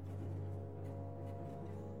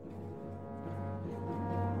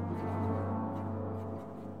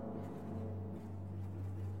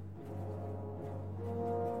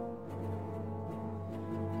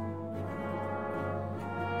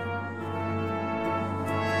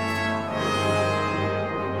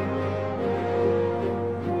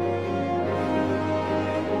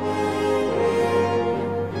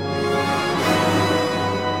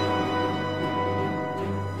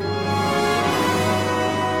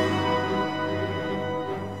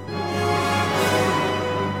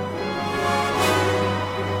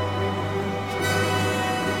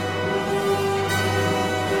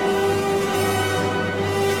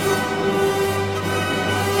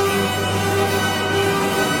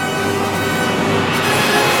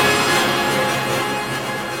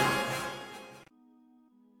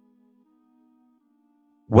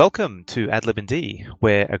Welcome to AdLib&D,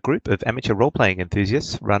 where a group of amateur role-playing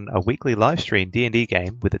enthusiasts run a weekly live-stream D&D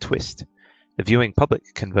game with a twist. The viewing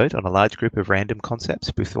public can vote on a large group of random concepts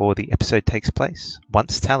before the episode takes place.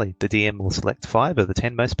 Once tallied, the DM will select 5 of the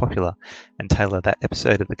 10 most popular and tailor that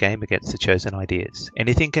episode of the game against the chosen ideas.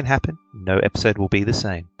 Anything can happen. No episode will be the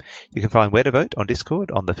same. You can find where to vote on Discord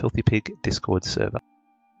on the Filthy Pig Discord server.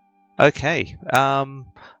 Okay,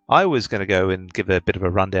 I was going to go and give a bit of a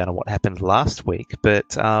rundown of what happened last week,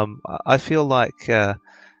 but I feel like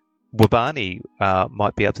Wabani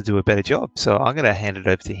might be able to do a better job, so I'm going to hand it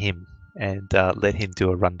over to him and let him do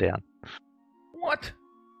a rundown. What?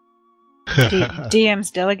 DM's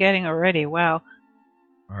delegating already. Wow.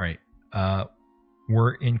 All right.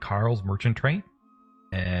 We're in Carl's merchant train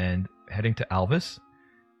and heading to Alvis,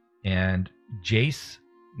 and Jace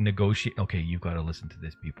negotiate. Okay, you've got to listen to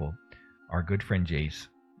this, people. Our good friend Jace,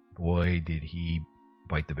 boy, did he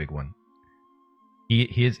bite the big one.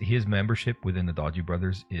 His membership within the Dodgy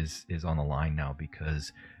Brothers is on the line now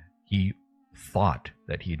because he thought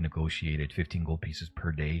that he had negotiated 15 gold pieces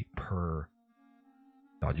per day per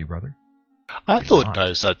Dodgy Brother. I thought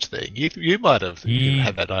no such thing. You might have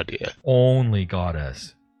had that idea. Only got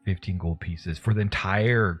us 15 gold pieces for the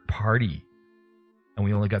entire party. And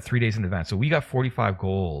we only got 3 days in advance. So we got 45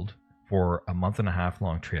 gold for a month and a half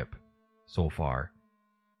long trip so far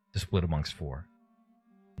to split amongst 4.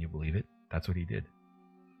 Can you believe it? That's what he did.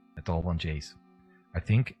 That's all on Jace. I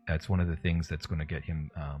think that's one of the things that's going to get him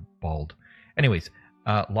bald. Anyways,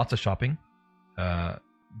 lots of shopping.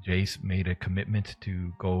 Jace made a commitment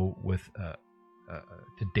to go with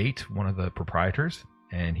to date one of the proprietors,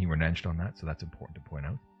 and he reneged on that, so that's important to point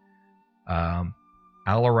out.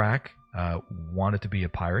 Alarak wanted to be a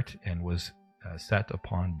pirate and was set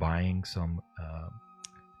upon buying some,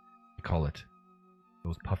 call it,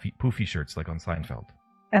 those poofy shirts like on Seinfeld.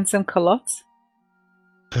 And some culottes?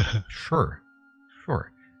 Sure.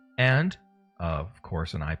 And, of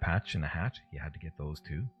course, an eye patch and a hat. He had to get those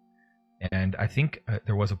too. And I think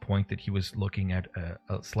there was a point that he was looking at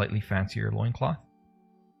a slightly fancier loincloth.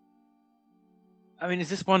 I mean, is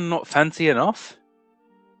this one not fancy enough?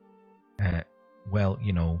 Well,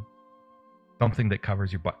 you know, something that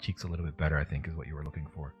covers your butt cheeks a little bit better, I think, is what you were looking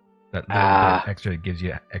for. That little bit extra gives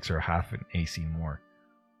you extra half an AC more.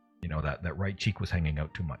 You know, that right cheek was hanging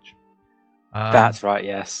out too much. That's right,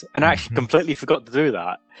 yes. And I actually completely forgot to do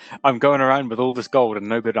that. I'm going around with all this gold and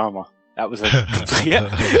no good armor. That was a complete...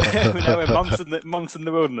 Now we're months in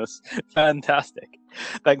the wilderness. Fantastic.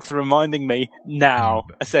 Thanks for reminding me now,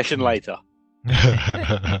 a session later.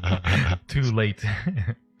 Too late.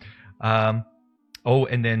 And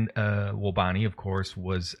then Wobani, of course,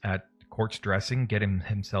 was at Court's dressing, getting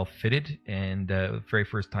himself fitted, and the very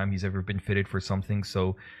first time he's ever been fitted for something.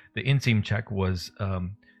 So the inseam check was,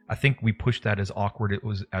 I think we pushed that as awkward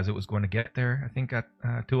as it was going to get there. I think at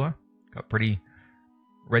Tua got pretty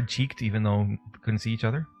red-cheeked, even though we couldn't see each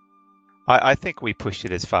other. I think we pushed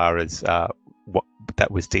it as far as what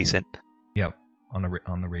that was decent. Yeah, on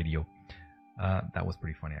the radio. That was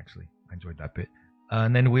pretty funny, actually. I enjoyed that bit.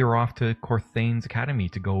 And then we were off to Corthane's Academy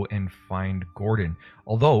to go and find Gordon.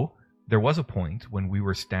 Although there was a point when we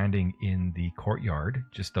were standing in the courtyard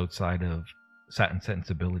just outside of Satin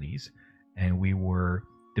Sensibilities, and we were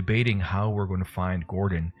debating how we're going to find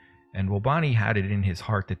Gordon. And Wobani had it in his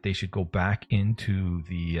heart that they should go back into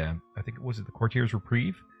the, I think it was the Courtier's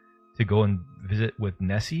Reprieve, to go and visit with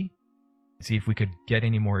Nessie, see if we could get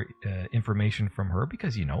any more information from her,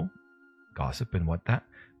 because, you know, gossip and what that.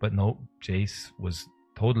 But no, Jace was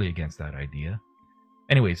totally against that idea.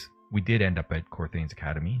 Anyways, we did end up at Corthane's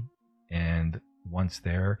Academy, and once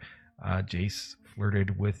there, Jace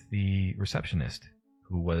flirted with the receptionist,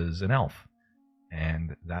 who was an elf,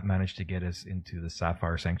 and that managed to get us into the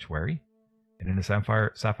Sapphire Sanctuary. And in the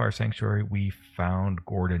Sapphire Sanctuary, we found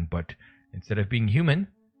Gordon, but instead of being human,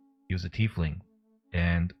 he was a tiefling.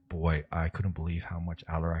 And boy, I couldn't believe how much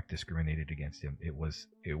Alarak discriminated against him. It was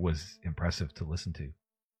impressive to listen to.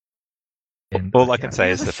 And all I can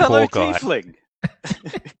say is the fellow poor guy. tiefling.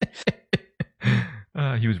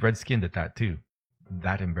 He was red-skinned at that too.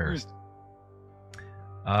 That embarrassed.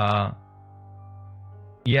 Yeah,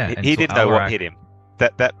 He didn't know what hit him.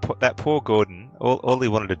 That poor Gordon. All he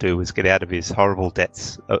wanted to do was get out of his horrible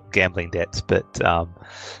debts, gambling debts, but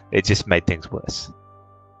it just made things worse.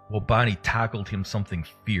 Well, Bonnie tackled him something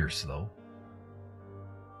fierce, though.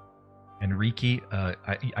 And Riki,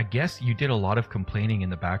 I guess you did a lot of complaining in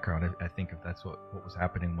the background. I think if that's what was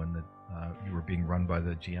happening when you were being run by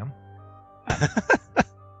the GM.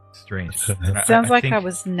 Strange. Sounds like I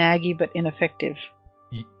was naggy but ineffective.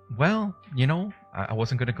 Well, you know, I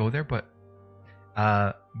wasn't going to go there, but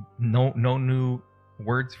no new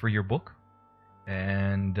words for your book,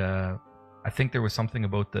 and I think there was something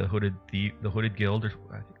about the Hooded Guild, or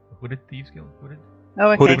Hooded Thieves Guild. Oh,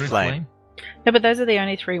 okay. Hooded Flame. No, but those are the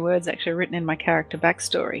only 3 words actually written in my character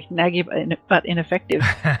backstory. Naggy but ineffective.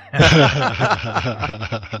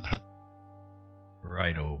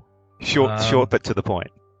 Righto. Short but to the point.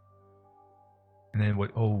 And then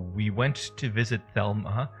what? Oh, we went to visit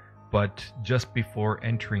Thelma, but just before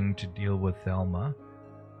entering to deal with Thelma,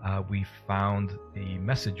 we found a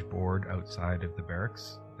message board outside of the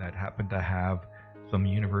barracks that happened to have some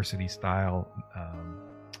university-style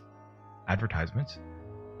advertisements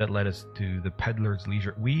that led us to the Peddler's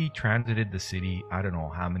Leisure. We transited the city, I don't know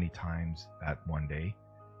how many times that one day,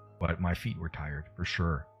 but my feet were tired for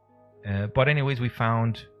sure. But anyways, we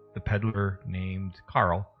found the peddler named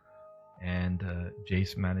Carl, and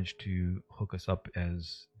Jace managed to hook us up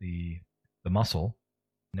as the muscle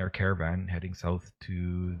in their caravan heading south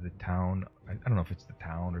to the town. I don't know if it's the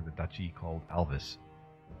town or the duchy called Alvis.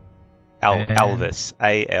 Alvis.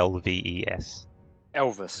 Alves.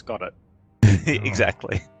 Elvis, got it.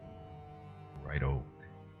 Exactly. Righto.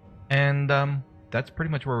 And that's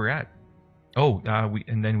pretty much where we're at. Oh,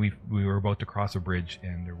 we were about to cross a bridge,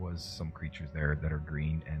 and there was some creatures there that are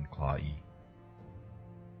green and clawy.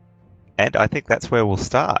 And I think that's where we'll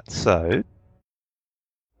start. So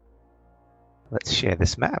let's share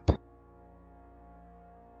this map.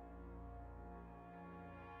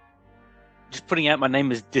 Just putting out, my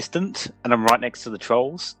name is Distant, and I'm right next to the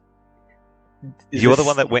trolls. You're the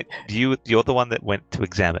one that went. You're the one that went to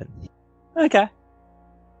examine. Okay. I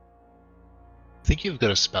think you've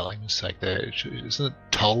got a spelling mistake there. Isn't it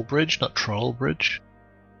Toll Bridge, not Troll Bridge?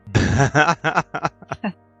 That's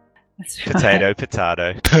right.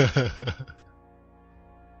 Potato.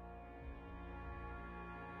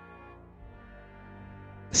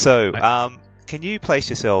 So, can you place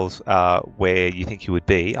yourselves where you think you would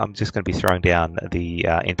be? I'm just going to be throwing down the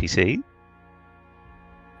NPC.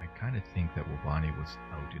 I kind of think that Wabani was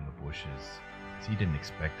out in the bushes, because he didn't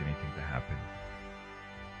expect anything to happen.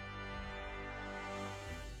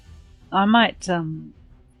 I might,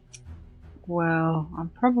 well, I'm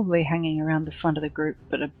probably hanging around the front of the group,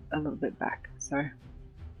 but a little bit back, so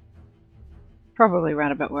probably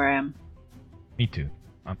round about where I am. Me too.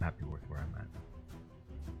 I'm happy with where I'm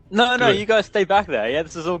at. No, you guys stay back there. Yeah,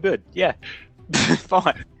 this is all good. Yeah,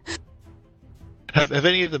 fine. Have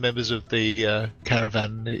any of the members of the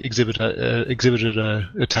caravan exhibited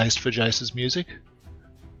a taste for Jace's music?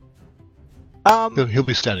 He'll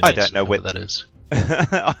be standing. I don't know whether that is.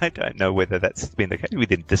 I don't know whether that's been the case. We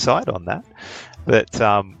didn't decide on that, but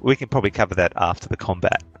we can probably cover that after the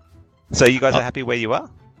combat. So you guys are happy where you are?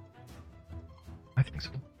 I think so.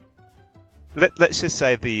 Let's just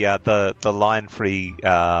say the line-free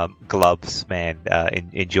gloves man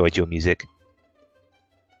enjoyed your music.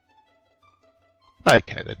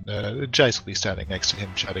 Okay, then Jace will be standing next to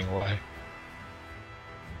him, chatting away.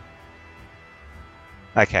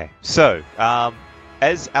 Okay, so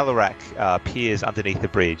as Alarak peers underneath the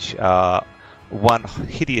bridge, one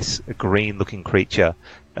hideous green-looking creature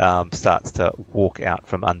starts to walk out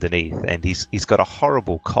from underneath, and he's got a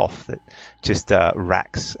horrible cough that just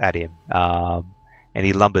racks at him, and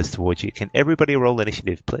he lumbers towards you. Can everybody roll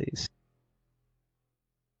initiative, please?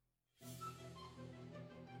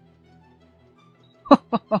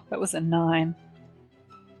 That was a 9.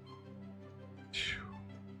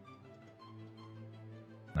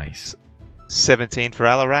 Nice. 17 for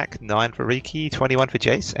Alarak, 9 for Riki, 21 for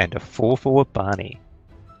Jace, and a 4 for Wabani.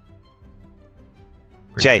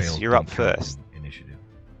 Jace, you're up first. Initiative.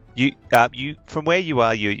 You from where you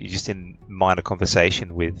are, you're just in minor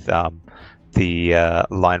conversation with the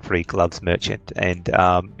line-free gloves merchant, and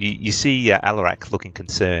you see Alarak looking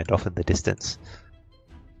concerned off in the distance.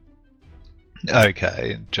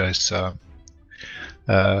 Okay, Jace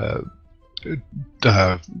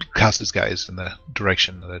casts his gaze in the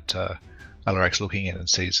direction that Alarak's looking in and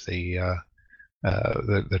sees the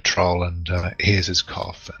troll and hears his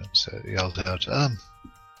cough, and so yells out,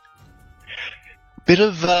 bit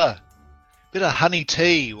of honey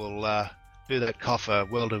tea will do that cough a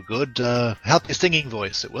world of good. Help your singing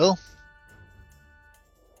voice, it will.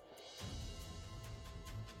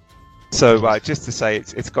 So just to say,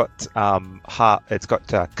 it's got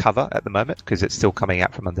cover at the moment because it's still coming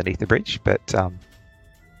out from underneath the bridge. But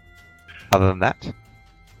other than that,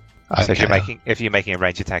 okay. So if you're making a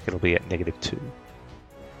range attack, it'll be at -2.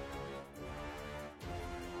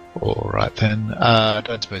 All right then. I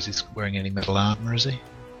don't suppose he's wearing any metal armor, is he?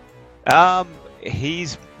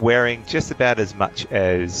 He's wearing just about as much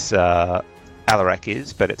as Alarak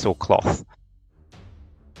is, but it's all cloth.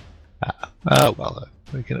 Well,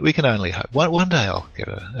 We can only hope. One day I'll get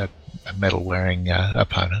a metal wearing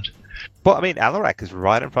opponent. Well, I mean, Alarak is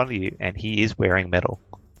right in front of you, and he is wearing metal.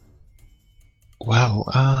 Well,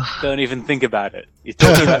 Don't even think about it. He's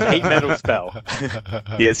talking about the heat metal spell.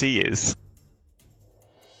 Yes, he is.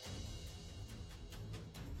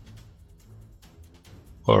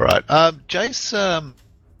 All right. Jace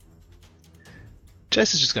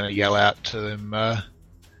is just going to yell out to them.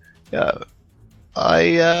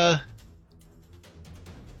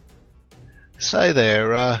 Say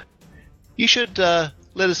there. You should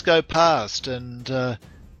let us go past and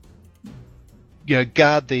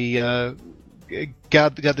guard the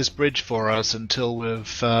guard this bridge for us until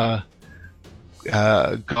we've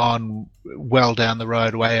gone well down the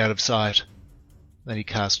road, way out of sight. Then he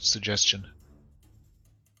casts suggestion.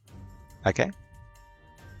 Okay.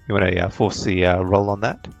 You want to force the roll on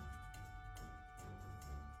that?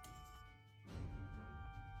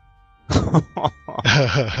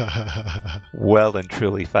 Well and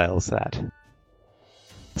truly fails that.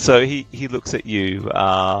 So he looks at you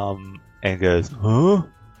and goes, huh?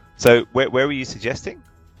 So where were you suggesting?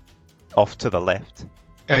 Off to the left.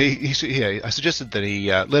 I suggested that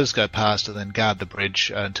he let us go past and then guard the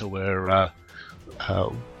bridge until we're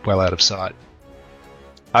well out of sight.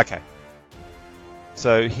 Okay.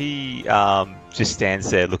 So he just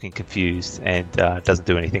stands there looking confused and doesn't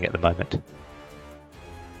do anything at the moment.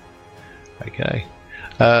 Okay.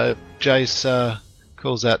 Jace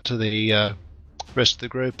calls out to the rest of the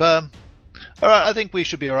group. All right, I think we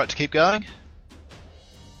should be all right to keep going.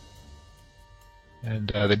 And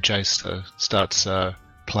then Jace starts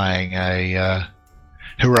playing a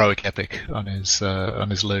heroic epic on his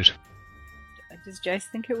lute. Does Jace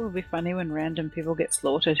think it will be funny when random people get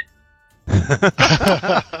slaughtered?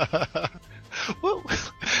 Well,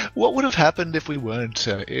 what would have happened if we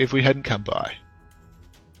hadn't come by?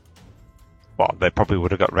 Well, they probably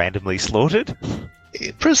would have got randomly slaughtered.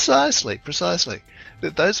 Precisely.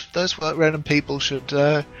 Those random people should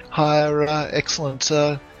hire excellent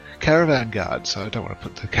caravan guards. So I don't want to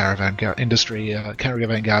put the caravan guard industry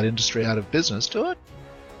out of business, do it?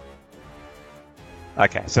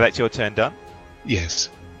 Okay, so that's your turn done? Yes.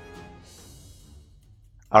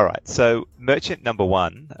 All right, so merchant number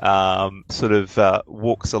one sort of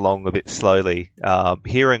walks along a bit slowly,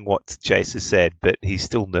 hearing what Jace has said, but he's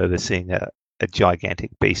still nervous seeing a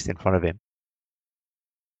gigantic beast in front of him.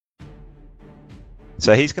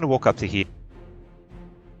 So he's going to walk up to here,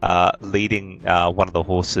 leading one of the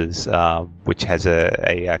horses, which has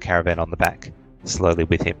a caravan on the back, slowly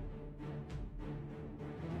with him.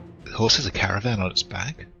 The horse has a caravan on its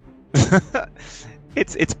back?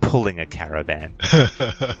 It's pulling a caravan.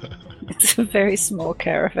 It's a very small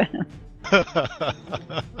caravan.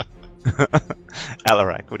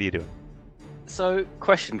 Alarak, what are you doing? So,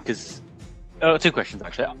 question, because... two questions,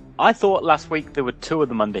 actually. I thought last week there were two of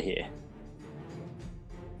them under here.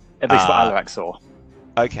 At least what Alarak saw.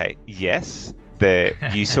 Okay, yes.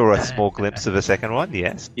 You saw a small glimpse of a second one,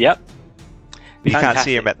 yes. Yep. You can't Fantastic.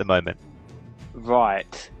 see him at the moment.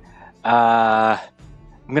 Right.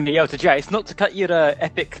 I'm going to yell to Jace, not to cut you to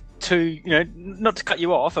Epic 2, not to cut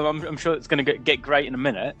you off. I'm sure it's going to get great in a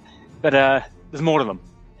minute. But there's more to them.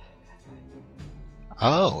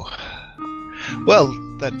 Oh. Well,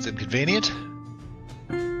 that's inconvenient.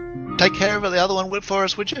 Take care of the other one for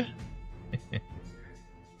us, would you?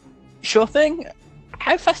 Sure thing.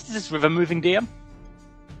 How fast is this river moving, DM?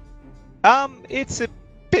 It's a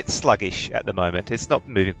bit sluggish at the moment. It's not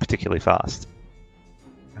moving particularly fast.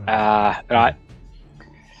 Right.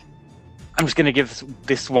 I'm just going to give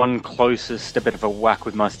this one closest a bit of a whack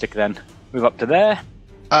with my stick then. Move up to there.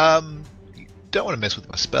 Don't want to mess with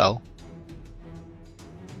my spell.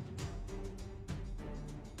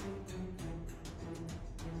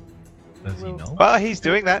 Does he know? Well, he's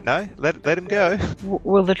doing that, no. Let him go.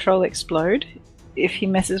 Will the troll explode if he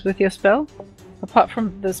messes with your spell? Apart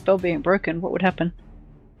from the spell being broken, what would happen?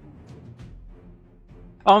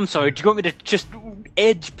 Oh, I'm sorry, do you want me to just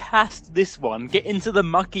edge past this one, get into the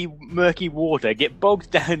murky water, get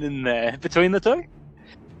bogged down in there between the two?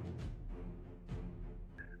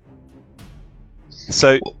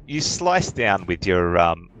 So you slice down with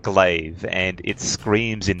your glaive, and it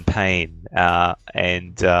screams in pain,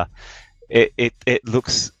 and it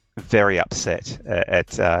looks very upset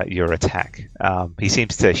at your attack. He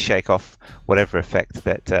seems to shake off whatever effect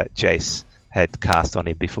that Jace had cast on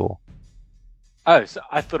him before. Oh, so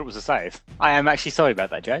I thought it was a save. I am actually sorry about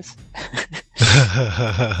that, Jace.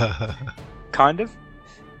 Kind of.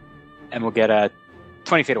 And we'll get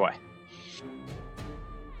 20 feet away.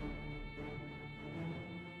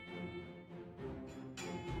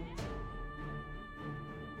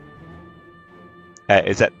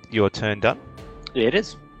 Is that your turn done? Yeah, it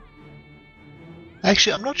is.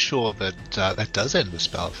 Actually, I'm not sure that that does end the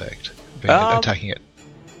spell effect. Attacking it.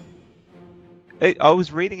 I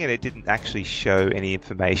was reading it, it didn't actually show any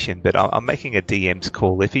information, but I'm making a DM's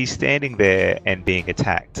call. If he's standing there and being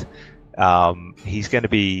attacked, he's going to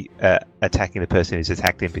be attacking the person who's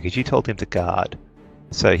attacked him because you told him to guard.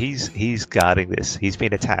 So he's guarding this. He's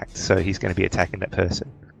been attacked, so he's going to be attacking that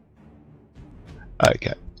person.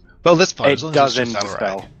 Okay. Well, that's fine. It As long does as end it's the just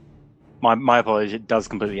spell. My apologies. It does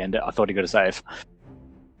completely end it. I thought he got a save.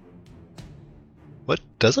 What?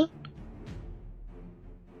 Does it?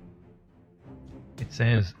 It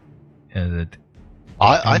says that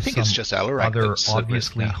I in think it's some just Alarak. other that's at risk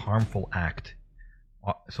obviously now. harmful act.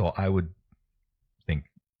 So I would think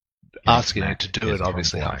Asking it act to do is an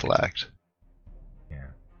obviously harmful act. Yeah.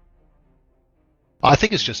 I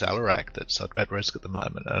think it's just Alarak that's at risk at the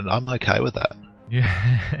moment, and I'm okay with that.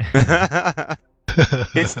 Yeah.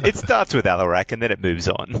 It starts with Alarak and then it moves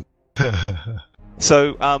on.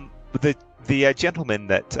 So the gentleman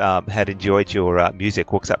that had enjoyed your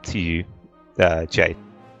music walks up to you, Jade,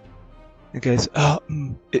 and goes,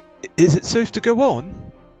 "Is it safe to go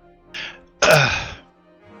on?"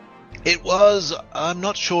 It was. I'm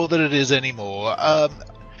not sure that it is anymore.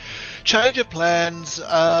 Change of plans.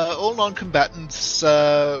 All non-combatants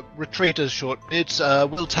retreat as short minutes.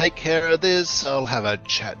 We'll take care of this. I'll have a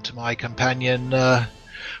chat to my companion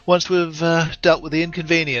once we've dealt with the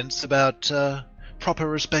inconvenience about proper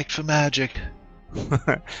respect for magic.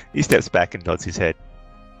 He steps back and nods his head.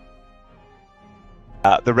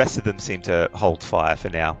 The rest of them seem to hold fire for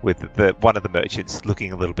now, with one of the merchants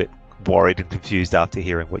looking a little bit worried and confused after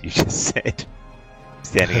hearing what you just said,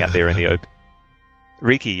 standing out there in the open.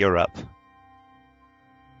 Riki, you're up.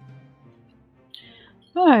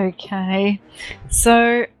 Okay,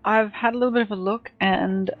 so I've had a little bit of a look,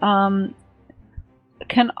 and can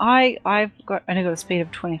I've only got a speed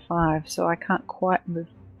of 25, so I can't quite move.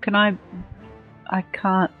 Can I? I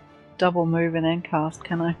can't double move and then cast,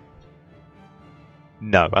 can I?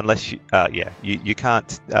 No, unless you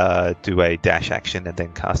can't do a dash action and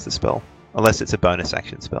then cast a spell, unless it's a bonus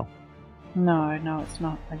action spell. No, it's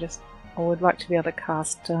not. I would like to be able to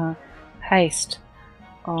cast haste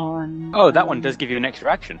on. Oh, that one does give you an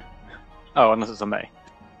extra action. Oh, unless it's on me.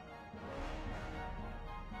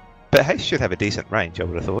 But haste should have a decent range, I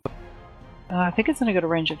would have thought. I think it's only got a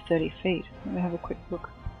range of 30 feet. Let me have a quick look.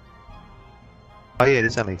 Oh yeah, it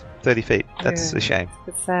is only 30 feet. That's Yeah. a shame.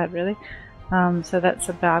 It's sad, really. So that's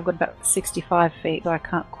I've got about 65 feet, so I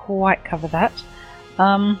can't quite cover that.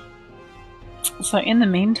 So in the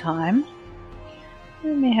meantime,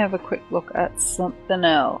 let me have a quick look at something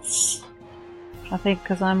else. I think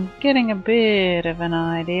because I'm getting a bit of an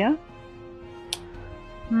idea.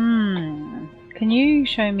 Can you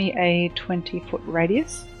show me a 20-foot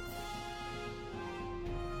radius?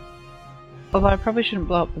 Although I probably shouldn't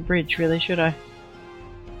blow up the bridge, really, should I?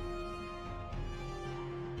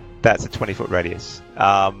 That's a 20-foot radius.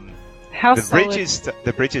 How The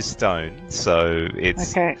solid? bridge is stone, so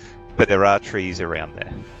it's. Okay. But there are trees around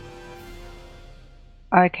there.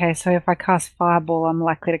 Okay, so if I cast Fireball, I'm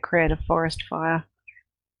likely to create a forest fire.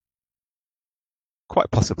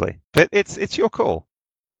 Quite possibly, but it's your call.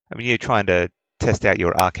 I mean, you're trying to test out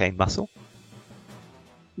your arcane muscle.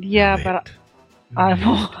 Yeah, Do but it. I'm.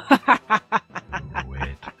 Do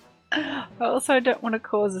it. I also don't want to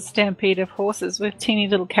cause a stampede of horses with teeny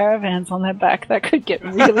little caravans on their back. That could get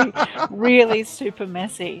really, really super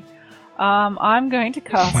messy. I'm going to It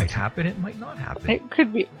cast. might happen. It might not happen. It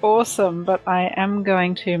could be awesome, but I am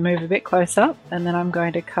going to move a bit closer, and then I'm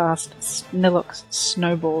going to cast Nilok's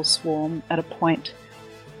Snowball Swarm at a point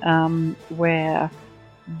where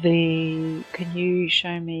the. Can you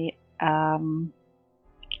show me?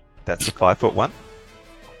 That's a 5-foot one.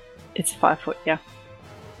 It's 5 foot, yeah.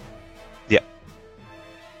 Yep.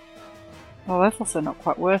 Well, that's also not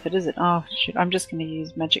quite worth it, is it? Oh, shit, I'm just going to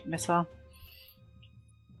use Magic Missile.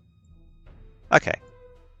 Okay.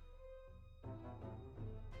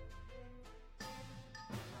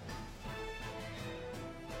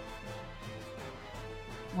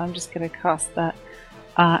 I'm just going to cast that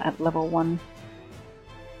at level 1.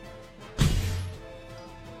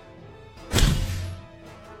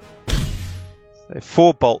 So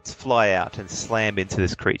 4 bolts fly out and slam into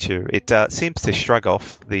this creature. It seems to shrug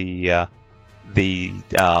off the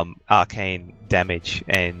arcane damage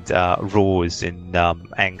and roars in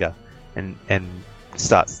anger and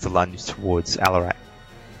starts to lunge towards Alarak.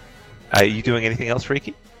 Are you doing anything else,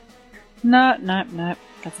 Riki? No.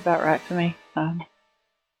 That's about right for me.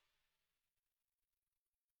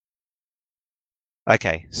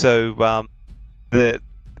 Okay, so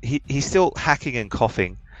he's still hacking and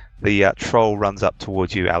coughing. The troll runs up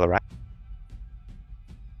towards you, Alarak,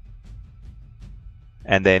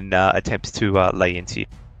 and then attempts to lay into you.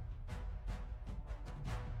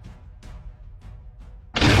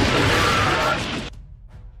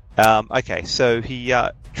 Okay, so he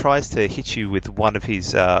tries to hit you with one of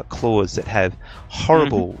his claws that have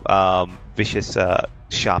horrible, vicious,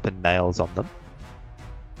 sharpened nails on them.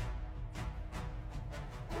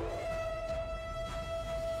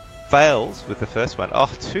 Fails with the first one. Oh,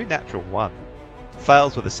 2 natural 1.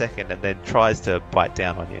 Fails with the second, and then tries to bite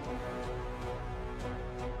down on you.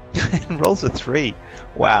 And rolls a 3.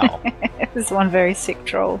 Wow. This is one very sick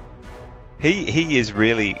troll. He is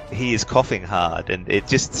coughing hard, and it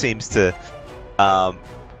just seems to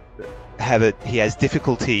have it. He has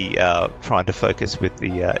difficulty trying to focus with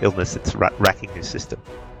the illness that's racking his system.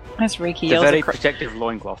 As Riki It's a yells very across, protective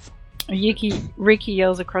loincloth. Riki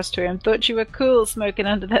yells across to him, "Thought you were cool smoking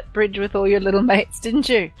under that bridge with all your little mates, didn't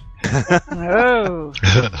you?" Oh,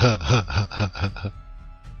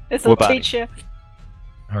 this'll Wabani. teach you.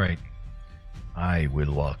 All right. I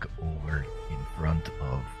will walk over in front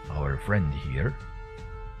of our friend here,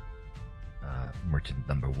 merchant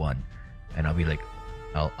number 1, and I'll be like,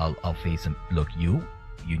 I'll face him. Look, you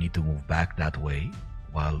need to move back that way,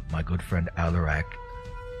 while my good friend Alarak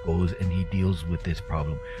goes and he deals with this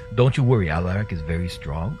problem. Don't you worry, Alarak is very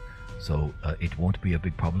strong, so it won't be a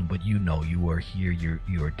big problem. But you are here.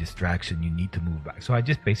 You're a distraction. You need to move back. So I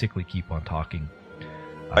just basically keep on talking.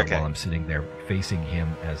 Okay. While I'm sitting there facing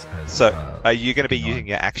him as So, are you going to be looking on. using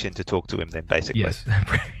your action to talk to him then, basically? Yes,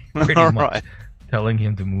 pretty All much. right. Telling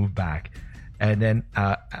him to move back, and then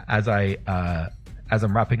as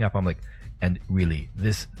I'm wrapping up, I'm like, and really,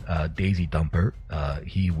 this Daisy Dumper,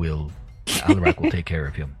 Alarak will take care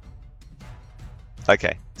of him.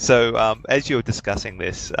 Okay. So, as you're discussing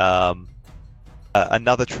this,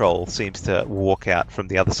 another troll seems to walk out from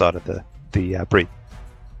the other side of the bridge.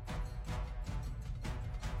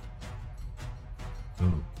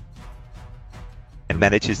 Ooh. And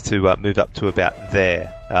manages to move up to about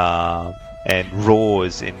there, and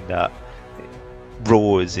roars in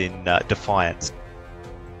defiance,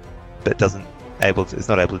 but is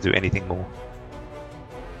not able to do anything more.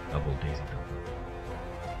 Double Daisy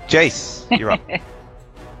Dumper. Jace, you're up.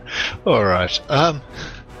 All right.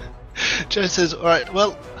 Joe says, "All right.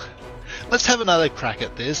 Well, let's have another crack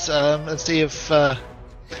at this and see if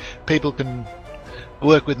people can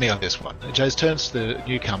work with me on this one." And Jace turns to the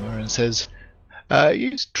newcomer and says,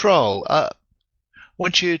 "You troll,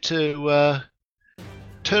 want you to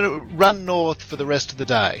run north for the rest of the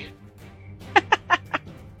day."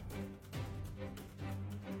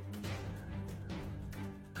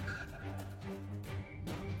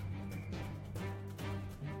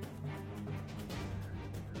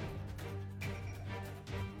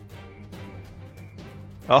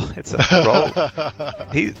 Oh, it's a roll.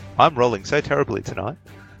 I'm rolling so terribly tonight.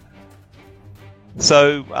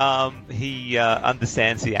 So he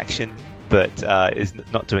understands the action, but is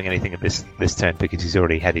not doing anything at this turn because he's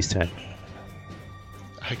already had his turn.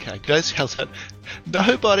 Okay, Jace yells out,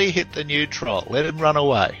 "Nobody hit the new troll. Let him run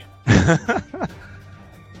away."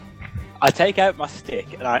 I take out my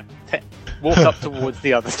stick and I walk up towards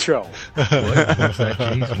the other troll. What was that,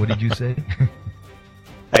 Jace? What did you say?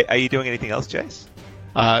 Are you doing anything else, Jace?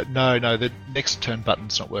 No, the next turn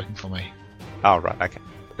button's not working for me. Oh, right, okay.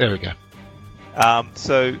 There we go.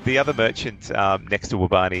 So the other merchant next to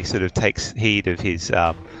Wabani sort of takes heed of his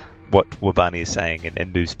what Wabani is saying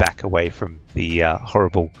and moves back away from the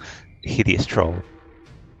horrible, hideous troll.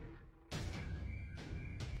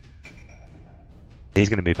 He's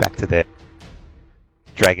going to move back to there,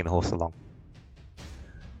 dragging the horse along.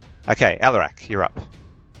 Okay, Alarak, you're up.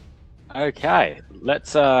 Okay,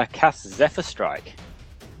 let's cast Zephyr Strike.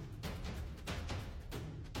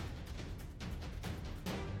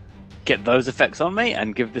 Get those effects on me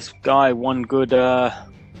and give this guy one good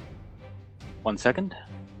 1 second.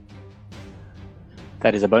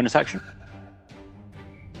 That is a bonus action.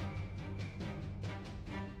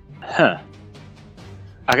 Huh.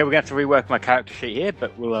 Okay, we're going to have to rework my character sheet here,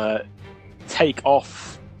 but we'll take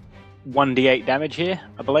off 1d8 damage here,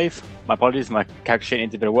 I believe. My apologies, my character sheet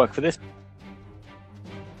needs a bit of work for this.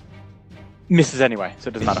 Misses anyway, so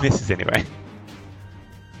it doesn't matter. Misses anyway.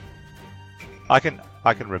 I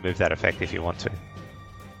can remove that effect if you want to.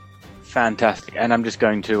 Fantastic, and I'm just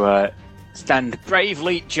going to stand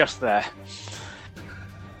bravely just there.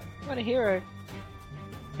 What a hero.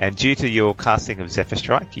 And due to your casting of Zephyr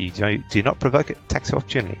Strike, you do not provoke attacks of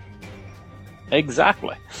opportunity.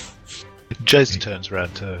 Exactly. Jace turns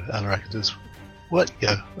around to Alarak and says, "What?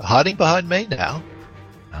 You're hiding behind me now?"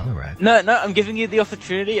 Alarak. No, I'm giving you the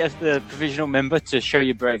opportunity as the provisional member to show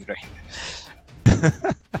your bravery.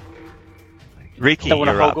 Riki, Don't want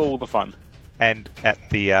to you're hog up. all the fun. And at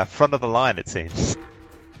the front of the line, it seems.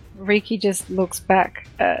 Riki just looks back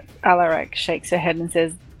at Alarak, shakes her head, and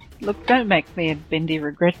says, "Look, don't make me and Bindi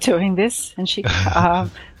regret doing this." And she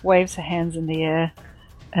waves her hands in the air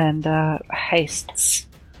and hastes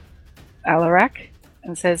Alarak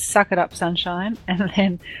and says, "Suck it up, sunshine." And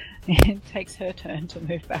then it takes her turn to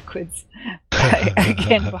move backwards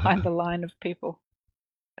again behind the line of people.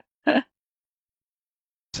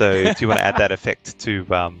 So, do you want to add that effect to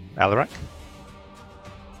Alarak?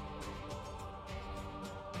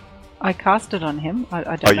 I cast it on him.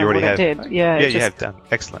 I don't you know already what have? I did. Yeah, Yeah, you have done.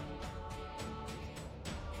 Excellent.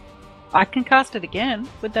 I can cast it again.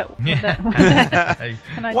 Would that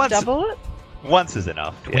can I Once- double it? Once is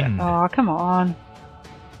enough. Yeah. Twin. Oh, come on.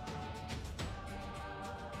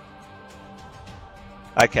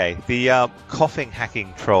 Okay, the coughing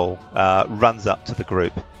hacking troll runs up to the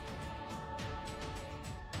group.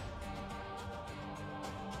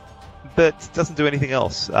 But doesn't do anything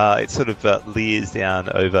else. It sort of leers down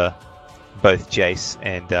over both Jace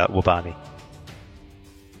and Wabani.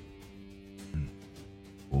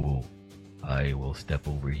 Oh, I will step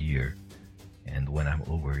over here, and when I'm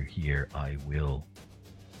over here, I will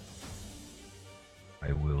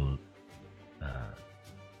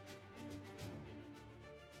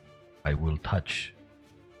touch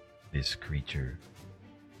this creature,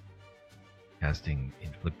 casting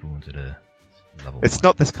inflict wounds at a level. It's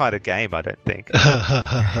not this kind of game, I don't think.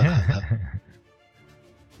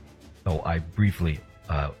 So I briefly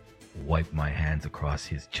wipe my hands across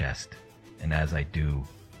his chest, and as I do,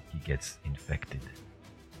 he gets infected.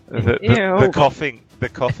 The coughing his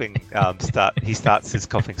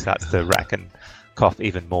coughing starts to rack and cough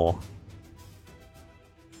even more.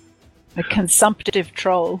 A consumptive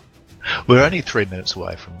troll. We're only 3 minutes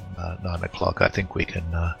away from 9 o'clock. I think we can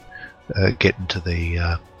get into the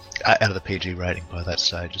out of the PG rating by that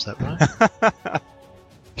stage. Is that right?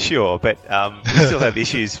 Sure, but we still have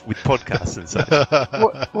issues with podcasts and such.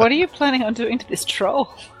 What are you planning on doing to this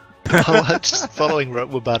troll? Just following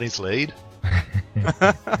Wabani's lead.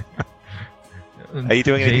 Are you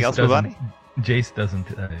doing anything else, Wabani? Jace doesn't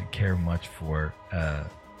care much for.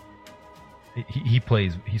 He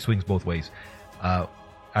swings both ways.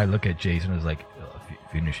 I look at Jace and I was like,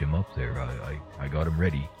 finish him up there. I got him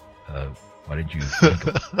ready. Why didn't you think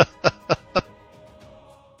of it?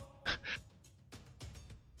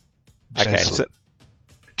 Okay,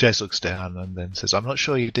 Jace looks down and then says, "I'm not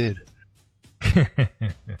sure you did."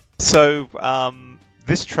 so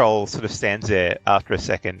this troll sort of stands there after a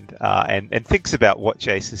second and thinks about what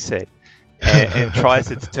Jace has said and tries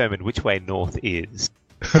to determine which way north is.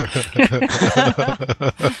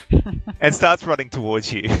 And starts running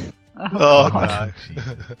towards you. Oh no!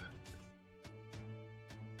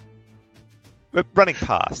 But running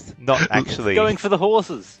past, not actually. Going for the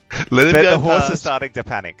horses. Let him the go horse past. is starting to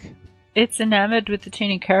panic. It's enamored with the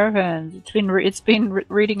teeny caravans. It's been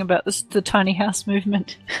reading about the tiny house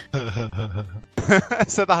movement.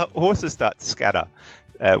 So the horses start to scatter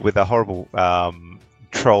with a horrible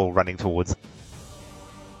troll running towards.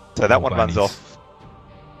 So that one runs off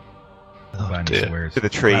Oh, dear. swears to the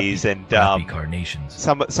trees, and crappy carnations.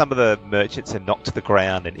 some of the merchants are knocked to the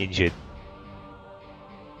ground and injured.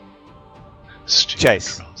 Stupid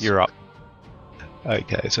Jace, trolls. you're up.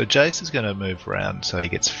 Okay, so Jace is going to move around so he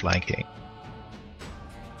gets flanking.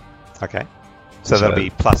 Okay. So that'll be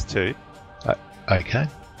 +2. Okay.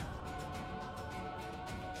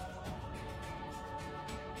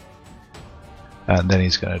 And then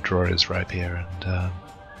he's going to draw his rapier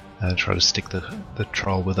and try to stick the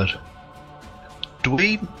troll with it. Do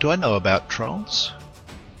I know about trolls?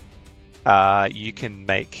 You can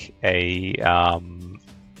make a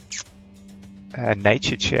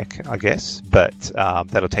nature check, I guess, but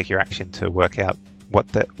that'll take your action to work out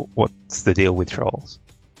what's the deal with trolls.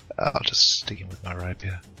 I'll just stick him with my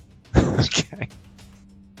rapier. Okay.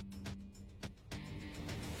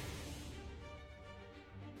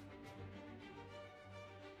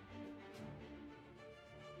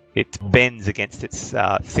 It bends against its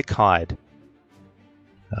thick hide.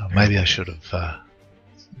 Maybe I should have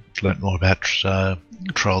learnt more about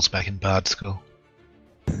trolls back in Bard School.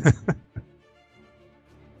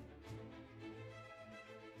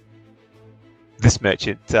 This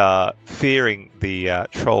merchant, fearing the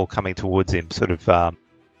troll coming towards him, sort of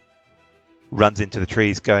runs into the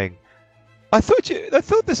trees, going, I thought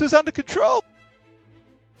this was under control."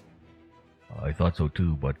 I thought so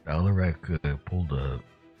too, but Alarak pulled a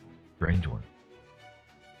strange one.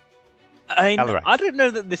 I Alarak. don't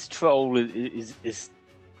know that this troll is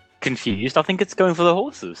confused. I think it's going for the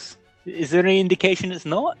horses. Is there any indication it's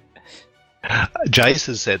not? Jace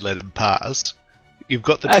has said let him pass. You've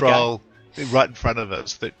got the Okay. troll right in front of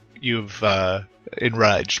us that you've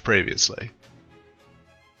enraged previously.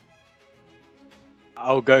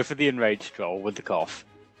 I'll go for the enraged troll with the cough.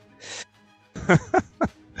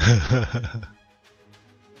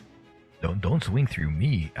 Don't swing through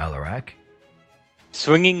me, Alarak.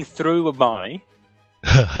 Swinging through a bunny.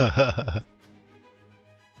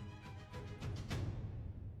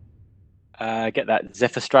 Get that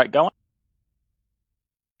Zephyr Strike going.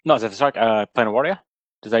 Not Zephyr Strike, Planar Warrior.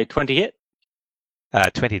 Does a 20 hit?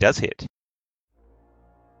 20 does hit.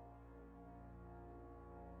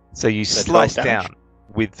 So you So 12 slice damage. down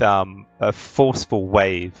with a forceful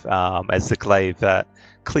wave as the glaive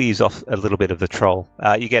cleaves off a little bit of the troll.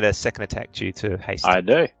 You get a second attack due to haste. I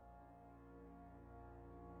do.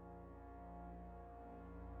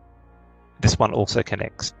 This one also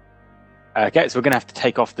connects. Okay, so we're going to have to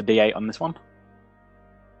take off the D8 on this one.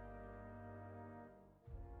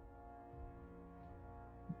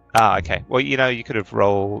 Okay. Well, you could have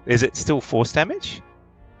rolled... Is it still force damage?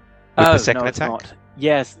 With the second no, it's attack? not.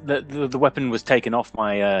 Yes, the weapon was taken off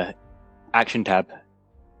my action tab.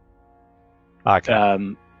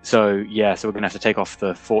 Okay. So we're going to have to take off the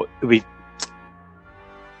it'll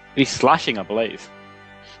be slashing, I believe.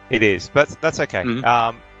 It is, but that's okay.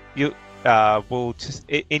 Mhm. You will just...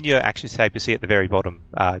 In your action tab, you see at the very bottom,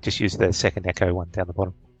 just use the second echo one down the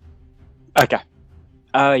bottom. Okay.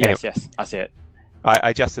 Yes, I see it. I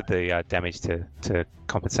adjusted the damage to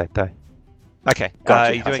compensate, though. Okay.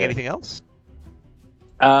 Gotcha, Are you I doing see it. anything else?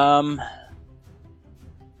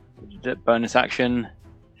 Bonus action.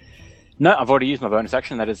 No, I've already used my bonus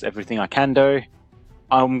action. That is everything I can do.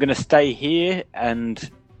 I'm going to stay here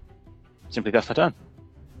and simply pass my turn.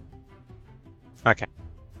 Okay.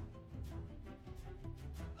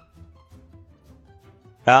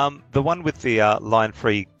 The one with the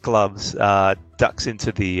line-free gloves ducks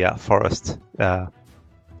into the forest.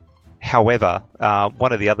 However,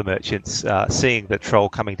 one of the other merchants, seeing the troll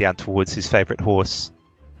coming down towards his favourite horse,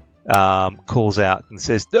 calls out and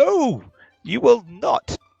says, "No, you will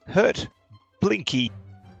not hurt Blinky."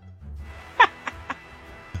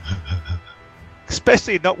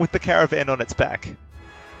 Especially not with the caravan on its back.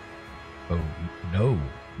 Oh, no.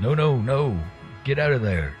 Get out of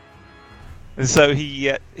there. And so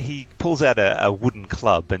he pulls out a wooden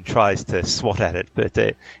club and tries to swat at it, but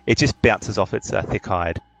it just bounces off its thick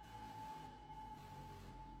hide.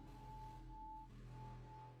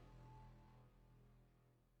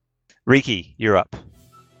 Riki, you're up.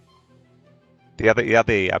 The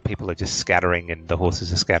other people are just scattering, and the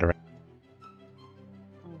horses are scattering.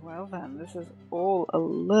 Well then, this is all a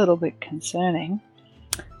little bit concerning.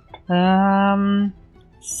 So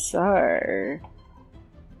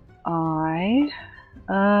I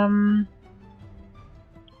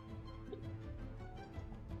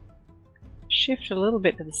shift a little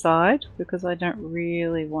bit to the side because I don't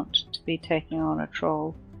really want to be taking on a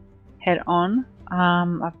troll head on.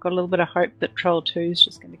 I've got a little bit of hope that Troll 2 is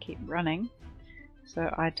just going to keep running.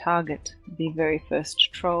 So I target the very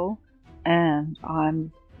first troll, and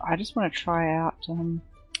I just want to try out.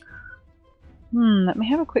 Let me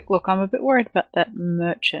have a quick look. I'm a bit worried about that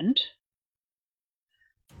merchant.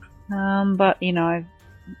 But I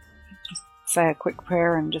just say a quick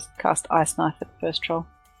prayer and just cast Ice Knife at the first troll.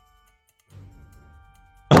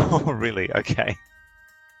 Oh, really? Okay.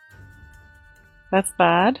 That's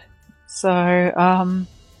bad. So,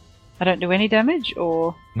 I don't do any damage,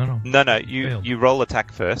 or... No. No. Failed. You roll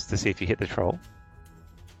attack first to see if you hit the troll.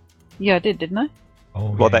 Yeah, I did, didn't I?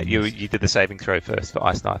 Oh, Well, yeah, that you did the saving throw first for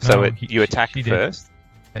Ice Knife. No, So he- you attack she did. first.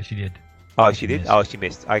 Yeah, she did. Oh, she did? missed. Oh, she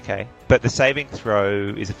missed. Okay. But the saving throw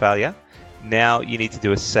is a failure. Now you need to do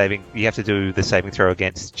you have to do the saving throw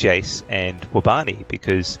against Jace and Wabani,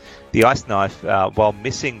 because the Ice Knife, while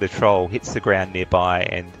missing the troll, hits the ground nearby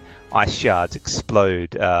and ice shards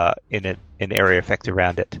explode in an area effect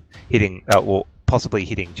around it, hitting, or possibly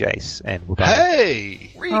hitting Jace and Wabani.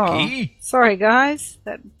 Hey! Riki! Sorry, guys.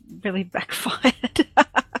 That really backfired.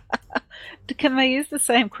 Can they use the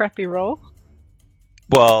same crappy roll?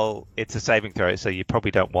 Well, it's a saving throw, so you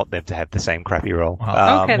probably don't want them to have the same crappy roll.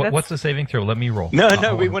 Wow. Okay, What's the saving throw? Let me roll. No,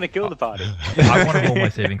 I we want to kill the party. I want to roll my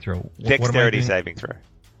saving throw. What am I Dexterity doing? saving throw. I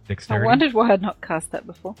Dexterity? wondered why I'd not cast that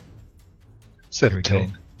before. There we go.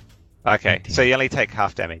 17. Okay, 18. so you only take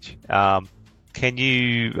half damage. Can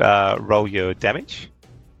you roll your damage?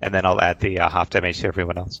 And then I'll add the half damage to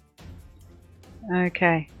everyone else.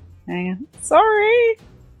 Okay. Hang on. Sorry!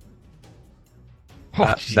 Oh,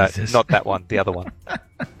 No, Jesus. not that one, the other one.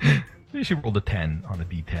 She rolled a 10 on a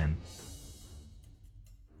d10.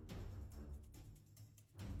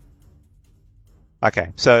 Okay,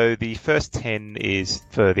 so the first 10 is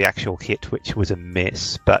for the actual hit, which was a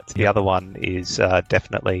miss, but the other one is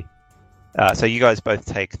definitely... so you guys both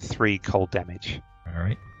take 3 cold damage. All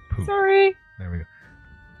right. Poof. Sorry. There we go.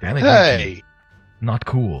 Damn it, Hey! Mickey. Not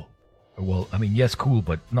cool. Well, I mean, yes, cool,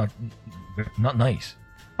 but not nice.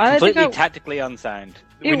 I don't Completely think tactically unsound.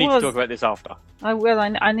 It We need was. to talk about this after. I will.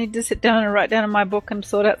 I need to sit down and write down in my book and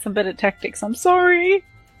sort out some better tactics. I'm sorry.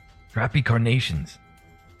 Crappy carnations.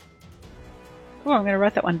 Oh, I'm going to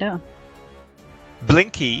write that one down.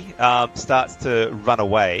 Blinky starts to run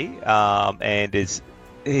away and is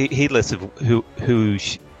heedless of who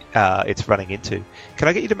it's running into. Can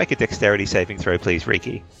I get you to make a dexterity saving throw, please,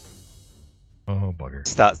 Riki? Oh, bugger.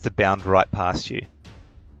 Starts to bound right past you.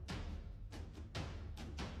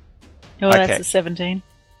 Oh, Okay. that's a 17.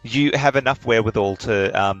 You have enough wherewithal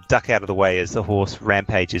to duck out of the way as the horse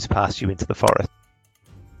rampages past you into the forest.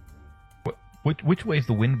 Which way is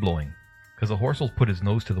the wind blowing? Because the horse will put his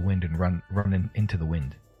nose to the wind and run into the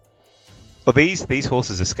wind. Well, these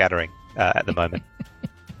horses are scattering at the moment.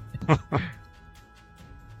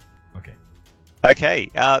 Okay.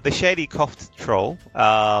 Okay, the shady coughed troll,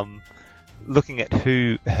 looking at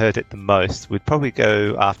who hurt it the most, would probably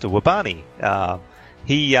go after Wabani.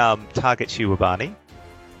 He targets you, Wabani,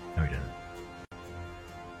 No, he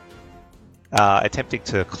doesn't. attempting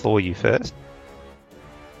to claw you first.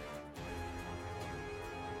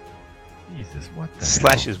 Jesus, what the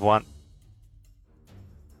Slashes one,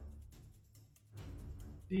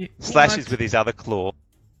 hell? slashes What? with his other claw,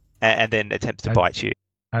 and then attempts to I- bite you.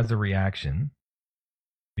 As a reaction,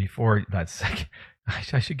 before that second,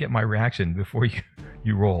 I should get my reaction before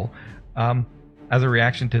you roll. As a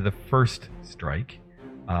reaction to the first strike,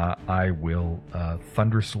 I will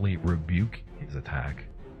thunderously rebuke his attack.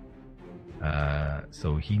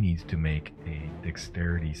 So he needs to make a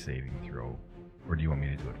dexterity saving throw. Or do you want me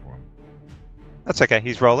to do it for him? That's okay,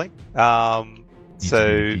 he's rolling. Needs So,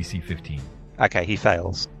 to be DC 15. okay, he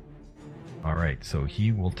fails. All right, so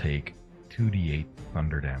he will take 2d8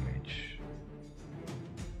 thunder damage.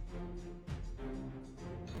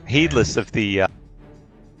 Heedless of the...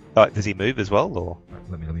 does he move as well, or...?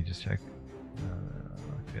 Let me just check.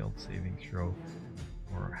 Failed saving throw,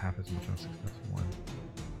 or half as much on success one.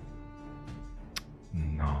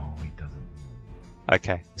 No, he doesn't.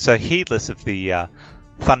 Okay, so heedless of the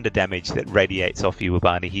thunder damage that radiates off you,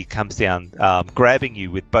 Wabani, he comes down, grabbing you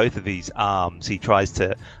with both of his arms. He tries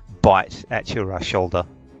to bite at your shoulder,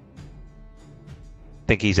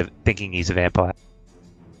 thinking he's a vampire.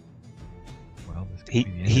 Well, this could He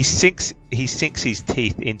be the end he of it. sinks his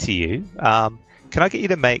teeth into you. Can I get you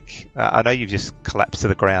to make? I know you've just collapsed to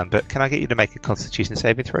the ground, but can I get you to make a Constitution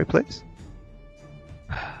saving throw, please?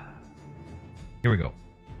 Here we go.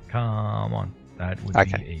 Come on. That would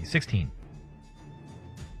Okay. be a 16.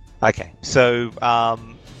 Okay, so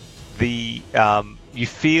you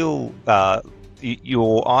feel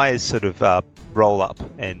your eyes sort of roll up,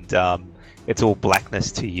 and it's all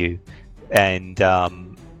blackness to you, and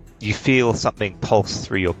you feel something pulse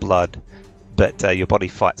through your blood, but your body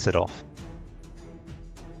fights it off.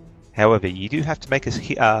 However, you do have to make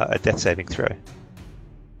a death saving throw.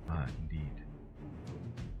 Indeed.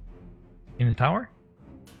 In the tower?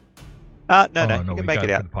 No, Oh, you we can make got it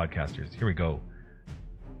it out. for the podcasters. Here we go.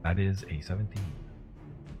 That is a 17.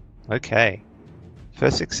 Okay,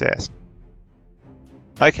 first success.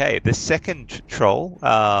 Okay, the second troll,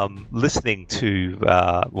 listening to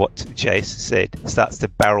what Jace said, starts to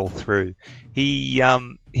barrel through. He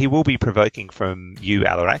will be provoking from you,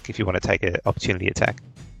 Alarak, if you want to take an opportunity attack.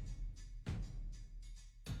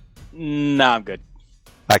 Nah, I'm good.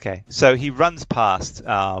 Okay, so he runs past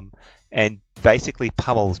and basically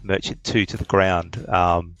pummels Merchant 2 to the ground,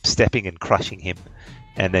 stepping and crushing him,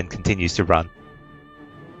 and then continues to run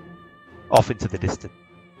off into the distance.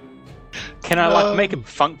 Can I make a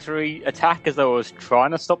perfunctory attack as though I was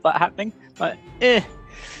trying to stop that happening? Like,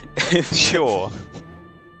 Sure,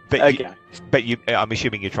 but Okay. I'm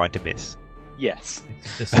assuming you're trying to miss. Yes.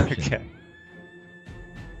 It's deception. Okay.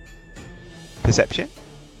 Perception.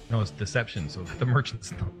 No, it's deception, so that the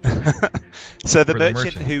merchant's not. So the For the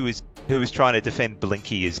merchant merchant. who was trying to defend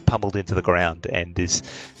Blinky is pummeled into the ground and is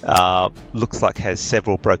looks like has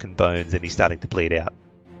several broken bones, and he's starting to bleed out.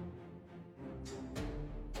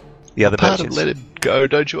 The other Part of merchants. let him go,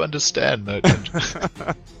 don't you understand, merchant?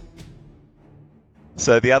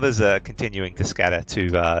 So the others are continuing to scatter to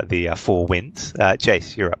the four winds.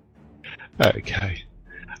 Jace, you're up. Okay.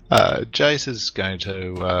 Jace is going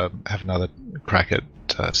to have another crack at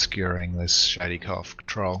skewering this Shady Cough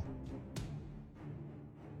troll.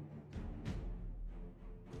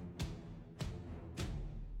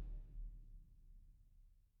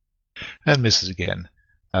 And misses again.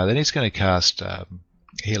 Then he's going to cast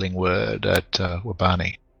Healing Word at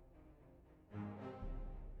Wabani.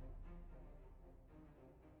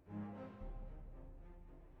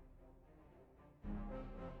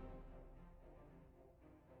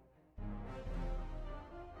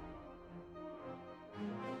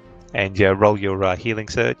 And roll your healing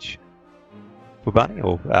surge, Wabani,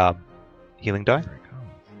 or healing die. There it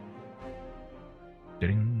comes.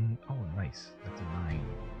 Ding. Oh, nice. That's a 9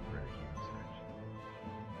 for a healing surge.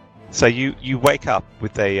 So you wake up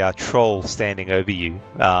with a troll standing over you,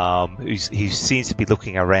 who seems to be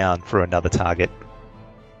looking around for another target.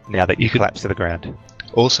 Now that you collapse to the ground.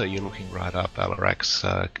 Also, you're looking right up Alarak's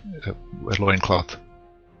loincloth.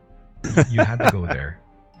 You had to go there.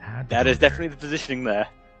 That is definitely the positioning there.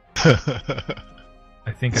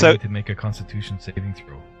 I think I need to make a Constitution saving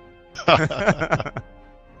throw.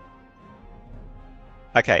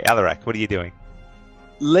 Okay, Alarak, what are you doing?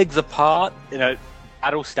 Legs apart,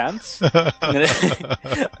 battle stance. I'm gonna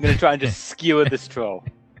try and just skewer this troll.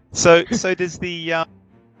 So does the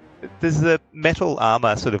metal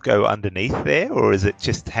armor sort of go underneath there, or is it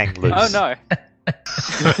just hang loose? Oh no,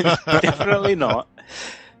 definitely not.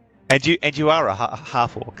 And you are a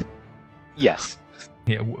half orc. Yes.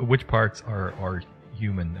 Yeah, which parts are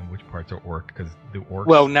human and which parts are orc? Because the orcs.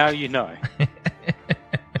 Well, now you know.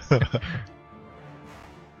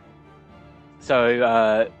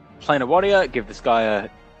 So, Planar Warrior, give this guy a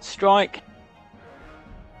strike.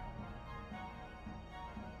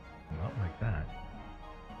 Not like that.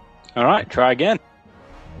 All right, try again.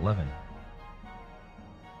 11.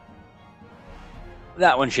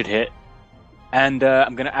 That one should hit. And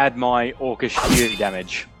I'm going to add my Orcish Fury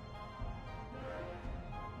damage.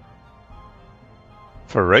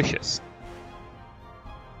 Ferocious.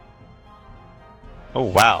 Oh,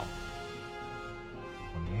 wow.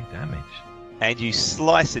 28 damage. And you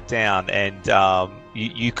slice it down, and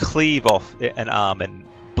you cleave off an arm, and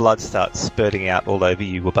blood starts spurting out all over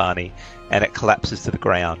you, Wabani, and it collapses to the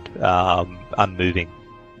ground, unmoving.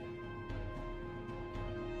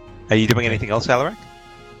 Are you doing anything else, Alarak?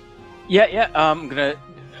 Yeah. I'm going to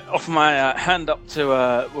offer my hand up to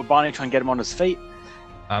Wabani, try and get him on his feet.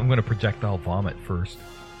 I'm going to projectile vomit first.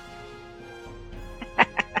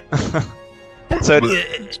 So,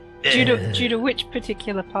 due to which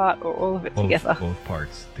particular part, or all of it together? Both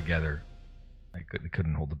parts together. I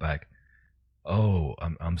couldn't hold it back. Oh,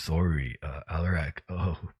 I'm sorry, Alarak.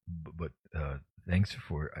 Oh, but thanks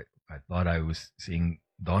for. I thought I was seeing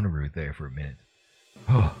Donaru there for a minute.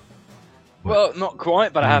 Oh. Well, not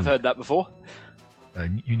quite, but I have heard that before.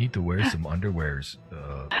 You need to wear some underwears.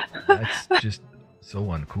 That's just so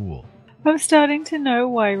uncool. I'm starting to know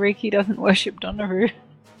why Riki doesn't worship Donaru.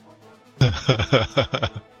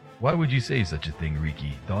 Why would you say such a thing,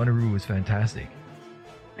 Riki? Donaru was fantastic.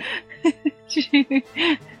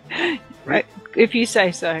 Right, if you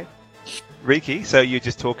say so. Riki, so you're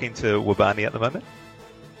just talking to Wabani at the moment?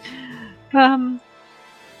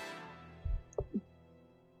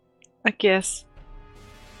 I guess.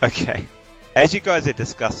 Okay. As you guys are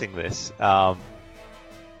discussing this, the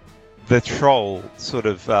troll sort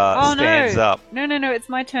of stands up. No, it's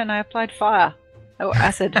my turn. I applied fire. Oh,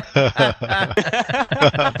 acid. It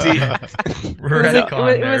was a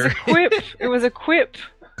quip. It was a quip.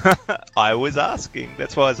 I was asking.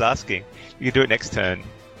 That's why I was asking. You can do it next turn.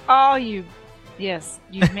 Oh, you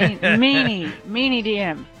meanie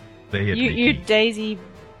DM. You Daisy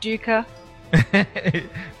Duker.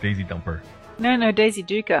 Daisy Dumper. No, Daisy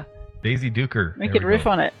Duker. Daisy Duker. Make it riff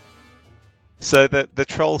on it. So the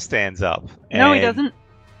troll stands up. No, he doesn't.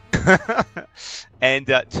 And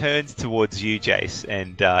turns towards you, Jace,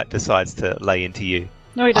 and decides to lay into you.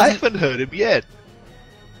 No, he I doesn't. haven't heard him yet.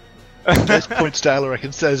 Jace points to Alaric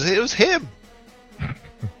and says, "It was him."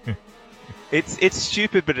 It's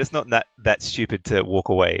stupid, but it's not that stupid to walk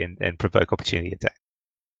away and provoke opportunity attack.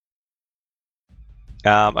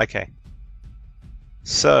 Okay.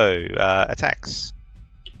 So, attacks.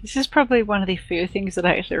 This is probably one of the few things that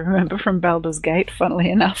I actually remember from Baldur's Gate, funnily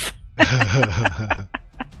enough.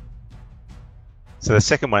 So the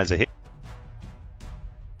second one is a hit.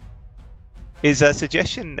 Is a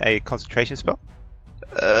suggestion a concentration spell?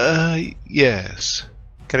 Yes.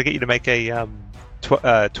 Can I get you to make a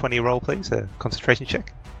 20 roll, please? A concentration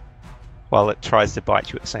check? While it tries to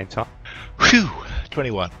bite you at the same time. Whew.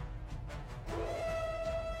 21.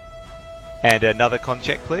 And another con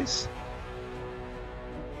check, please.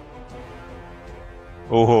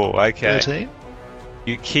 Oh, okay. 13.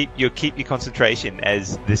 You keep your concentration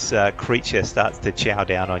as this creature starts to chow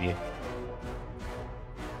down on you.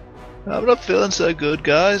 I'm not feeling so good,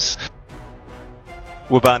 guys.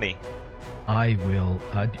 Wabani. I will.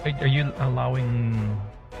 Are you allowing?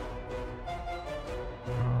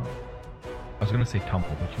 I was going to say tumble,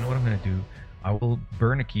 but you know what I'm going to do? I will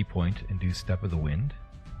burn a key point and do Step of the Wind,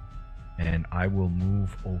 and I will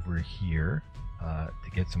move over here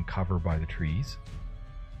to get some cover by the trees,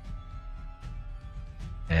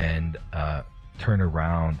 and turn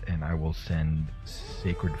around, and I will send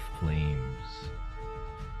Sacred Flames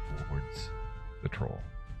towards the troll.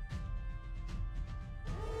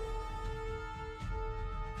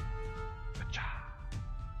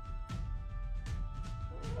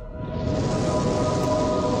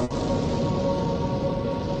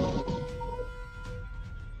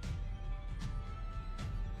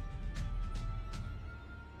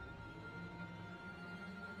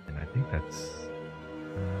 And I think that's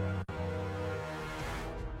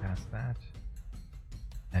past that.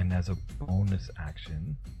 And as a bonus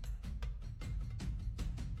action,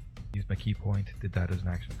 use my key point, did that as an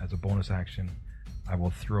action. As a bonus action, I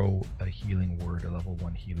will throw a healing word, a level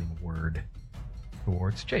 1 healing word,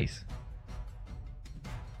 towards Chase.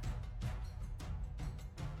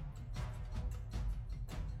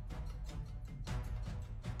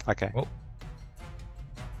 Okay. Oh.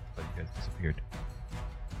 But you guys disappeared.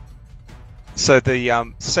 So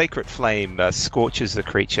the sacred flame scorches the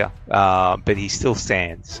creature, but he still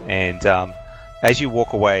stands. And as you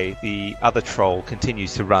walk away, the other troll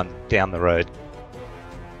continues to run down the road,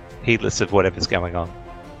 heedless of whatever's going on.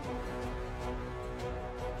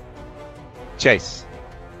 Chase.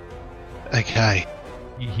 Okay.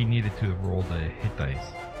 He needed to roll the hit dice.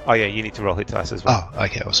 Oh yeah, you need to roll hit dice as well. Oh,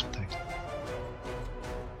 okay, awesome, thanks.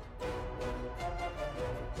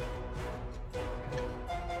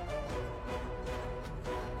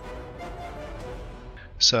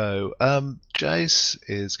 So, Jace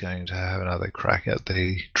is going to have another crack at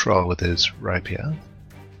the troll with his rapier.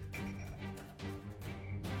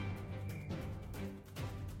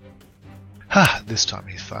 Ha! This time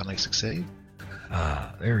he finally succeeds.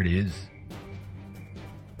 Ah, there it is.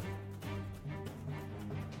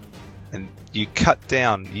 And you cut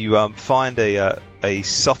down. You find a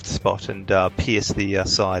soft spot and pierce the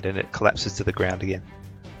side, and it collapses to the ground again.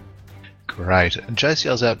 Great. And Jace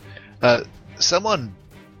yells out, someone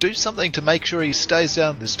do something to make sure he stays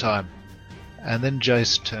down this time. And then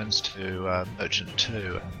Jace turns to Merchant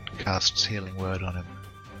 2 and casts Healing Word on him.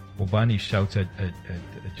 Wobani shouts at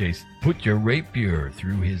Jace, "Put your rapier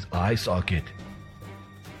through his eye socket."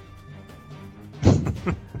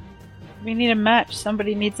 We need a match.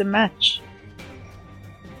 Somebody needs a match.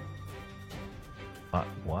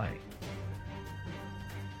 Why?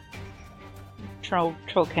 Troll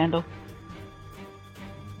candle.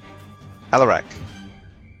 Alarak.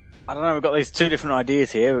 I don't know, we've got these two different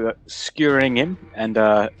ideas here. We've got skewering him and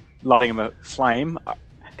lighting him a flame. I'm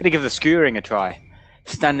going to give the skewering a try.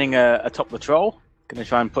 Standing atop the troll, going to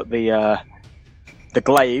try and put the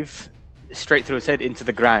glaive straight through his head into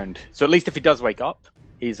the ground. So at least if he does wake up,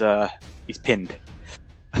 he's pinned.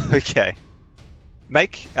 Okay.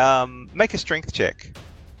 Make a strength check.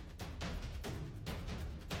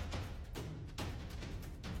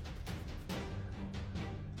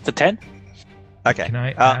 It's a 10. Okay. Can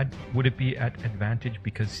I add? Would it be at advantage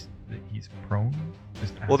because he's prone?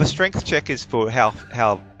 Well, the strength check is for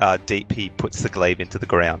how deep he puts the glaive into the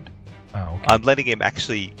ground. Oh, okay. I'm letting him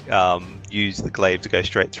actually use the glaive to go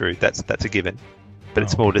straight through. That's a given, but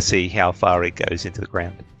it's more to see how far it goes into the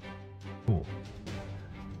ground. Cool.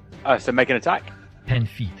 Oh, so make an attack? 10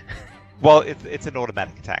 feet. Well, it's an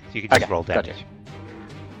automatic attack. You can just Okay, roll damage. gotcha.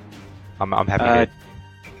 I'm happy to.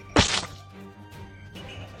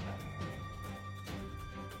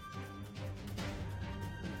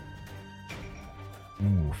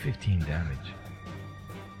 Ooh, 15 damage.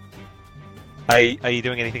 Are you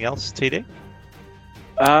doing anything else, TD?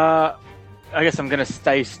 I guess I'm going to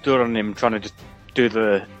stay stood on him, trying to just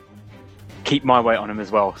keep my weight on him as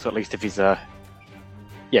well. So at least if he's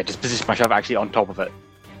just position myself actually on top of it.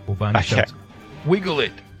 Wobani shouts, "Wiggle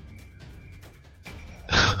it!"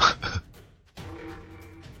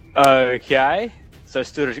 Okay. So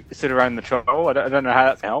stood around the troll. I don't know how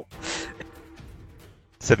that's help.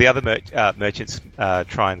 So the other merchants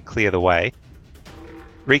try and clear the way.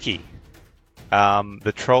 Riki,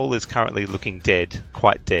 the troll is currently looking dead,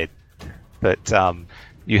 quite dead, but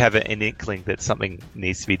you have an inkling that something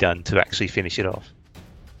needs to be done to actually finish it off.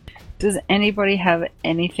 Does anybody have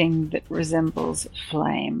anything that resembles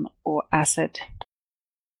flame or acid?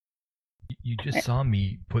 You just saw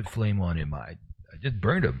me put flame on him. I just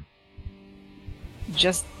burned him.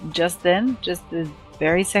 Just then? Just the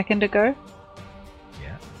very second ago?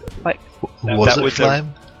 Yeah. Like, Was that it was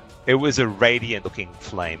flame? It was a radiant-looking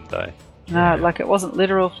flame, though. No, like it wasn't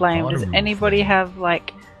literal flame. Does Honorable anybody flame. have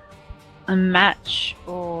like a match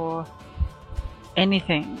or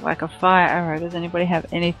anything like a fire arrow? Does anybody have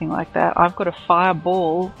anything like that? I've got a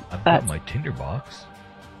fireball. I've That's got my tinderbox.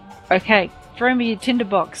 okay. Throw me your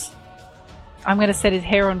tinderbox. I'm going to set his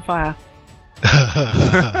hair on fire.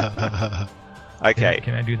 Okay.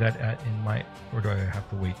 Can I do that in my, or do I have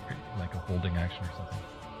to wait for like a holding action or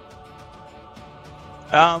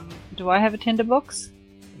something? Do I have a tinderbox?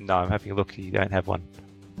 No, I'm having a look. You don't have one.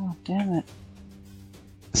 Oh, damn it.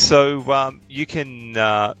 So you can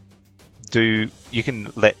let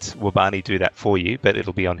Wabani do that for you, but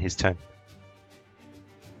it'll be on his turn.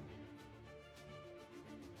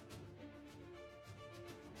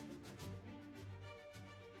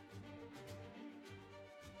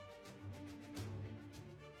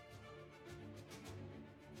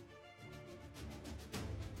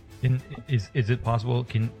 Is it possible?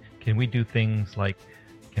 Can we do things like?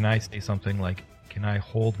 Can I say something like? Can I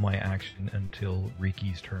hold my action until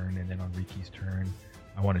Riki's turn, and then on Riki's turn,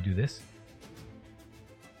 I want to do this?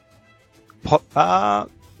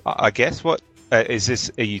 I guess what is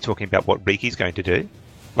this? Are you talking about what Riki's going to do?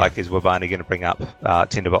 Like, is Wabani going to bring up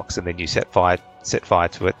Tinderbox and then you set fire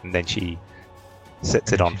to it, and then she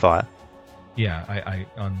sets it on fire? Yeah, I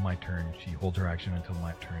on my turn, she holds her action until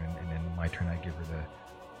my turn, and then my turn, I give her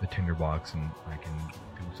the tinderbox, and I can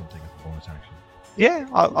do something as a bonus action. Yeah,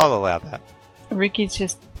 I'll allow that. Ricky's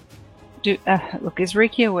just look. Is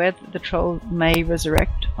Ricky aware that the troll may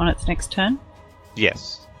resurrect on its next turn?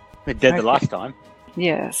 Yes. It did Okay. the last time.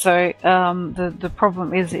 Yeah. So the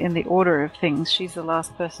problem is in the order of things. She's the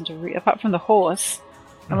last person to apart from the horse,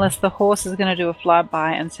 unless the horse is going to do a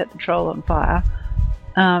flyby and set the troll on fire.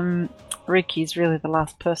 Ricky's really the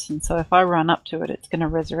last person. So if I run up to it, it's going to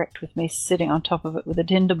resurrect with me sitting on top of it with a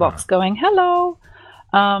tinderbox going hello.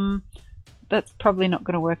 That's probably not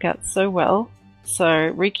going to work out so well. So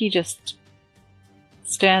Ricky just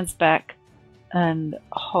stands back and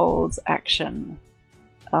holds action,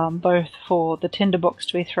 both for the tinderbox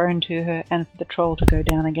to be thrown to her and for the troll to go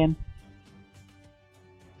down again.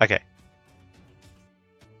 Okay.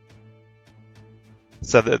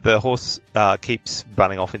 So the horse keeps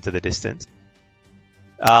running off into the distance.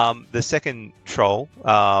 The second troll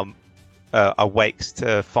awakes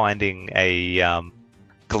to finding a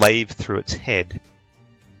glaive through its head,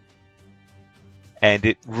 and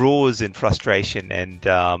it roars in frustration and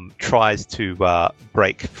tries to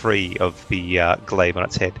break free of the glaive on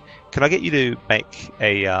its head. Can I get you to make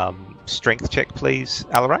a strength check, please,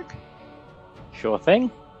 Alarak? Sure thing.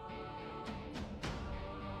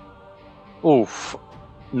 Oof.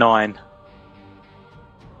 9.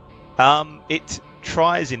 It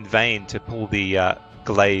tries in vain to pull the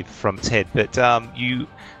glaive from its head, but you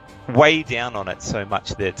weigh down on it so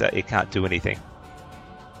much that it can't do anything,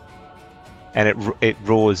 and it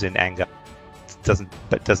roars in anger.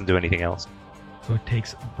 Doesn't do anything else. So it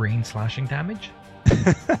takes brain slashing damage?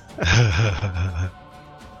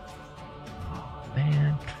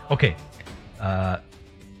 Man. Okay.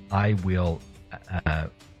 I will,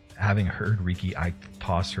 having heard Riki, I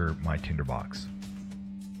toss her my tinderbox.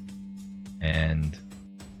 And,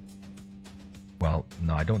 well,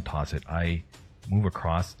 no, I don't toss it. I move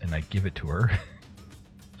across and I give it to her.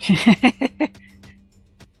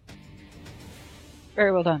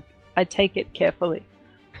 Very well done. I take it carefully.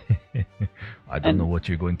 I don't know what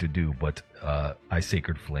you're going to do, but I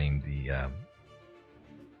sacred flame the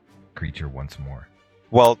creature once more.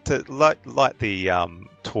 Well, to light the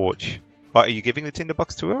torch. Are you giving the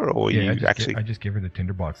tinderbox to her, or Yeah, you actually? I just give her the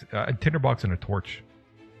tinderbox. A tinderbox and a torch.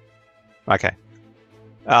 Okay.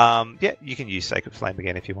 Yeah, you can use Sacred Flame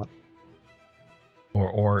again if you want.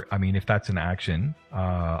 Or I mean, if that's an action,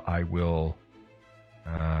 I will.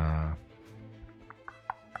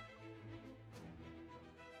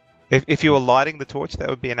 If you were lighting the torch, that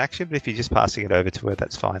would be an action. But if you're just passing it over to her,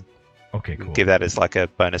 that's fine. Okay, You can cool. give that as like a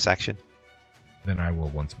bonus action. Then I will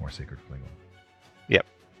once more sacred flame. Yep.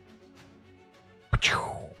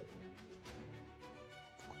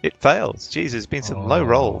 It fails. Jeez, there's been some low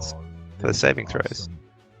rolls for the saving throws. Awesome.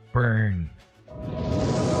 Burn.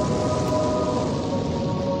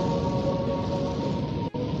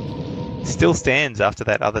 Still stands after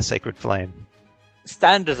that other Sacred Flame.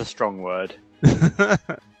 Stand is a strong word.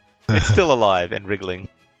 It's still alive and wriggling.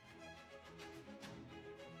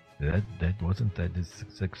 That wasn't that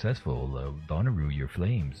successful. Donaru, your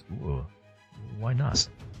flames. Ooh, why not?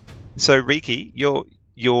 So Riki, were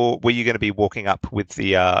you going to be walking up with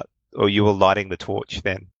the or you were lighting the torch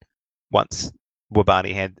then once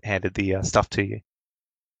Wabani handed the stuff to you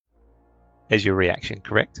as your reaction,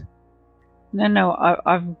 correct? No,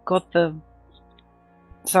 I've got the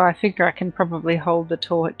So I figure I can probably hold the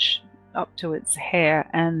torch up to its hair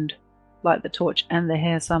and light the torch and the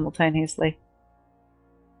hair simultaneously.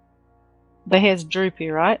 The hair's droopy,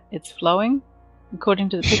 right? It's flowing, according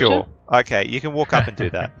to the picture? Sure. Okay, you can walk up and do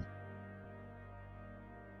that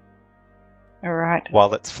Alright.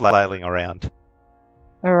 while it's flailing around.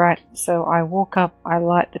 Alright, so I walk up, I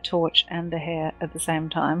light the torch and the hair at the same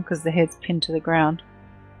time, because the head's pinned to the ground.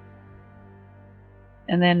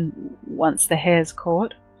 And then, once the hair's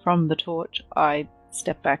caught from the torch, I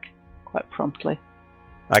step back quite promptly.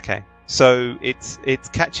 Okay, so it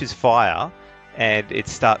catches fire and it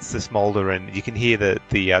starts to smolder, and you can hear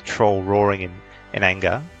the troll roaring in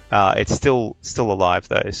anger. It's still alive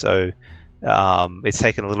though, so it's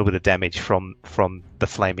taken a little bit of damage from the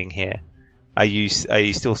flaming hair. Are you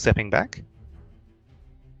still stepping back?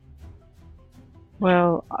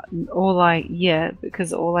 Well,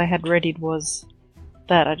 because all I had readied was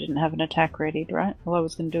that. I didn't have an attack readied, right? All I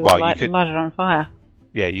was going to do was light it on fire.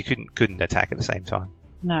 Yeah, you couldn't attack at the same time.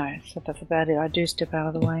 No, so that's about it. I do step out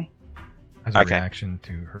of the way. As a reaction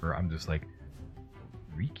to her, I'm just like,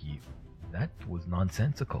 Riki, that was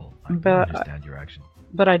nonsensical. I don't understand your action.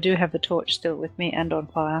 But I do have the torch still with me and on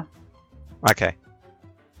fire. Okay.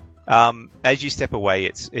 As you step away,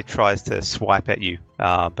 it tries to swipe at you,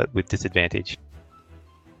 but with disadvantage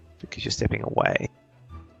because you're stepping away.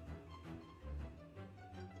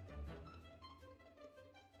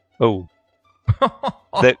 Oh,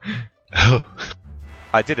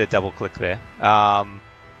 I did a double click there.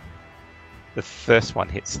 The first one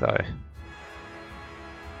hits though.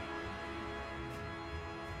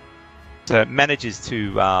 So it manages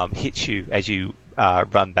to hit you as you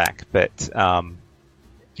run back, but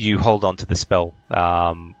you hold on to the spell,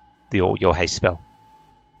 your haste spell.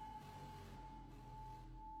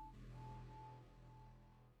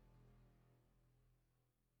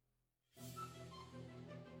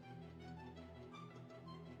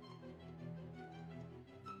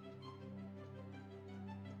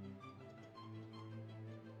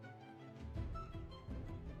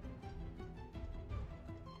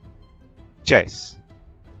 Jace.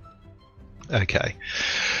 Okay,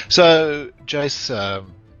 so Jace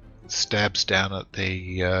stabs down at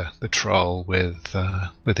the troll with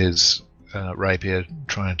his rapier,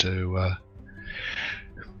 trying to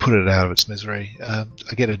put it out of its misery. I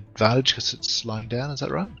get advantage because it's lying down. Is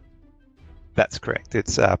that right? That's correct.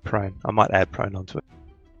 It's prone. I might add prone onto it.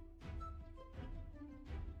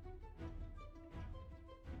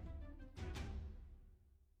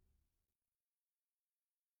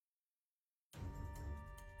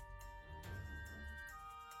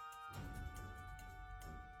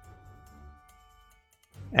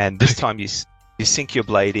 And this time you sink your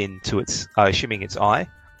blade into its, assuming its eye.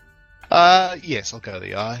 Yes, I'll go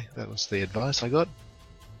the eye. That was the advice I got.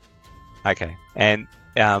 Okay, and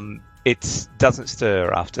it doesn't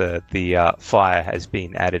stir after the fire has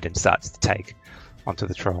been added and starts to take onto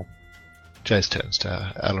the troll. Jace turns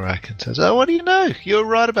to Alarak and says, "Oh, what do you know? You're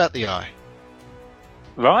right about the eye."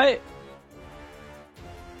 Right?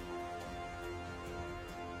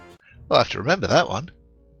 I'll have to remember that one.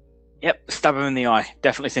 Yep, stab him in the eye.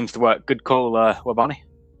 Definitely seems to work. Good call, Wabani.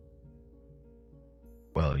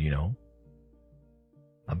 Well, you know,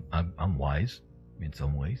 I'm wise in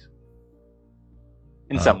some ways.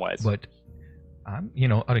 In some ways. But I'm,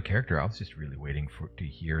 out of character. I was just really waiting to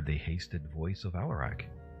hear the hasted voice of Alarak.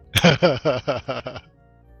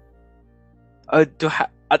 I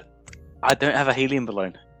don't have a helium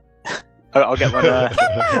balloon. I'll get one.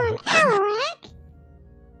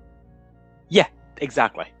 Yeah,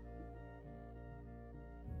 exactly.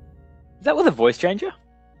 Is that with a voice changer?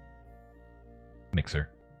 Mixer.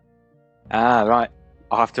 Ah, right.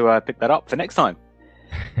 I'll have to pick that up for next time.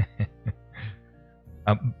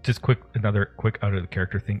 Just another quick out of the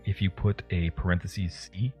character thing. If you put a parentheses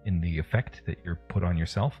C in the effect that you're put on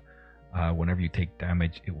yourself, whenever you take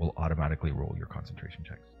damage, it will automatically roll your concentration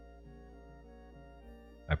checks.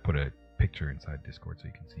 I put a picture inside Discord so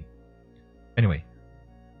you can see. Anyway,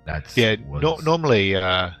 that's normally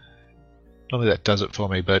that does it for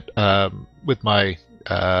me, but with my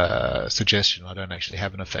suggestion, I don't actually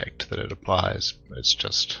have an effect that it applies. It's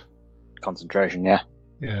just concentration. Yeah.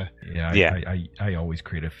 I always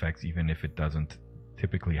create effects, even if it doesn't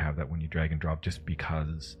typically have that when you drag and drop, just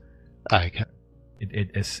because it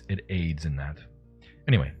aids in that.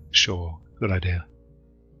 Anyway, sure, good idea.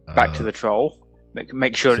 Back to the troll.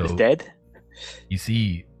 Make sure it's dead. You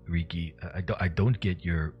see, Riki, I don't get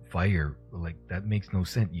your fire. Like, that makes no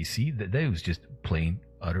sense. You see, that was just plain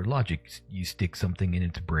utter logic. You stick something in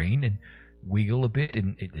its brain and wiggle a bit,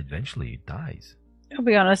 and it eventually dies. I'll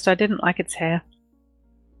be honest, I didn't like its hair.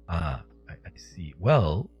 I see.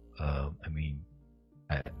 Well, I mean,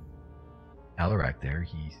 Alarak there,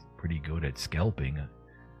 he's pretty good at scalping.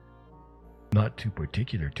 Not too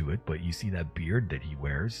particular to it, but you see that beard that he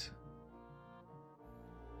wears.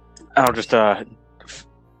 I'll just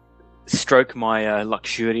stroke my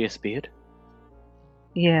luxurious beard.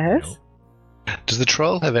 Yes. Does the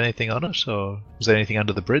troll have anything on it, or is there anything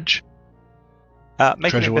under the bridge? Make an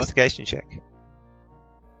Treasure work? investigation check.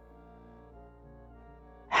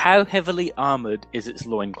 How heavily armored is its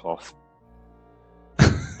loincloth?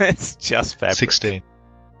 It's just fabric. 16.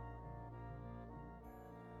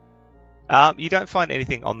 You don't find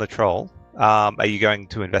anything on the troll. Are you going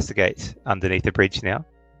to investigate underneath the bridge now?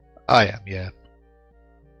 I am, yeah.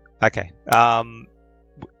 Okay.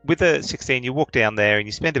 With a 16, you walk down there and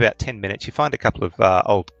you spend about 10 minutes. You find a couple of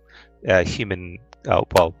old humanoid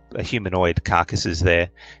carcasses there,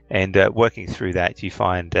 and working through that, you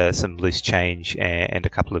find some loose change and a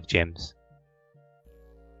couple of gems.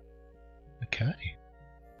 Okay.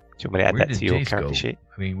 Do you want me to add Where that to did your Jace character go? sheet?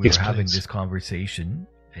 I mean, we Yes, were having please. this conversation,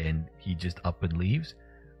 and he just up and leaves.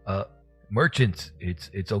 Merchants,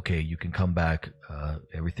 it's okay. You can come back.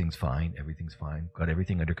 Everything's fine. Everything's fine. Got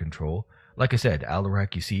everything under control. Like I said,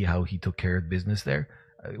 Alarak, you see how he took care of business there?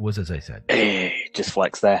 It was as I said. Just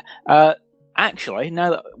flex there. Actually,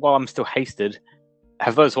 now that while I'm still hasted,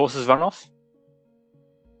 have those horses run off?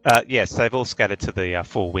 Yes, they've all scattered to the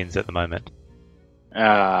four winds at the moment.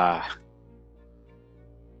 Reckon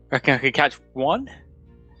I could catch one?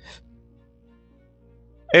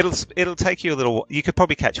 It'll take you a little. You could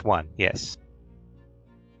probably catch one. Yes.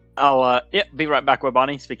 I'll be right back,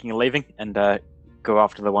 Wabani, speaking of leaving, and go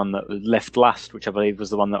after the one that was left last, which I believe was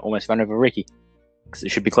the one that almost ran over Ricky. Because it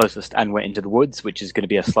should be closest and went into the woods, which is going to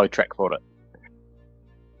be a slow trek for it.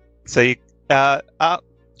 So you,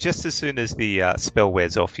 just as soon as the spell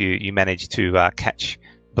wears off, you manage to catch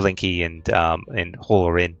Blinky and haul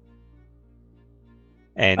her in.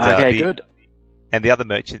 And Okay, good. And the other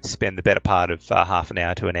merchants spend the better part of half an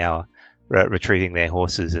hour to an hour retrieving their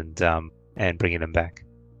horses and bringing them back.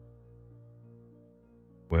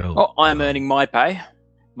 Well, Oh, I'm earning my pay.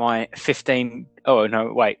 My 15... Oh,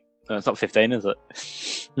 no, wait. No, it's not 15, is it?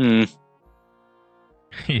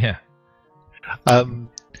 yeah.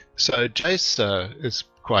 So Jace is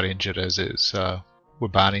quite injured, as is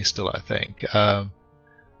Wabani still, I think. I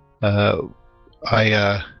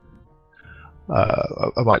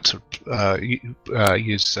might sort of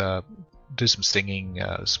use do some singing,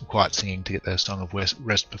 some quiet singing to get their Song of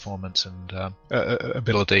Rest performance and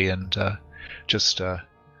ability, and just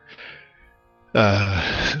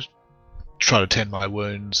try to tend my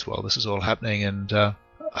wounds while this is all happening, and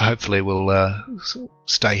hopefully we'll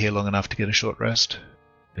stay here long enough to get a short rest.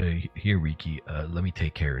 Here, Riki, let me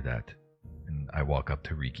take care of that. And I walk up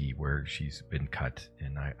to Riki where she's been cut,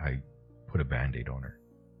 and I put a Band-Aid on her.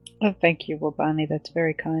 Oh, thank you, Wabani. That's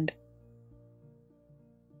very kind.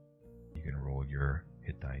 You can roll your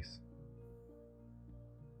hit dice.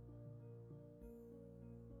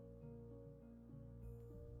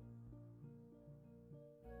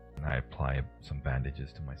 And I apply some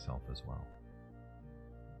bandages to myself as well.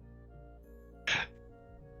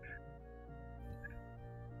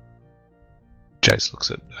 Jace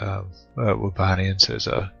looks at Wabani and says,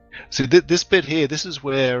 "See, this bit here, this is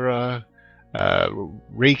where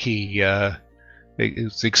Riki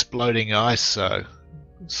is exploding ice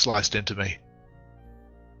sliced into me."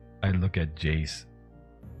 I look at Jace.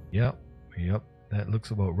 Yep, that looks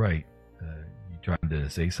about right. You trying to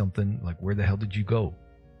say something? Like, where the hell did you go?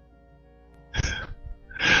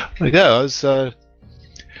 I was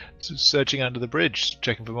searching under the bridge,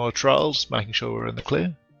 checking for more trolls, making sure we're in the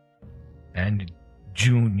clear. And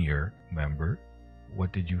junior member,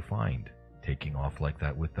 what did you find? Taking off like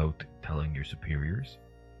that without telling your superiors?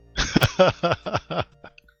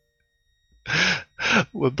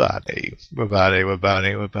 Wabani.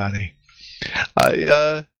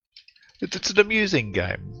 It's an amusing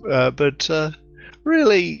game, but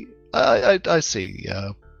really, I see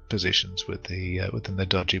positions with within the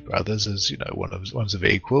Dodgy Brothers as ones of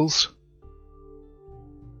equals.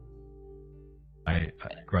 I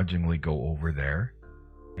grudgingly go over there,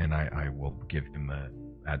 and I will give him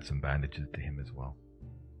add some bandages to him as well.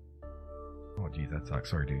 Oh geez, that sucks.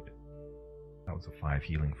 Sorry, dude. That was a 5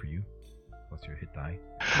 healing for you, plus your hit die.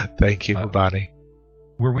 Thank you, Wabani.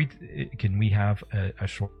 Can we have a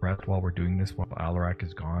short rest while we're doing this, while Alarak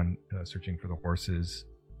is gone, searching for the horses?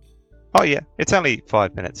 Oh yeah, it's only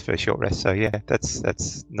 5 minutes for a short rest, so yeah,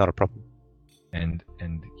 that's not a problem. And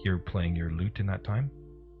you're playing your lute in that time?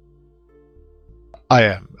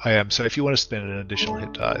 I am. So if you want to spend an additional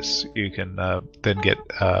hit dice, you can then get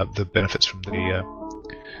the benefits from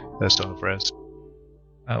the First time of rest.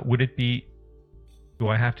 Would it be? Do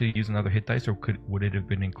I have to use another hit dice, or would it have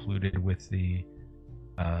been included with the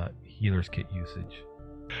healer's kit usage?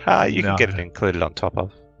 You can get it included on top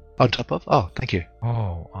of. On top of? Oh, thank you.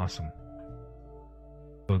 Oh, awesome.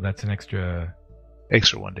 So that's an extra.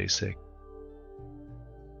 Extra 1d6.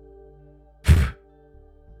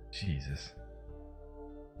 Jesus.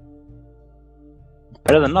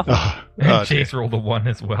 Better than nothing. And Chase rolled a 1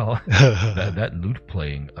 as well. that lute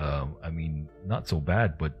playing, I mean, not so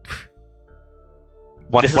bad, but.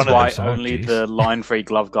 This is why only the line-free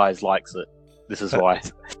glove guys likes it. This is why.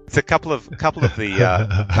 It's a couple of the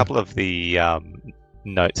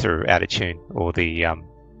notes are out of tune, or the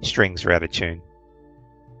strings are out of tune.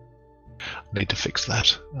 Need to fix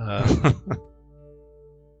that.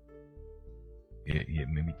 Yeah,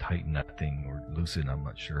 maybe tighten that thing or loosen. I'm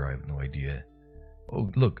not sure. I have no idea. Oh,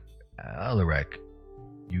 look, Alarak,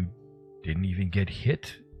 you didn't even get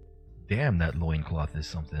hit. Damn, that loincloth is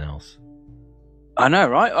something else. I know,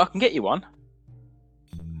 right? I can get you one.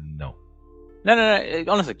 No. No.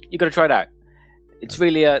 Honestly, you got to try it out. It's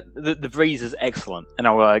really the breeze is excellent, and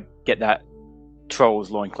I'll get that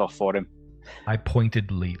troll's loincloth for him. I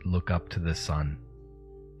pointedly look up to the sun,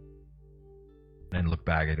 and look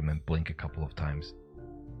back at him and blink a couple of times.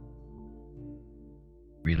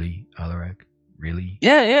 Really, Alarak? Really?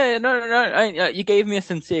 Yeah. No. You gave me a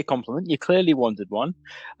sincere compliment. You clearly wanted one.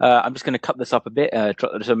 I'm just going to cut this up a bit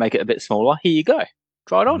to make it a bit smaller. Here you go.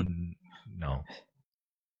 Try it on. No.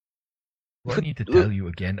 Do I need to tell you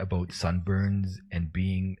again about sunburns and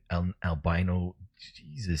being an albino?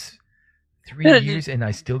 Jesus. 3 years and I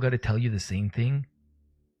still got to tell you the same thing?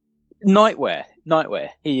 Nightwear. Here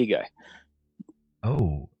you go.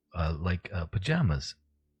 Oh, like pajamas.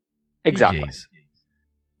 Exactly. PJs.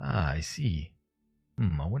 Ah, I see.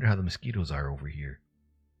 I wonder how the mosquitoes are over here.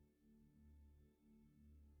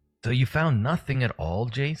 So you found nothing at all,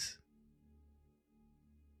 Jace?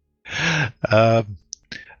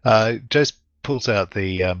 Jace pulls out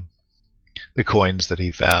the coins that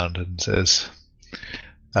he found and says,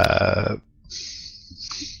 "Do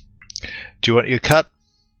you want your cut?"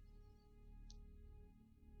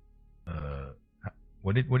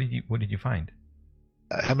 What did you find?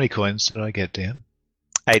 How many coins did I get, Dan?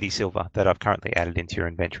 80 silver that I've currently added into your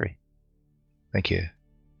inventory. Thank you.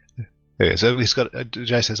 Okay, so he's got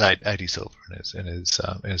Jace has 80 silver in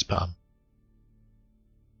his palm.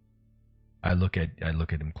 I look at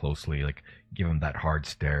him closely, like give him that hard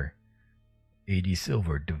stare. 80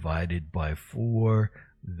 silver divided by 4,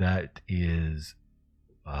 that is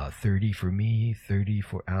 30 for me, 30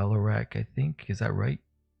 for Alarak, I think. Is that right?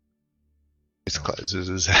 He closes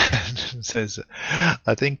his hand and says,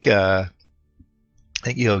 I think you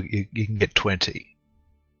can get 20.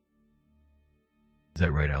 Is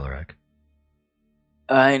that right, Alarak?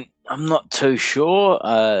 I'm not too sure.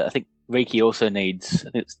 I think Riki also needs,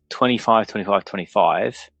 I think it's 25.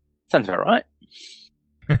 Sounds about right.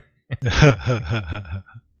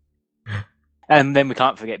 And then we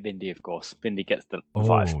can't forget Bindi, of course. Bindi gets the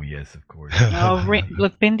 5. Oh, yes, of course.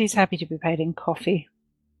 Look, Bindi's happy to be paid in coffee.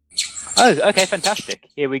 Oh, okay, fantastic.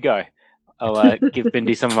 Here we go. I'll give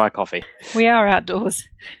Bindi some of my coffee. We are outdoors.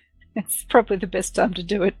 It's probably the best time to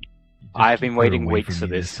do it. I've been waiting weeks for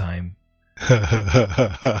this time.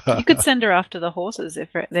 You could send her after the horses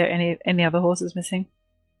if there are any other horses missing.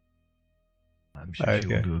 I'm sure she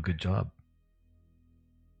will do a good job.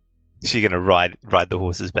 Is she going to ride the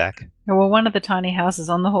horses back? Well, one of the tiny houses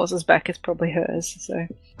on the horse's back is probably hers. So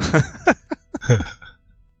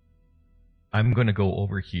I'm going to go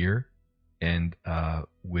over here and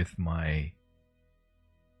with my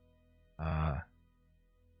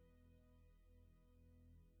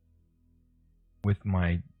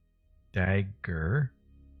dagger,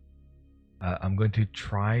 I'm going to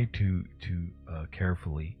try to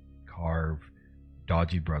carefully carve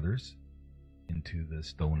Dodgy Brothers into the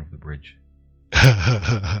stone of the bridge.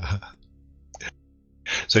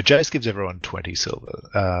 So Jace gives everyone 20 silver.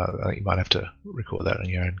 I think you might have to record that on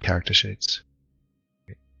your own character sheets.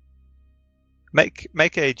 Okay.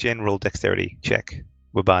 Make a general dexterity check,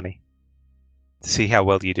 Wabani. See how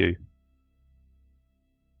well you do.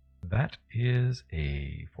 That is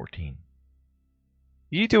a 14.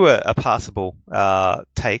 You do a passable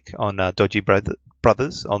take on Dodgy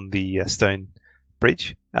Brothers on the stone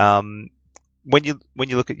bridge. When you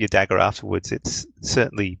look at your dagger afterwards, it's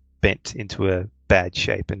certainly bent into a bad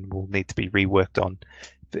shape and will need to be reworked on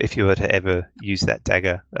if you were to ever use that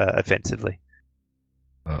dagger offensively.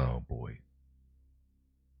 Oh boy!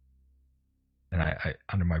 And I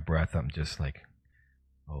under my breath, I'm just like,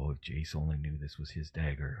 oh, if Jace only knew this was his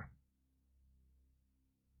dagger.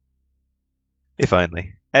 If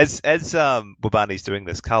only. As Wabani's doing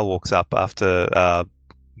this, Carl walks up after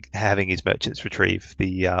having his merchants retrieve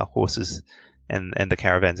the horses and the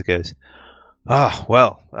caravans and goes, "Ah,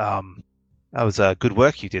 well, that was good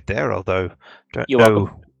work you did there, although You're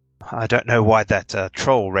welcome. I don't know why that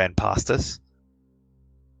troll ran past us."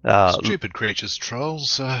 Stupid creatures,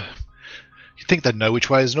 trolls. You'd think they'd know which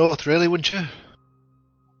way is north, really, wouldn't you?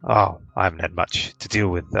 Oh, I haven't had much to deal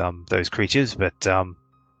with those creatures, but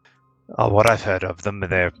what I've heard of them,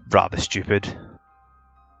 they're rather stupid.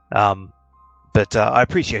 But I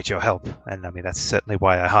appreciate your help, and I mean that's certainly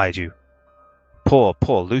why I hired you. Poor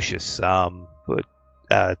Lucius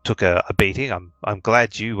took a beating. I'm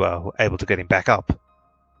glad you were able to get him back up.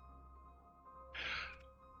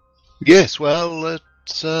 Yes, well,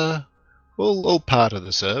 it's all part of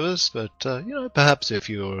the service, but perhaps if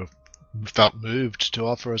you felt moved to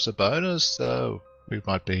offer us a bonus, we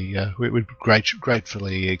might be we would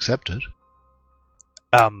gratefully accept it.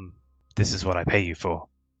 This is what I pay you for.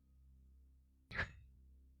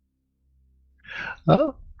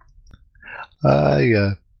 Oh,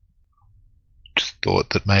 I just thought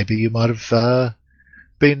that maybe you might have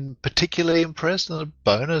been particularly impressed, and a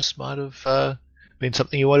bonus might have been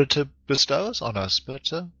something you wanted to bestow on us.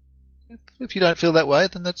 But if you don't feel that way,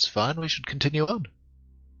 then that's fine. We should continue on.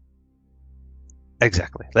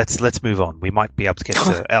 Exactly. Let's move on. We might be able to get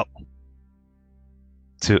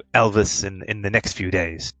to Elvis in the next few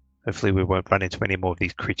days. Hopefully, we won't run into any more of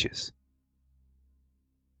these creatures.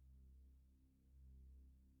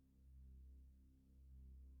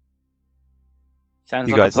 Sounds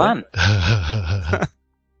You like a guys plan.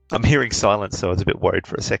 I'm hearing silence, so I was a bit worried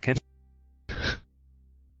for a second.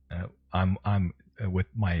 I'm with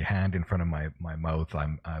my hand in front of my mouth.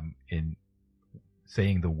 I'm in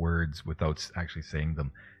saying the words without actually saying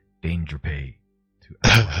them. Danger pay to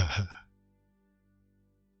Alpha.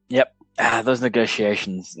 Yep. Those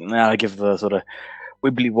negotiations. Now I give the sort of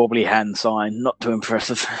wibbly wobbly hand sign. Not too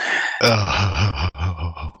impressive.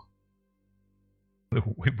 The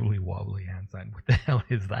wibbly wobbly hand sign. What the hell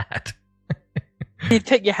is that? You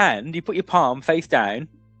take your hand, you put your palm face down,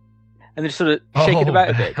 and then just sort of shake it about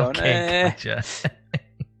a bit, going, okay, gotcha.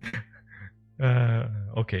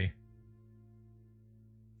 Okay.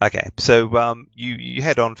 Okay, so you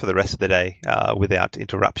head on for the rest of the day without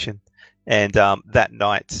interruption, and that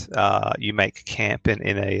night you make camp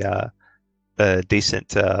in a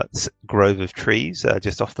decent grove of trees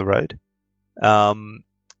just off the road.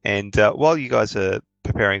 And while you guys are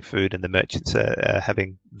preparing food and the merchants are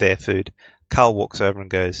having their food, Carl walks over and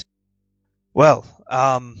goes, "Well,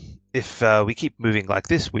 if we keep moving like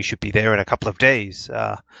this, we should be there in a couple of days.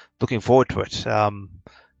 Looking forward to it.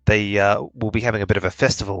 They will be having a bit of a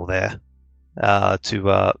festival there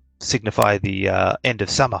to signify the end of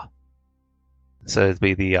summer. So it'll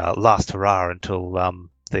be the last hurrah until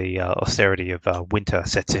the austerity of winter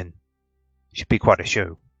sets in. Should be quite a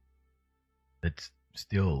show." It's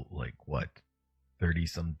still like what,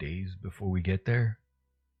 30-some days before we get there?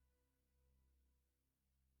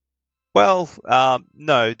 Well,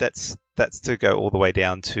 no, that's to go all the way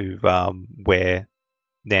down to where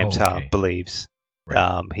Namtar believes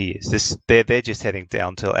he is. They're just heading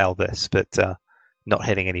down to Alvis, but not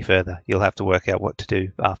heading any further. You'll have to work out what to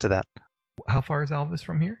do after that. How far is Alvis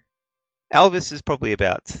from here? Alvis is probably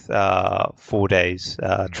about 4 days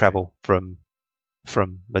travel from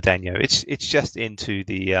Medano. It's just into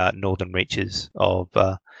the northern reaches of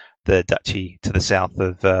the duchy to the south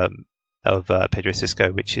of Pedro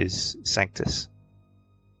Cisco, which is Sanctus.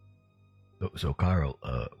 So Carl,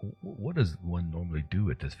 what does one normally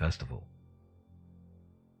do at this festival?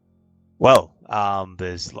 Well,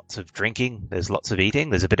 there's lots of drinking, there's lots of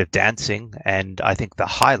eating, there's a bit of dancing, and I think the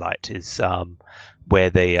highlight is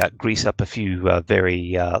where they grease up a few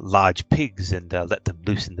very large pigs and let them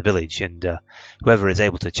loose in the village, and whoever is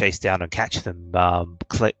able to chase down and catch them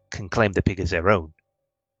can claim the pig as their own.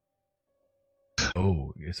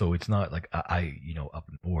 Oh, so it's not like up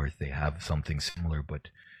north they have something similar, but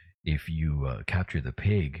if you capture the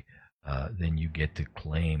pig, then you get to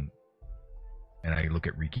claim. And I look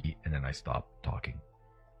at Riki, and then I stop talking.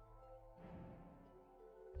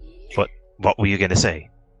 What were you going to say?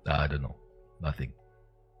 I don't know. Nothing.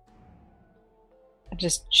 I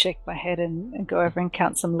just shake my head and go over and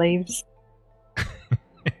count some leaves.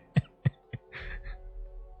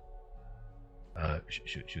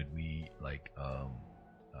 Should we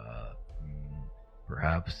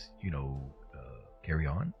perhaps carry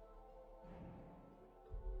on?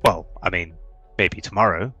 Well, I mean, maybe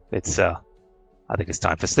tomorrow. I think it's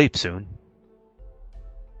time for sleep soon.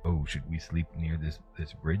 Oh, should we sleep near this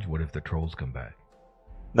bridge? What if the trolls come back?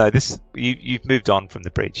 No, you've moved on from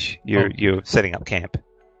the bridge. You're setting up camp.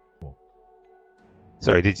 Cool.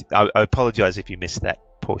 Sorry, I apologize if you missed that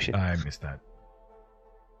portion. I missed that.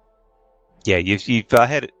 Yeah, you've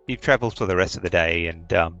travelled for the rest of the day,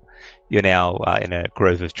 and you're now in a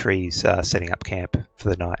grove of trees, setting up camp for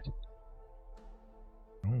the night.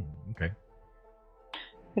 Oh, okay.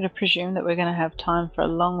 I'm going to presume that we're going to have time for a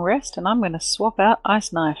long rest, and I'm going to swap out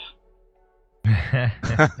Ice Knife.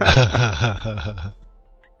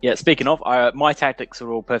 Yeah, speaking of, my tactics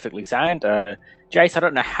are all perfectly sound. Jace, I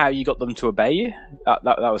don't know how you got them to obey you.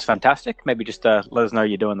 That was fantastic. Maybe just let us know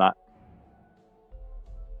you're doing that.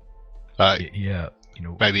 Yeah, you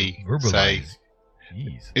know, maybe verbalize. say,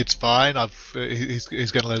 Jeez. it's fine. He's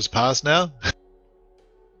going to let us pass now.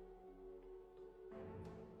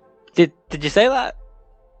 Did you say that?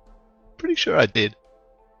 Pretty sure I did.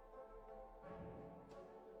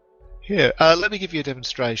 Here, let me give you a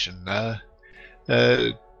demonstration.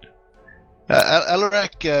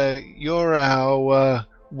 Alarak, you're our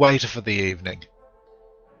waiter for the evening.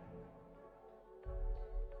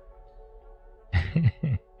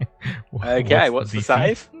 Okay, what's the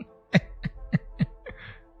save?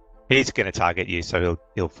 He's going to target you, so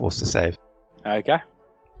he'll force the save. Okay.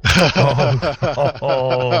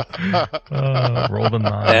 Roll the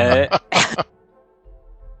 9.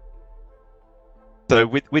 So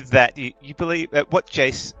with that, you believe that what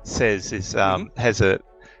Jace says is has a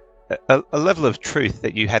level of truth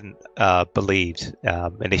that you hadn't believed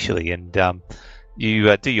initially, and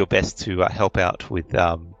you do your best to help out with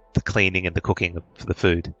the cleaning and the cooking for the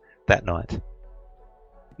food that night.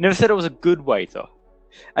 Never said I was a good waiter.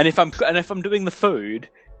 And if I'm doing the food,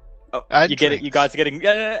 you get it. You guys are getting.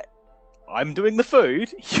 I'm doing the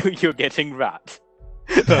food. You're getting rat.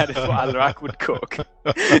 That is what Alarak would cook.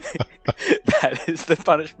 That is the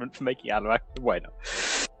punishment for making Alarak the waiter.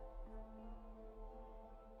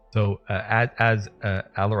 So as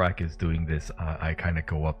Alarak is doing this, I kind of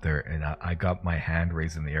go up there and I got my hand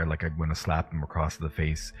raised in the air like I'm going to slap him across the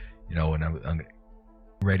face, you know, and I'm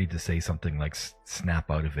ready to say something like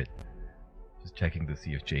 "snap out of it." Just checking to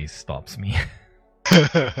see if Jace stops me.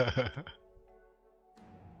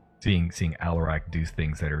 Seeing Alarak do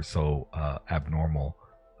things that are so abnormal,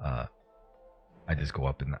 I just go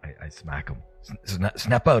up and I smack him.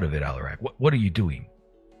 Snap out of it, Alarak. What are you doing?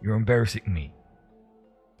 You're embarrassing me.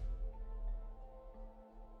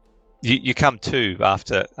 You come to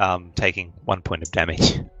after taking 1 point of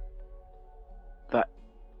damage. But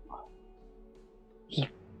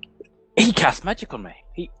he cast magic on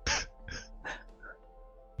me.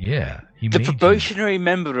 Yeah, The probationary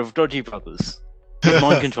member of Dodgy Brothers is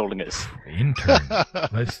mind controlling us. Intern.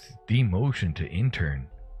 Let's demotion to intern.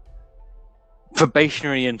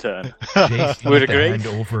 Probationary intern. Jace, Would agree.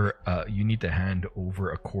 You need to hand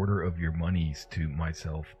over a quarter of your monies to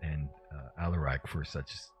myself and Alarak for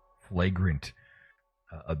such flagrant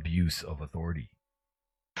abuse of authority.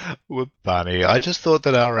 Well, Barney, I just thought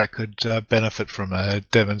that Alarak could benefit from a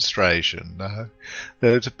demonstration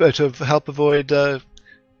to help avoid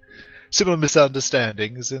similar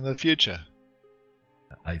misunderstandings in the future.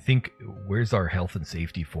 I think, where's our health and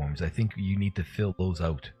safety forms? I think you need to fill those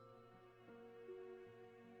out.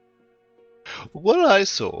 What I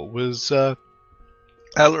saw was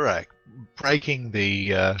Alarak breaking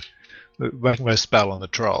making my spell on the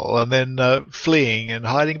troll, and then fleeing and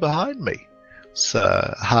hiding behind me. It's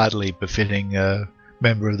hardly befitting a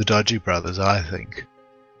member of the Dodgy Brothers, I think.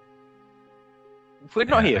 We're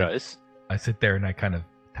not heroes. I sit there and I kind of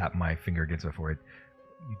tap my finger against my forehead.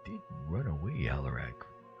 You did run away, Alarak.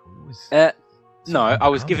 No, I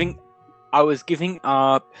was giving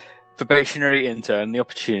our probationary intern the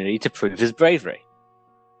opportunity to prove his bravery.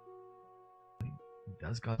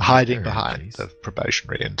 Hiding behind the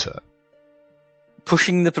probationary intern.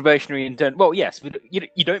 Pushing the probationary intern. Well, yes, but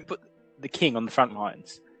you don't put the king on the front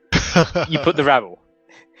lines. You put the rabble.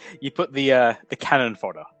 You put the cannon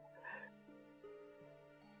fodder.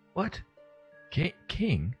 What?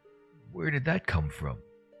 King? Where did that come from?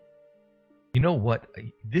 You know what?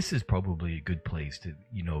 This is probably a good place to,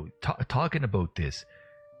 talking about this.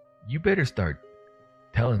 You better start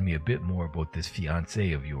telling me a bit more about this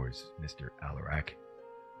fiancé of yours, Mr. Alarak.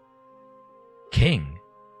 King?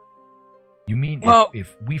 You mean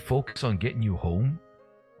if we focus on getting you home,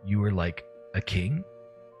 you were like a king?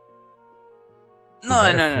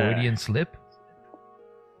 No. Freudian slip?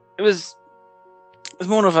 It was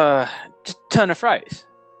more of a just turn of phrase.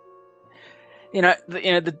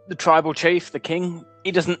 The tribal chief, the king.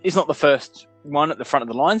 He's not the first one at the front of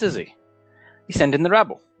the lines, is he? He's sending the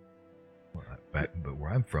rabble. But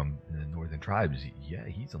where I'm from, in the northern tribes, yeah,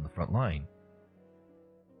 he's on the front line.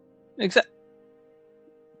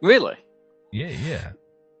 Really? Yeah.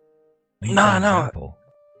 Lead No, by no. example.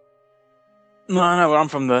 No. Where I'm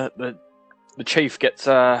from, the chief gets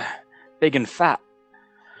big and fat.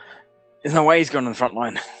 There's no way he's going on the front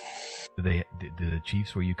line. Do the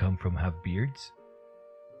chiefs where you come from have beards?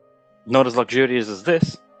 Not as luxurious as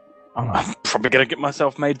this. I'm probably going to get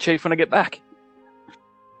myself made chief when I get back.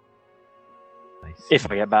 I see.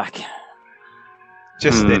 If I get back.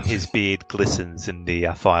 Just then his beard glistens in the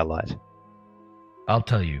firelight. I'll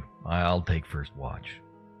tell you. I'll take first watch.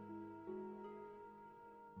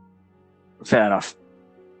 Fair enough.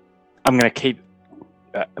 I'm going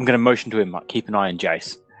to motion to him, keep an eye on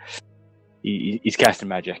Jace. He's casting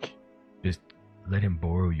magic. Just let him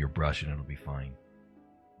borrow your brush and it'll be fine.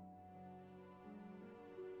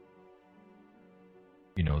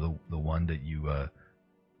 You know, the one that you,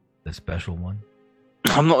 the special one?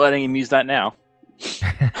 I'm not letting him use that now.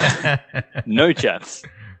 No chance.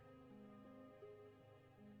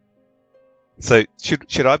 So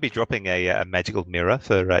should I be dropping a magical mirror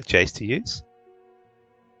for Jace to use?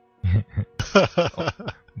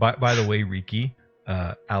 By the way, Riki,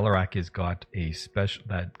 Alarak has got a special,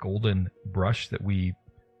 that golden brush that we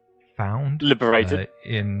found Liberated.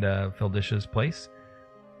 in Feldisha's place.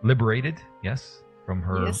 Liberated, yes, from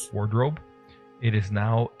her wardrobe. It is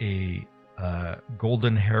now a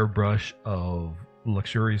golden hairbrush of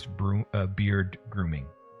luxurious beard grooming.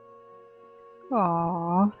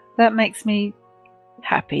 Aww, that makes me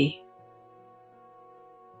happy.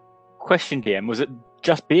 Question, DM, was it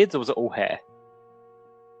just beards or was it all hair?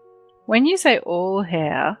 When you say all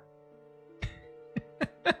hair,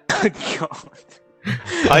 God.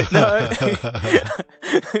 No.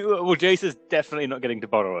 Well, Jace is definitely not getting to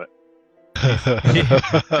borrow it.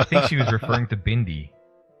 I think she was referring to Bindi.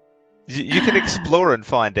 You can explore and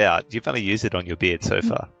find out. You've only used it on your beard so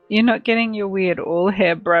far. you're not getting your weird all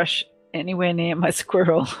hair brush anywhere near my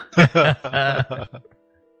squirrel.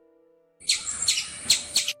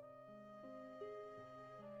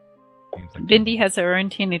 Bindi has her own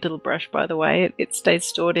teeny little brush, by the way. It stays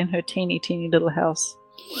stored in her teeny little house.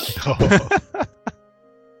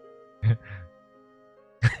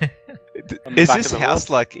 Is this house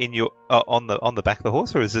like in your on the back of the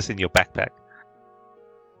horse, or is this in your backpack?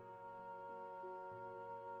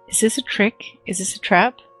 Is this a trick? Is this a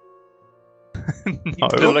trap? No,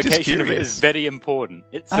 The I'm just location of it curious. is very important.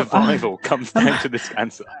 Its survival comes down to this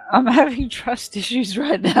answer. I'm having trust issues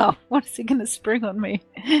right now. What is he going to spring on me?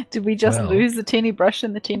 Did we just Well. lose the teeny brush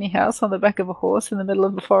in the teeny house on the back of a horse in the middle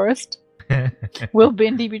of the forest? Will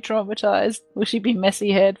Bindi be traumatized? Will she be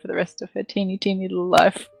messy-haired for the rest of her teeny little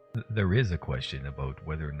life? There is a question about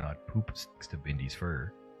whether or not poop sticks to Bindi's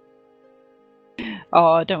fur.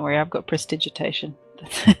 Oh, don't worry, I've got prestidigitation.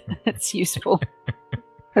 That's useful.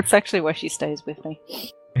 That's actually why she stays with me.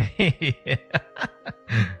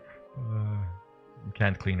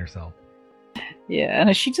 Can't clean herself. Yeah,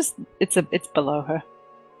 and she just it's below her.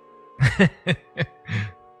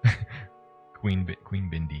 Queen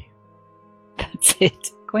Bindi. That's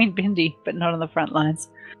it. Queen Bindi, but not on the front lines.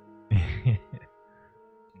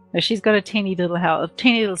 No, she's got a teeny little house, a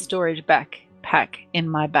teeny little storage backpack in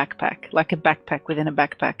my backpack, like a backpack within a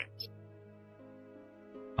backpack.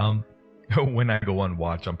 When I go on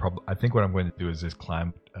watch, I think what I'm going to do is just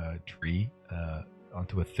climb a tree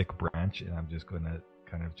onto a thick branch, and I'm just going to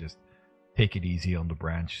kind of just take it easy on the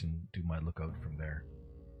branch and do my lookout from there.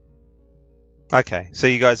 Okay, so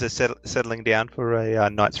you guys are settling down for a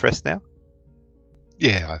night's rest now?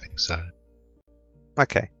 Yeah, I think so.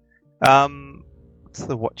 Okay. What's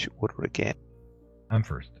the watch order again? I'm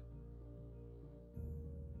first.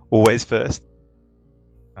 Always first.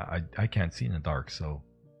 I can't see in the dark, so...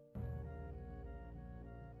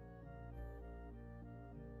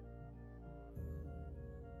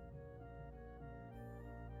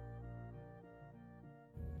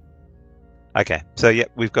 Okay, so yeah,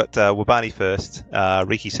 we've got Wabani first,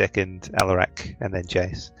 Riki second, Alarak, and then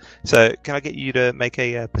Jace. So can I get you to make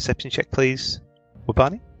a perception check, please,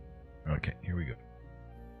 Wabani? Okay, here we go.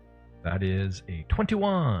 That is a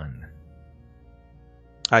 21.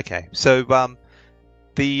 Okay, so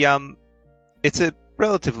it's a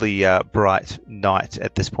relatively bright night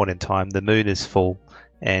at this point in time. The moon is full,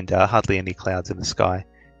 and hardly any clouds in the sky.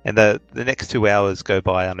 And the next 2 hours go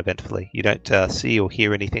by uneventfully. You don't see or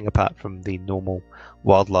hear anything apart from the normal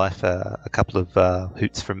wildlife, a couple of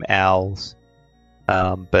hoots from owls,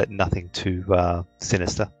 but nothing too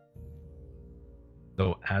sinister.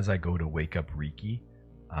 So as I go to wake up Riki,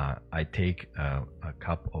 I take a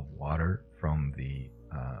cup of water from the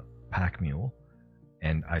pack mule,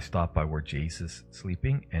 and I stop by where Jace is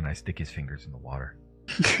sleeping, and I stick his fingers in the water.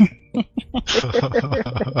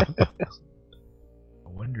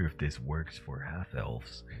 wonder if this works for half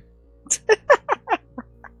elves.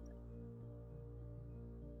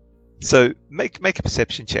 So make a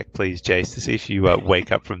perception check, please, Jace, to see if you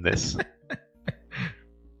wake up from this.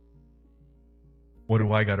 What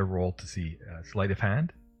do I got to roll to see? Sleight of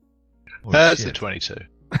hand? Oh, That's a shit. 22.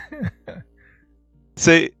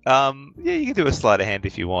 So, yeah, you can do a sleight of hand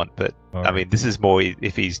if you want, but All I right. mean, this is more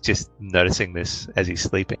if he's just noticing this as he's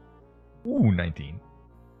sleeping. Ooh, 19.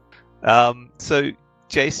 So,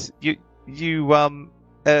 Jace, you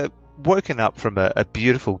woken up from a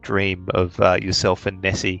beautiful dream of yourself and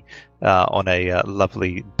Nessie on a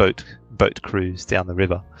lovely boat cruise down the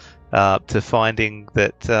river, to finding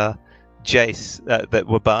that Jace, that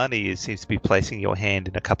Wabani seems to be placing your hand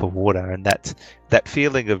in a cup of water, and that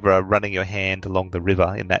feeling of running your hand along the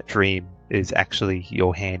river in that dream is actually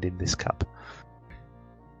your hand in this cup.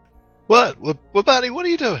 What? Wabani, what are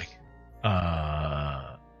you doing?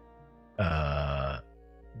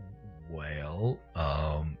 Well,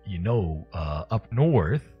 up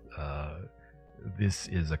north, this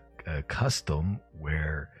is a custom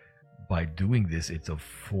where by doing this, it's a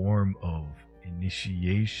form of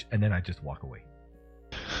initiation, and then I just walk away.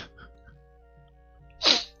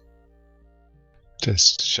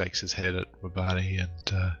 Just shakes his head at Wabani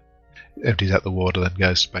and empties out the water, then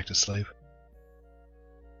goes back to sleep.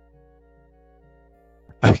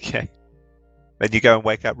 Okay. Then you go and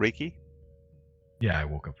wake up Riki? Yeah, I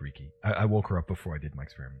woke up Riki. I woke her up before I did my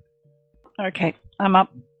experiment. Okay, I'm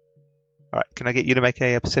up. Alright, can I get you to make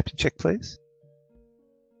a perception check, please?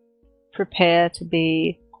 Prepare to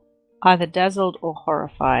be either dazzled or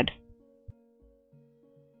horrified.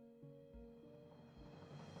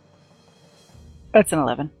 That's an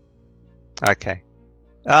 11. Okay.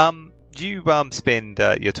 You spend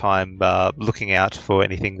your time looking out for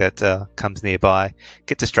anything that comes nearby.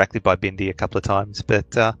 Get distracted by Bindi a couple of times,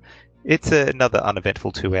 but it's another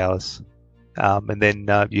uneventful 2 hours. And then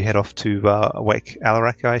you head off to wake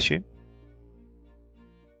Alarak, I assume?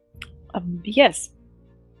 Yes.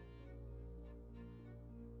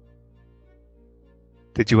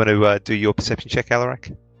 Did you want to do your perception check,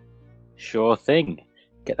 Alarak? Sure thing.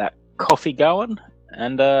 Get that coffee going,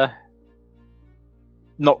 and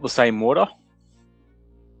not the same water.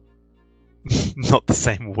 Not the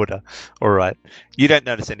same water. Alright. You don't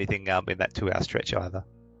notice anything in that 2 hour stretch either.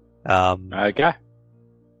 Okay.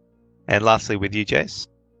 And lastly, with you, Jace?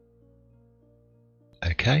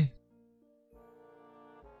 Okay.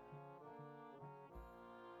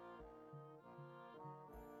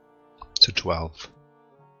 So 12.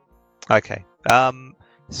 Okay.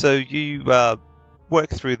 So you work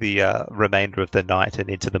through the remainder of the night and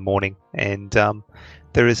into the morning, and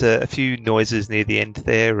there is a few noises near the end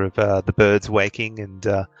there of the birds waking, and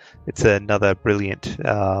it's another brilliant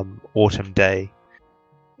autumn day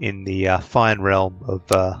in the fine realm of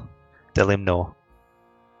Delimnor.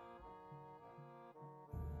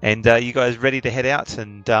 And you guys ready to head out?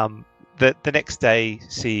 And the next day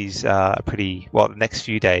sees the next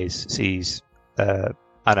few days sees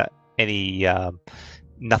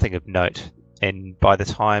nothing of note. And by the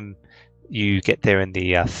time you get there in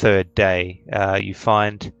the third day, you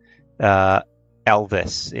find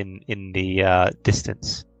Alves in the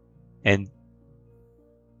distance, and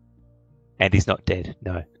he's not dead.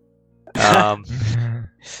 No.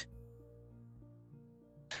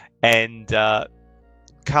 And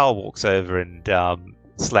Carl walks over and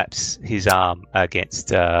slaps his arm against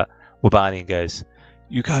Wabani and goes,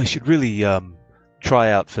 "You guys should really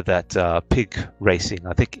try out for that pig racing.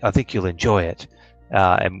 I think you'll enjoy it."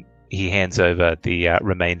 And he hands over the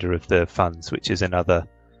remainder of the funds, which is another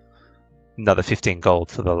 15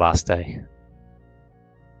 gold for the last day.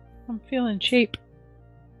 I'm feeling cheap.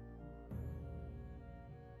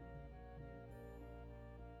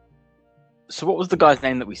 So what was the guy's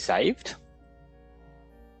name that we saved?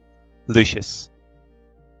 Lucius.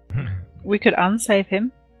 We could unsave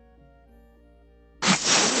him.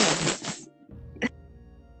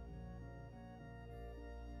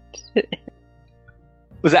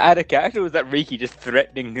 Was that out of character, or was that Riki just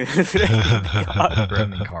threatening?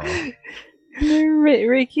 Threatening Carl. No,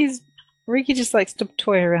 Riki just likes to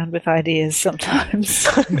toy around with ideas sometimes.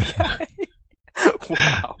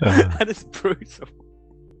 Wow, that is brutal.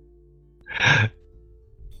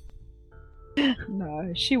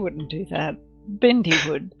 No, she wouldn't do that. Bindi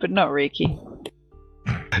would, but not Riki.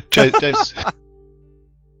 Jace,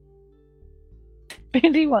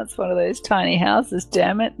 Bindi wants one of those tiny houses,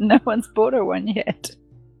 damn it. No one's bought her one yet.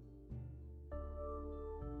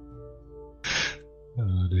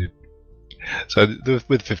 oh, dude. So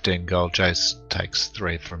with 15 gold, Jace takes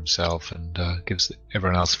 3 for himself and gives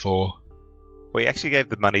everyone else 4. We actually gave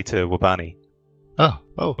the money to Wabani. Oh,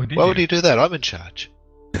 Oh, did why you? would he do that? I'm in charge.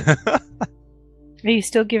 Are you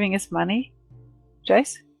still giving us money,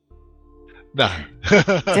 Jace? No.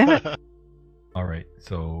 Damn it. All right.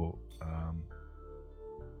 So,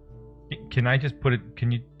 can I just put it?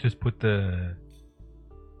 Can you just put the?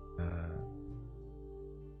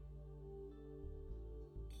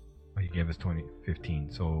 Oh, you gave us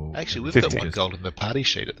 15. So Actually, we've 15. got 1 gold in the party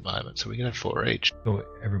sheet at the moment, so we can have 4 each. So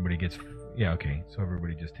everybody gets. Yeah. Okay. So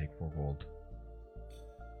everybody just take 4 gold.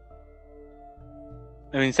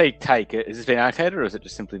 I mean, say take it. Is this being allocated, or is it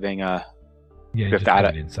just simply being Yeah. You have Just to add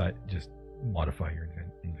put it. it inside. Just modify your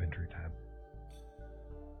inventory tab.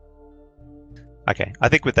 Okay, I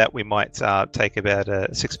think with that we might take about a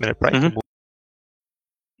 6-minute break. Mhm. And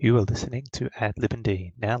You are listening to Ad Lib and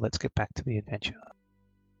D. Now let's get back to the adventure.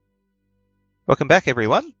 Welcome back,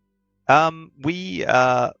 everyone. We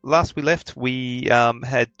last we left, we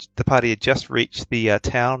had the party had just reached the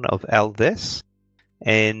town of Aldes,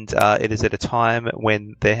 and it is at a time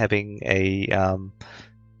when they're having a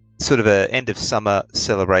sort of a end of summer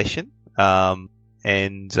celebration, and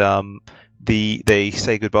they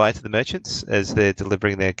say goodbye to the merchants as they're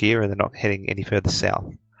delivering their gear, and they're not heading any further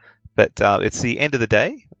south. But it's the end of the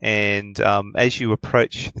day, and as you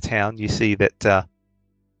approach the town, you see that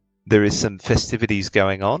there is some festivities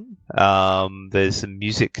going on. There's some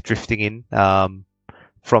music drifting in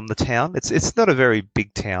from the town. It's not a very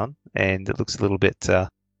big town, and it looks a little bit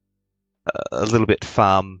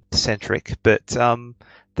farm centric, but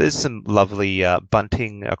there's some lovely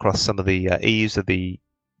bunting across some of the eaves of the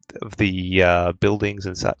buildings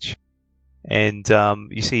and such, and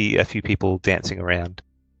you see a few people dancing around.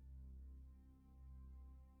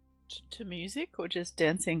 To music or just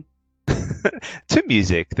dancing? To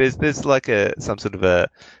music. There's like some sort of a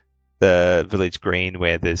village green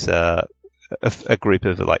where there's a group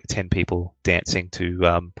of like 10 people dancing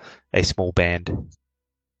to a small band.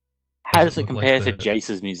 How Does does it it look compare like to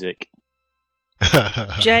Jace's music?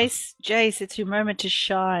 Jace, it's your moment to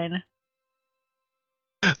shine.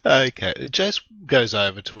 Okay, Jace goes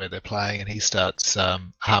over to where they're playing and he starts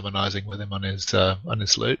harmonising with him on his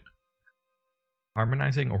lute.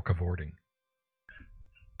 Harmonizing or cavorting?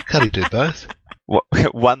 Can't he do both?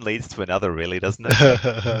 One leads to another, really, doesn't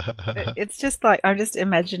it? It's just like I'm just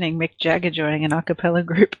imagining Mick Jagger joining an a cappella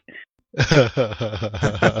group.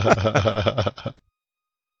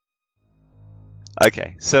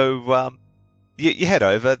 Okay, so you head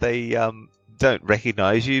over. They don't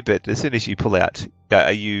recognise you, but as soon as you pull out,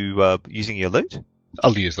 are you using your lute?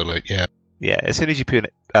 I'll use the lute, yeah. Yeah, as soon as you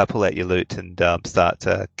pull out your lute and start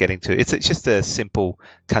getting to it's just a simple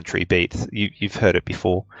country beat. You've heard it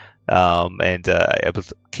before, and able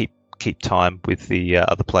to keep time with the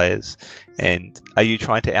other players. And are you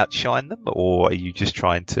trying to outshine them, or are you just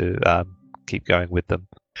trying to keep going with them?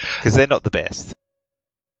 Because they're not the best.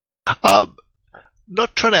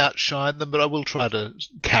 Not trying to outshine them, but I will try to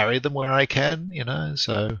carry them where I can,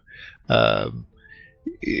 so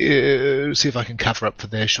see if I can cover up for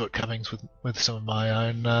their shortcomings with some of my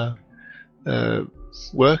own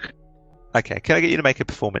work. Okay, can I get you to make a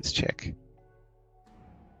performance check?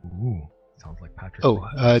 Ooh, sounds like Patrick. Oh,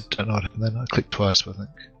 I don't know what happened then. I clicked twice, I think.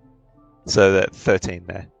 So that 13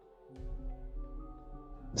 there.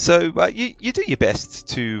 So you do your best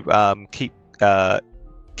to keep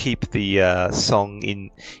the song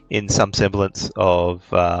in some semblance of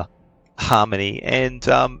harmony, and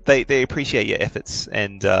they appreciate your efforts,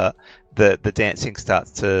 and the dancing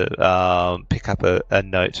starts to pick up a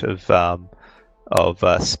note of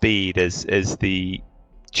speed as the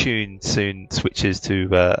tune soon switches to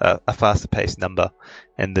a faster paced number,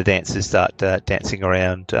 and the dancers start dancing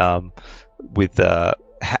around with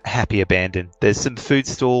happy abandon. There's some food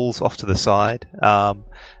stalls off to the side.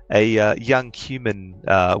 A young human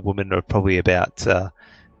woman of probably about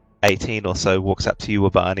 18 or so walks up to you,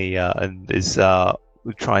 Wabani, and is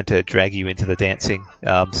trying to drag you into the dancing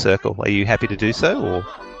circle. Are you happy to do so, or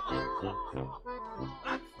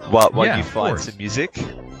while Yeah, you of find course. some music?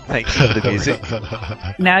 Thank you for the music.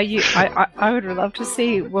 Now I would love to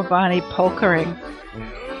see Wabani polkaing.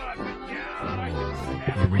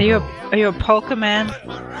 Here we go. Are you a polka man?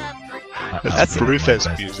 That's I'll do my Rufus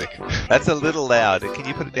best. music. That's a little loud. Can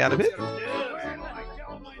you put it down a bit?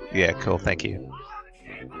 Yeah, cool. Thank you.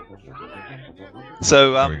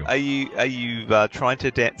 So, There we go. are you trying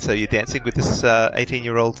to dance? So you're dancing with this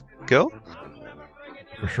 18-year-old girl?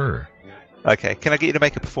 For sure. Okay. Can I get you to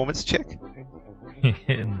make a performance check?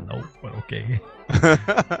 No, but okay.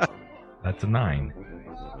 That's a 9.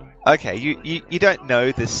 Okay. You don't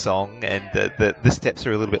know this song, and the steps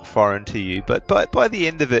are a little bit foreign to you. But by the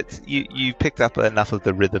end of it, you picked up enough of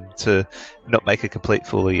the rhythm to not make a complete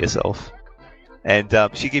fool of yourself. And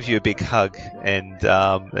she gives you a big hug and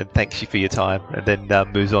thanks you for your time, and then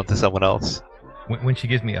moves on to someone else. When she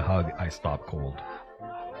gives me a hug, I stop cold.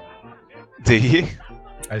 Do you?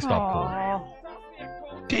 I stop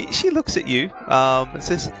cold. She looks at you and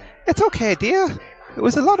says, "It's okay, dear. It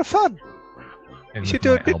was a lot of fun. And You should with do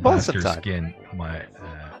my it a bit more alabaster sometime." skin,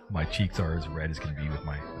 my cheeks are as red as can be with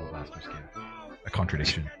my alabaster skin. A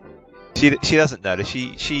contradiction. She doesn't notice.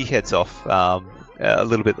 She heads off, a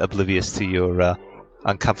little bit oblivious to your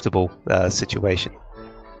uncomfortable situation.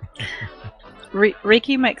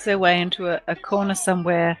 Riki makes her way into a corner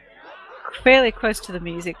somewhere fairly close to the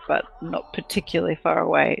music, but not particularly far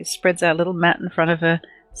away. Spreads out a little mat in front of her,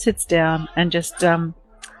 sits down, and just little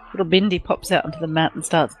Bindi pops out onto the mat and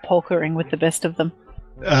starts polkering with the best of them.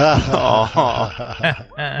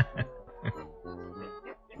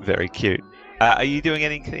 Very cute. Are you doing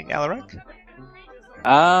anything, Alarak?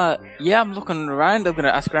 Yeah, I'm looking around. I'm going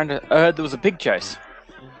to ask around. There was a pig chase.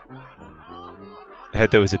 I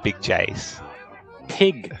heard there was a big jace.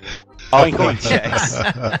 Pig. Oh, Oink, God, oink.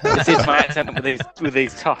 jace. This is my accent with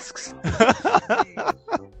these tusks.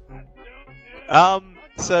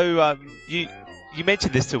 So you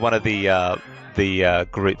mentioned this to one of the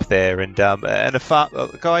group there, and a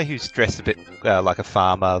guy who's dressed a bit like a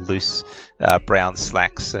farmer, loose brown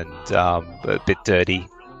slacks and a bit dirty,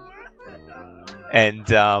 and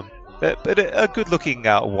but a good-looking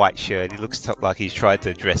white shirt. He looks like he's tried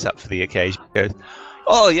to dress up for the occasion. He goes,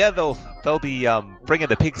 "Oh yeah, they'll be bringing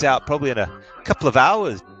the pigs out probably in a couple of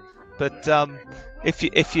hours, but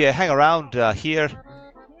if you hang around here,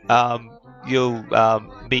 you'll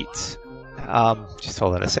meet." Just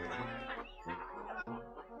hold on a sec.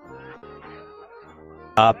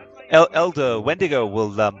 Elder Wendigo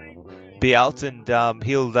will be out, and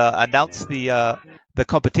he'll announce the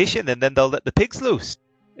competition, and then they'll let the pigs loose.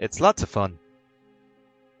 It's lots of fun.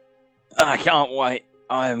 I can't wait.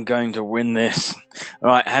 I am going to win this. All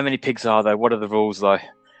right, how many pigs are there? What are the rules, though?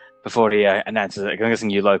 Before he announces it, I'm guessing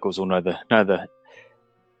you locals will know the.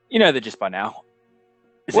 You know the just by now.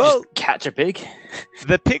 Is it just catch a pig?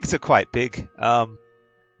 The pigs are quite big,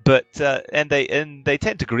 but and they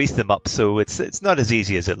tend to grease them up, so it's not as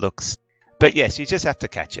easy as it looks. But yes, you just have to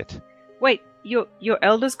catch it. Wait, your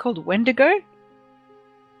elder's called Wendigo?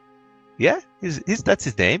 Yeah, that's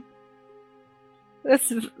his name.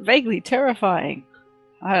 That's vaguely terrifying.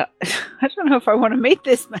 I don't know if I want to meet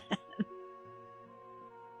this man.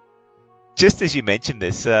 Just as you mentioned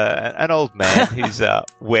this, an old man who's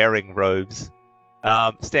wearing robes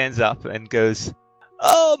stands up and goes,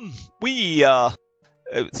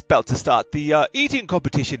 it's about to start the eating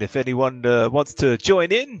competition if anyone wants to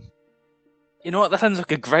join in." You know what? That sounds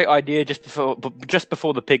like a great idea. Just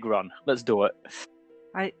before the pig run, let's do it.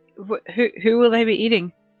 Who will they be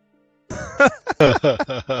eating?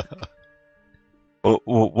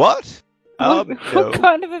 What? What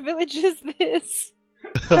kind of a village is this?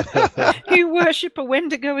 You worship a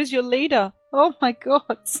Wendigo as your leader. Oh my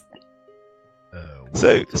god.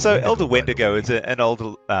 So Elder Wendigo is an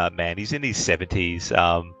older man. He's in his 70s.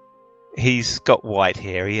 He's got white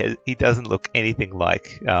hair. He doesn't look anything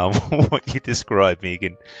like what you described,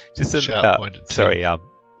 Megan. Just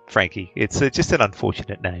Frankie. It's just an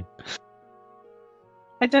unfortunate name.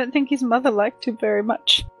 I don't think his mother liked him very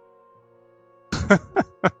much.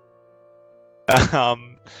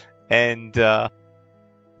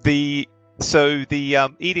 The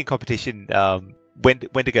eating competition.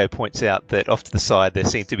 Wendigo points out that off to the side there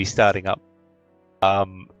seem to be starting up a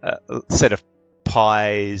set of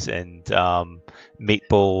pies and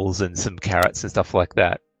meatballs and some carrots and stuff like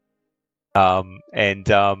that. Elder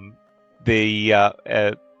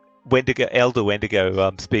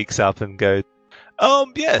Wendigo speaks up and goes,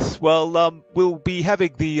 "Yes, well, we'll be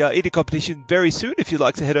having the eating competition very soon if you'd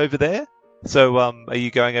like to head over there. So, are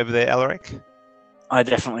you going over there, Alaric?" I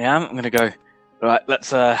definitely am. I'm going to go. Right,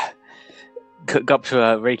 let's go up to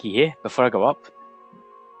Reiki here. Before I go up,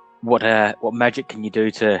 what magic can you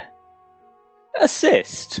do to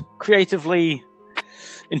assist, creatively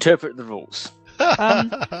interpret the rules?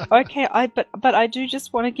 Okay, but I do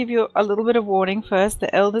just want to give you a little bit of warning first.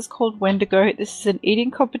 The elder's called Wendigo. This is an eating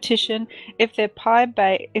competition. If their pie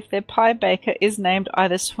baker is named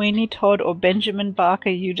either Sweeney Todd or Benjamin Barker,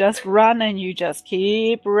 you just run and you just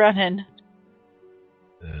keep running.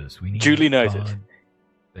 Sweeney Duly noted. Todd,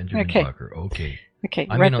 Benjamin Okay. Barker. Okay. Okay,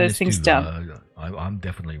 I'm write in on those this things too. down. I'm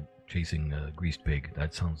definitely chasing a greased pig.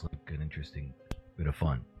 That sounds like an interesting bit of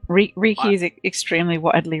fun. Riki is extremely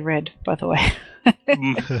widely read, by the way.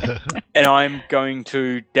 And I'm going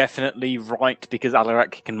to definitely write, because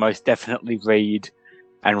Alarak can most definitely read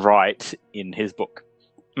and write in his book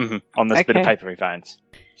on this bit of Okay. paper he finds.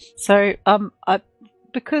 So,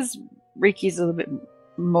 because Riki's a little bit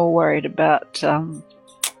more worried about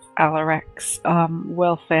Alarak's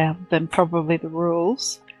welfare than probably the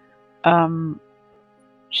rules,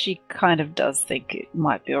 she kind of does think it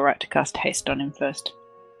might be alright to cast haste on him first.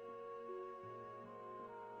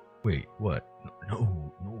 Wait, what?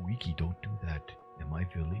 No, Riki, don't do that. In my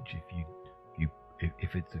village,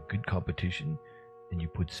 if it's a good competition and you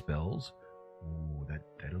put spells,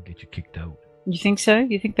 that'll get you kicked out. You think so?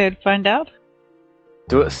 You think they'd find out?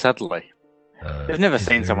 Do it subtly. They've never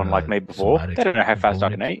seen someone like me before. They don't know how fast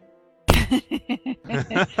I can eat.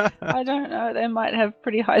 I don't know. They might have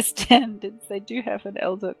pretty high standards. They do have an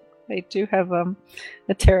elder. They do have a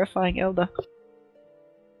terrifying elder.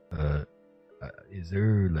 Is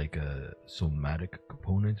there like a somatic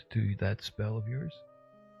component to that spell of yours?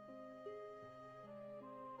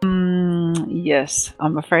 Yes,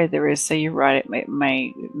 I'm afraid there is. So you're right. It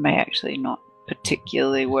may actually not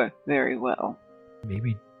particularly work very well.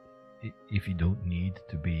 Maybe if you don't need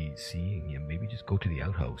to be seeing him, maybe just go to the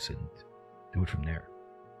outhouse and do it from there.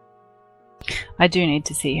 I do need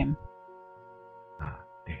to see him. Ah,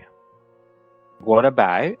 damn. What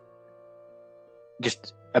about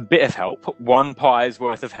just a bit of help? 1 pie's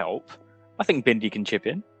worth of help. I think Bindi can chip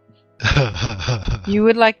in. You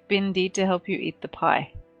would like Bindi to help you eat the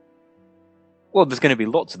pie? Well, there's going to be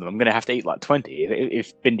lots of them. I'm going to have to eat like 20.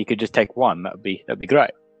 If Bindi could just take 1, that'd be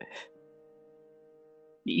great.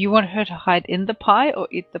 You want her to hide in the pie or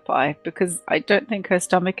eat the pie? Because I don't think her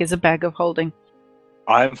stomach is a bag of holding.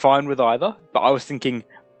 I'm fine with either, but I was thinking,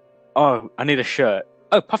 I need a shirt.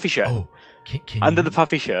 Oh, puffy shirt. Oh, can Under you... the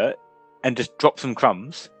puffy shirt, and just drop some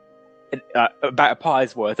crumbs, about a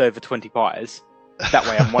pie's worth over 20 pies. That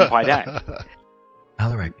way I'm 1 pie down.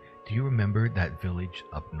 Alarak, do you remember that village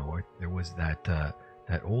up north? There was that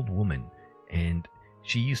old woman, and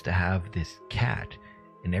she used to have this cat,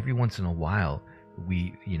 and every once in a while,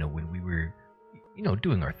 when we were,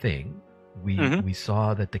 doing our thing, we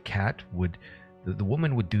saw that the cat would, the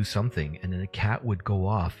woman would do something, and then the cat would go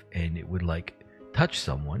off, and it would like touch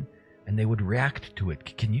someone, and they would react to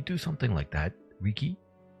it. Can you do something like that, Riki?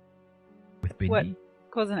 With Bindi? What?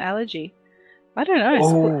 Cause an allergy? I don't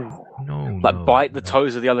know. No. Bite the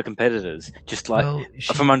toes of the other competitors, just like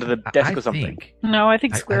from under the desk or something. No, I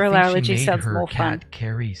think squirrel allergy sounds more fun. She made her cat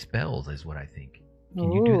carry spells, is what I think.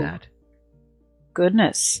 Can you do that?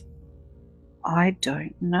 Goodness. I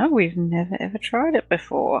don't know. We've never ever tried it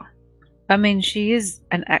before. I mean, she is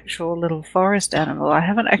an actual little forest animal. I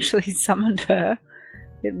haven't actually summoned her.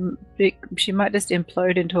 She might just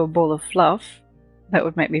implode into a ball of fluff. That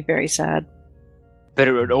would make me very sad. But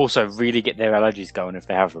it would also really get their allergies going if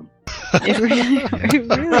they have them. It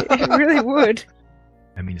really would.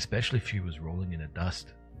 I mean, especially if she was rolling in a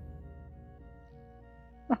dust.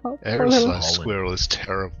 Oh, Aerosol squirrel is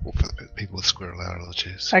terrible for people with squirrel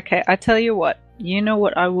allergies. Okay, I tell you what. You know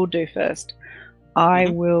what I will do first? I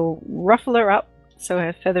will ruffle her up so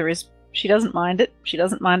her feather is... She doesn't mind it. She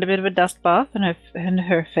doesn't mind a bit of a dust bath and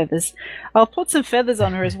her feathers. I'll put some feathers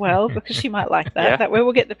on her as well because she might like that. Yeah. That way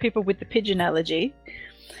we'll get the people with the pigeon allergy.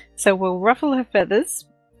 So we'll ruffle her feathers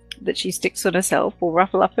that she sticks on herself. We'll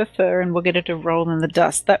ruffle up her fur and we'll get her to roll in the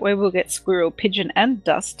dust. That way we'll get squirrel, pigeon and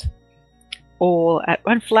dust all at...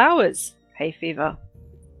 And flowers. Hay fever.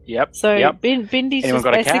 Yep. So yep. Bindi's Anyone just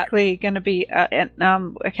got a cat? basically going to be...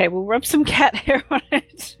 okay, we'll rub some cat hair on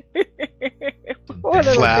it. Poor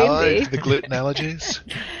little Flour, Bindi. the gluten allergies.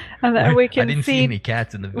 And then we can I didn't see feed... any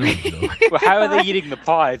cats in the village, though. Well, how are they eating the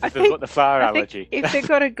pies if they've got the flour I think allergy? if they've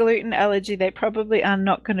got a gluten allergy, they probably are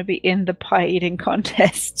not going to be in the pie eating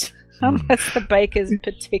contest unless the baker's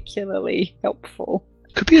particularly helpful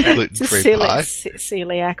Could be a to gluten-free pie.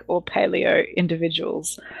 celiac or paleo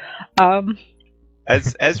individuals.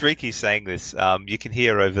 As Riki's saying this, you can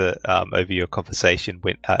hear over your conversation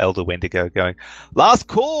Elder Wendigo going, "Last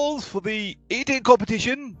calls for the eating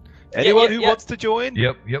competition. Anyone who wants to join?"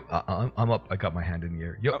 Yep. I'm up. I got my hand in the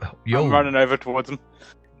air. Yo. I'm running over towards them.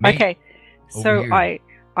 Mate, Okay, so over here.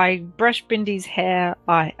 I brush Bindi's hair.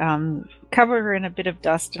 I cover her in a bit of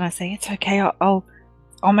dust, and I say, "It's okay. I'll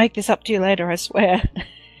make this up to you later. I swear."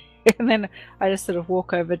 And then I just sort of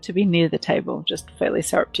walk over to be near the table, just fairly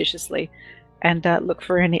surreptitiously, and look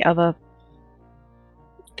for any other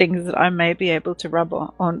things that I may be able to rub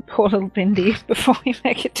on poor little Bindi before we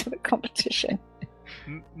make it to the competition.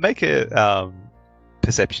 Make a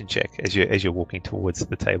perception check as you're walking towards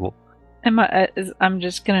the table. I'm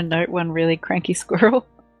just going to note one really cranky squirrel.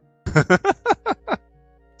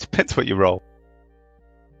 Depends what you roll.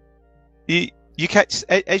 You catch,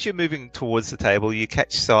 as you're moving towards the table, you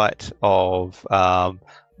catch sight of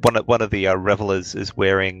one of the revelers is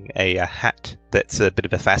wearing a hat that's a bit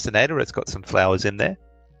of a fascinator. It's got some flowers in there,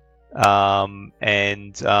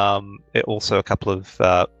 and also a couple of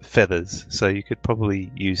feathers. So you could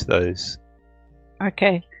probably use those.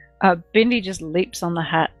 Okay. Bindi just leaps on the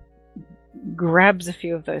hat, grabs a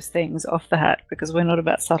few of those things off the hat, because we're not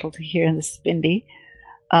about subtlety here, and this is Bindi,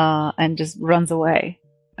 and just runs away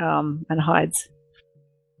and hides.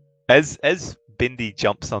 As Bindi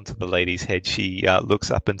jumps onto the lady's head, she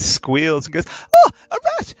looks up and squeals and goes, "Oh, a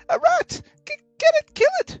rat! A rat! Get it! Kill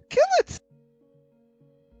it! Kill it!"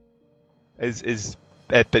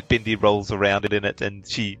 But Bindi rolls around in it, and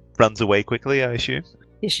she runs away quickly, I assume.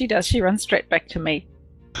 Yes, she does. She runs straight back to me.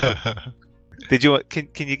 Did you? Can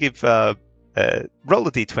you give roll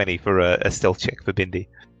a d20 for a stealth check for Bindi?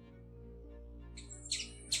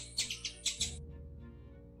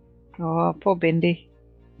 Oh, poor Bindi.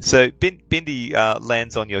 So Bindi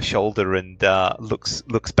lands on your shoulder and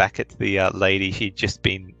looks back at the lady. She'd just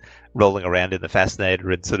been rolling around in the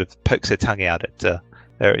fascinator and sort of pokes her tongue out at her.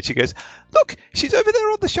 And she goes, "Look, she's over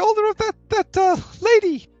there on the shoulder of that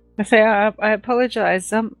lady." I say, I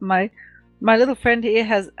apologize. My little friend here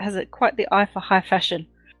has quite the eye for high fashion.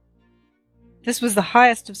 This was the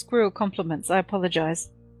highest of squirrel compliments. I apologize.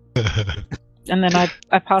 And then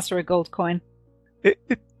I pass her a gold coin.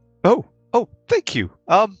 Oh, thank you.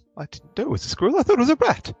 I didn't know it was a squirrel. I thought it was a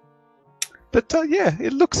rat. But yeah,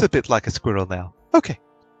 it looks a bit like a squirrel now. Okay.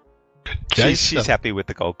 She's happy with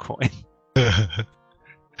the gold coin.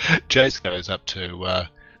 Jace goes up to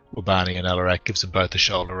Wabani and Alarak, gives them both a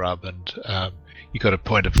shoulder rub, and you got a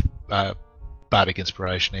point of bardic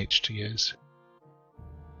inspiration each to use.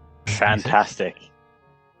 Fantastic.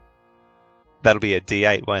 That'll be a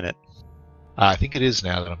D8, won't it? I think it is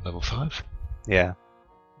now that I'm level 5. Yeah.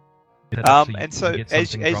 And so get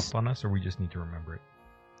something dropped on us, or we just need to remember it?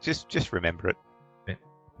 Just remember it. Okay.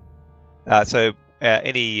 So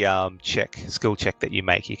any skill check that you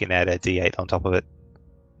make, you can add a D8 on top of it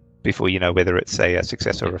before you know whether it's a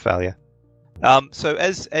success or a failure. So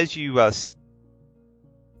as you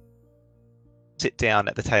sit down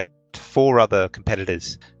at the table, 4 other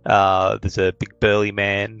competitors. There's a big burly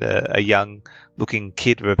man, a young-looking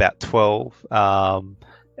kid of about 12,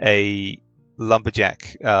 a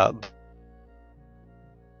lumberjack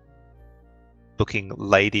looking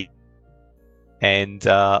lady, and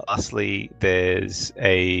lastly there's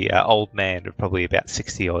a old man of probably about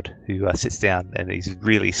 60 odd who sits down, and he's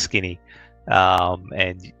really skinny,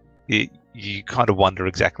 and you kind of wonder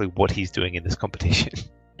exactly what he's doing in this competition.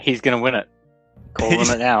 He's gonna win it. Calling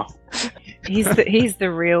it now. He's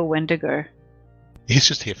the real Wendigo. He's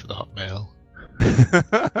just here for the hot mail.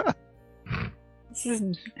 This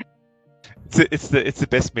isn't... It's the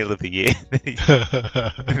best meal of the year. Then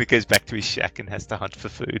he goes back to his shack and has to hunt for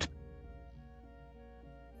food.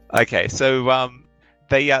 Okay, so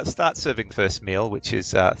they start serving the first meal, which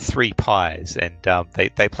is 3 pies, and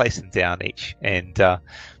they place them down each. And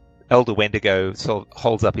Elder Wendigo sort of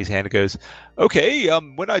holds up his hand and goes, "Okay,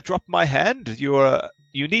 when I drop my hand,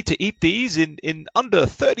 you need to eat these in under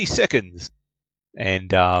 30 seconds."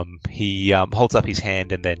 And he holds up his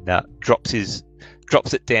hand and then drops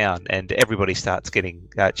it down, and everybody starts getting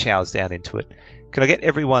chows down into it. Can I get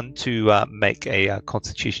everyone to make a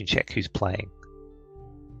Constitution check who's playing?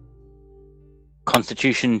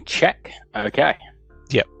 Constitution check. Okay.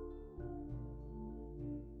 Yep.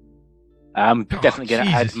 I'm definitely going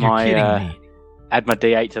to add my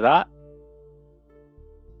D8 to that.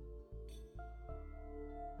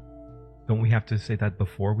 Don't we have to say that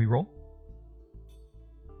before we roll?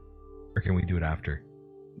 Or can we do it after?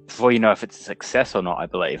 Before you know if it's a success or not, I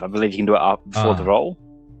believe. I believe you can do it before the roll.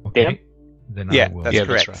 Okay. Yeah. Then Yeah, I will. that's Yeah,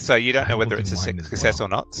 correct. that's right. So you don't know I whether will it's do a mine as success well. or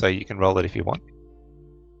not, so you can roll it if you want.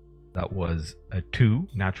 That was a 2,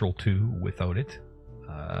 natural 2 without it.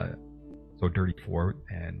 So dirty 4,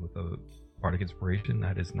 and with a bardic inspiration,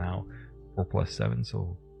 that is now 4 plus 7,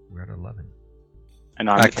 so we're at 11. And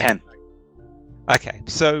I'm at Okay. 10. Okay,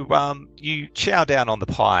 so you chow down on the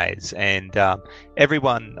pies, and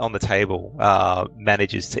everyone on the table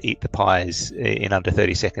manages to eat the pies in under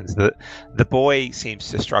 30 seconds. The boy seems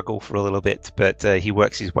to struggle for a little bit, but he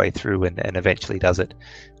works his way through and eventually does it.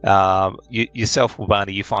 Yourself,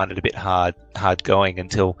 Wabani, you find it a bit hard going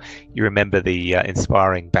until you remember the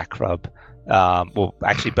inspiring back rub. Well,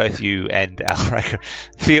 actually, both you and Alraka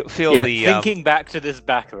feel the Thinking back to this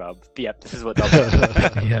back rub. Yep, this is what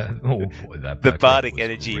I'll Yeah. Oh boy, that the back rub bardic was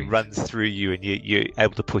energy great. runs through you, and you're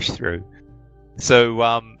able to push through. So,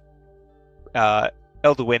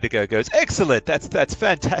 Elder Wendigo goes, "Excellent, that's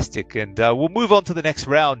fantastic, and we'll move on to the next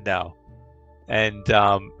round now." And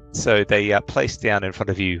so they place down in front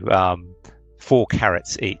of you 4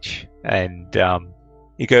 carrots each, and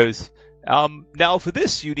he goes, "Now for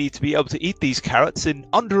this, you need to be able to eat these carrots in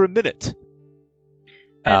under a minute."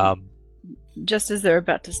 Just as they're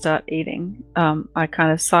about to start eating, I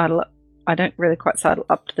kind of sidle up. I don't really quite sidle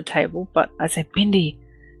up to the table, but I say, Bindi,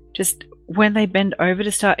 just when they bend over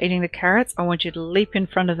to start eating the carrots, I want you to leap in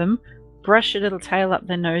front of them, brush your little tail up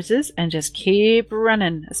their noses, and just keep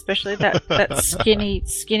running. Especially that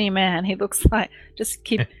skinny man. He looks like just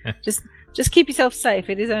keep yourself safe.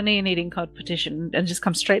 It is only an eating competition, and just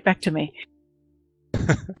come straight back to me.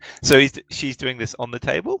 So she's doing this on the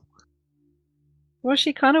table? Well,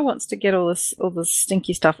 she kind of wants to get all this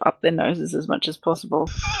stinky stuff up their noses as much as possible.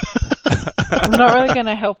 I'm not really going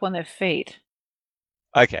to help on their feet.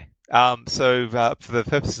 Okay. So for the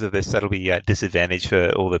purposes of this, that'll be a disadvantage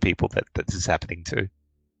for all the people that this is happening to.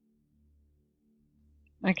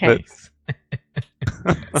 Okay.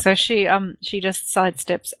 So she just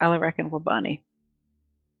sidesteps Alarak and Wabani.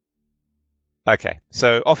 Okay.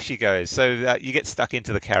 So off she goes. So you get stuck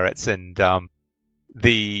into the carrots, and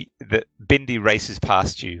the Bindi races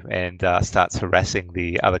past you and starts harassing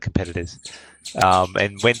the other competitors.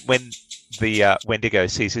 And when the Wendigo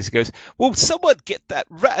sees this, he goes, "Will someone get that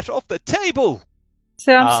rat off the table?"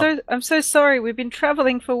 So I'm so sorry. We've been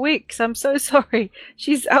traveling for weeks. I'm so sorry.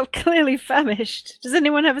 She's clearly famished. Does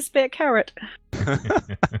anyone have a spare carrot?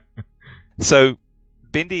 So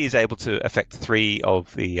Bindi is able to affect 3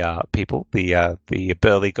 of the people: the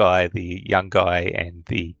burly guy, the young guy, and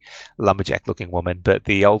the lumberjack-looking woman. But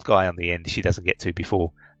the old guy on the end, she doesn't get to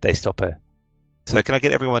before they stop her. So can I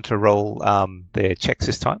get everyone to roll their checks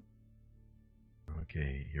this time?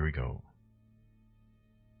 Okay, here we go.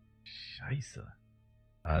 Scheisse.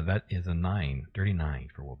 That is a 9, dirty 9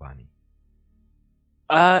 for Wabani.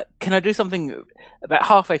 Can I do something about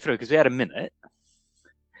halfway through, because we had a minute?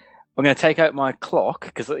 I'm going to take out my clock,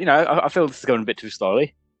 because I feel this is going a bit too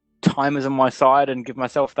slowly. Timers on my side, and give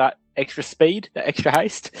myself that extra speed, that extra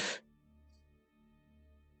haste.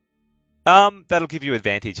 That'll give you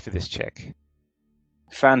advantage for this check.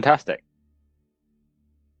 Fantastic.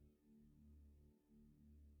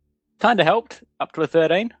 Kind of helped, up to a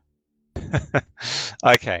 13.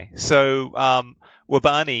 Okay, so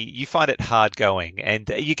Wabani, you find it hard going, and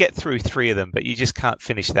you get through 3 of them, but you just can't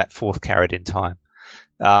finish that 4th carrot in time.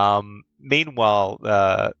 Meanwhile,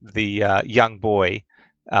 the young boy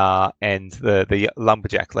and the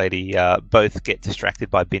lumberjack lady both get distracted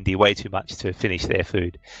by Bindi way too much to finish their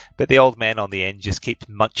food. But the old man on the end just keeps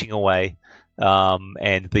munching away,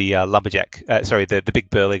 and the the big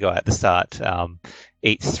burly guy at the start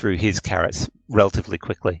eats through his carrots relatively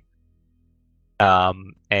quickly.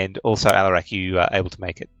 And also, Alarak, you are able to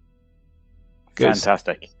make it.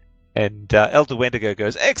 Fantastic. And Elder Wendigo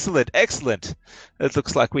goes, "Excellent, excellent. It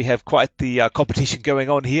looks like we have quite the competition going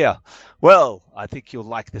on here. Well, I think you'll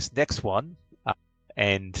like this next one."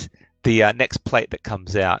 And the next plate that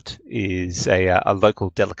comes out is a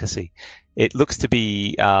local delicacy. It looks to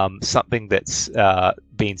be something that's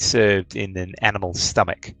been served in an animal's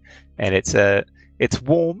stomach, and it's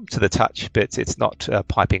warm to the touch, but it's not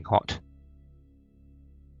piping hot.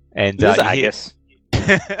 And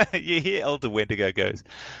you hear Elder Wendigo goes,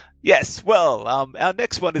 "Yes, well, our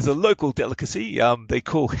next one is a local delicacy they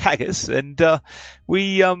call haggis, and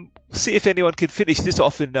we see if anyone can finish this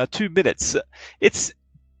off in 2 minutes. It's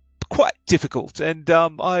quite difficult, and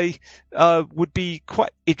I would be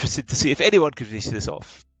quite interested to see if anyone can finish this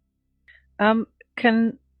off."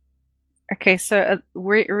 Okay, so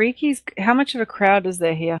Riki's, how much of a crowd is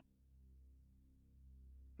there here?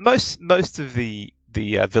 Most of the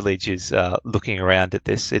village is looking around at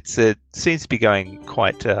this. It seems to be going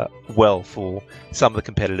quite well for some of the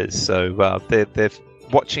competitors, so they're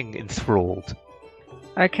watching enthralled.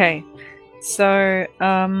 Okay, so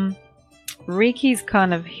Riki's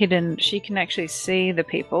kind of hidden. She can actually see the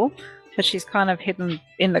people, but she's kind of hidden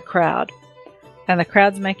in the crowd, and the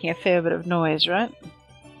crowd's making a fair bit of noise, right?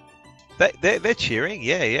 They're cheering,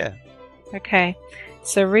 yeah. Okay,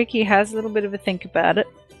 so Riki has a little bit of a think about it,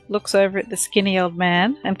 looks over at the skinny old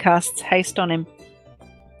man, and casts haste on him.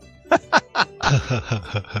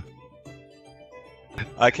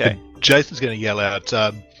 Okay. Jason's going to yell out,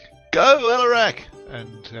 "Go, Alarak!"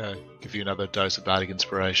 and give you another dose of bardic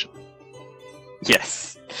inspiration.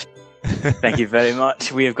 Yes. Thank you very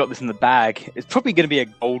much. We have got this in the bag. It's probably going to be a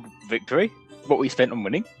gold victory, what we spent on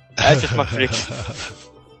winning. That's just my prediction.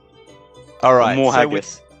 All right. More so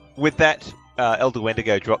haggis. with that, Elder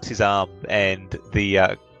Wendigo drops his arm, and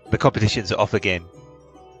the competitions are off again.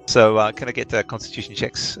 So can I get constitution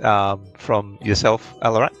checks from yourself,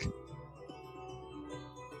 Alarak?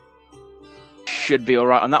 Should be all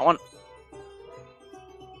right on that one.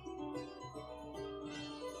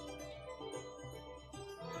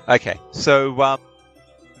 Okay, so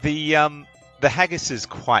the haggis is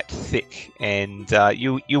quite thick, and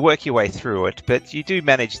you work your way through it, but you do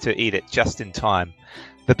manage to eat it just in time.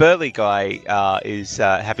 The burly guy is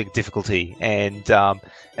having difficulty, and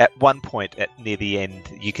at one point near the end,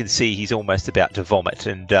 you can see he's almost about to vomit,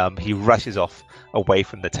 and he rushes off away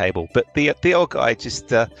from the table. But the old guy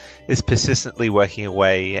just is persistently working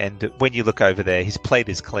away, and when you look over there, his plate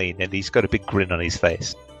is clean, and he's got a big grin on his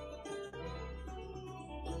face.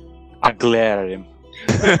 I glare at him.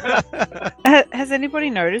 Has anybody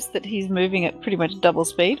noticed that he's moving at pretty much double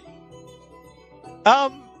speed?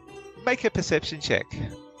 Make a perception check.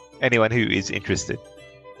 Anyone who is interested.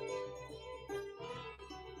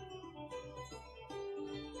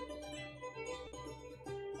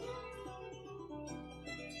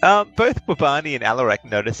 Both Wabani and Alarak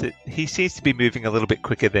notice that he seems to be moving a little bit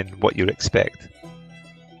quicker than what you'd expect.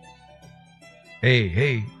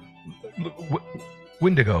 Hey,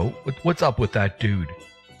 Wendigo, what's up with that dude?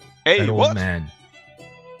 Hey, that old what? man.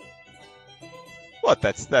 What?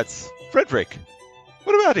 That's Frederick.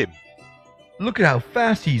 What about him? Look at how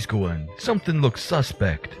fast he's going. Something looks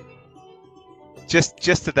suspect.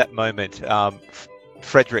 Just at that moment,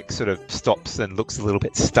 Frederick sort of stops and looks a little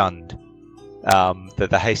bit stunned. That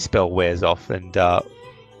the haste spell wears off, and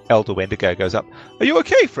Elder Wendigo goes up. Are you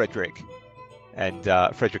okay, Frederick? And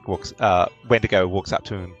Wendigo walks up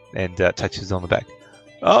to him and touches on the back.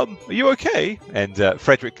 Are you okay? And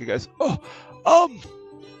Frederick goes,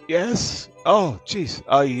 yes. Oh, jeez,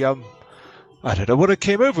 I don't know what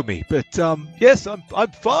came over me, but yes, I'm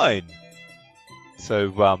fine.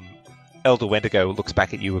 So Elder Wendigo looks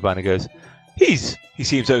back at you, Wabani, and goes, he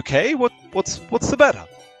seems okay. What's the matter?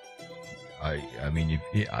 I mean, you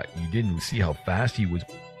didn't see how fast he was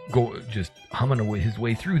just humming his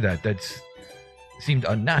way through that. That's seemed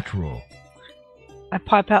unnatural. I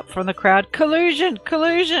pipe out from the crowd. Collusion!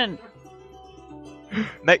 Collusion!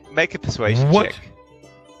 Make a persuasion What?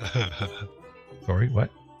 check. Sorry, what?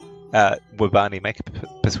 Wabani, make a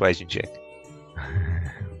persuasion check.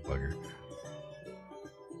 Bugger.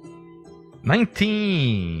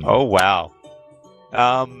 19. Oh wow.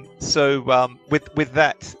 So with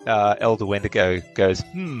that, Elder Wendigo goes,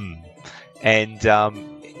 and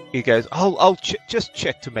he goes, I'll just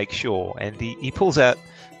check to make sure, and he pulls out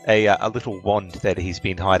a little wand that he's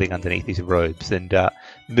been hiding underneath his robes, and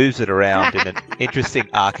moves it around in an interesting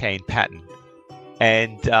arcane pattern,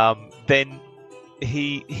 and then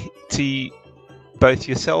to both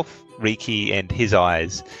yourself, Riki, and his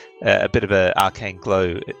eyes, a bit of an arcane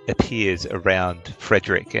glow appears around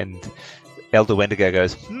Frederick, and Elder Wendigo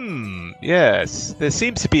goes, yes, there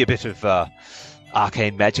seems to be a bit of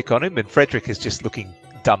arcane magic on him, and Frederick is just looking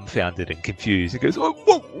dumbfounded and confused. He goes,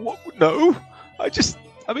 no,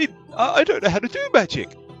 I don't know how to do magic.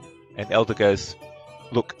 And Elder goes,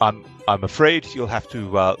 look, I'm afraid you'll have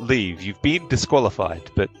to leave. You've been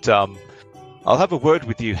disqualified, but I'll have a word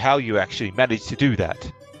with you how you actually managed to do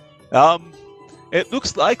that. It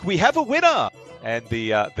looks like we have a winner! And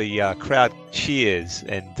the crowd cheers,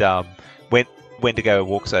 and Wendigo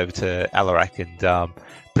walks over to Alarak and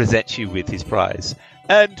presents you with his prize.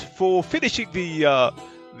 And for finishing the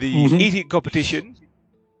eating competition,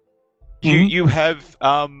 you have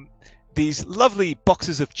these lovely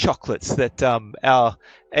boxes of chocolates that our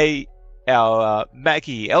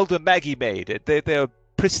Maggie, Elder Maggie made. They're a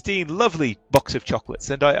pristine, lovely box of chocolates,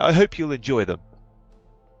 and I hope you'll enjoy them.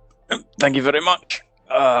 Thank you very much.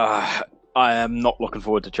 I am not looking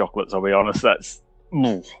forward to chocolates, I'll be honest. That's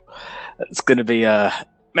going to be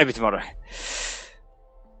maybe tomorrow.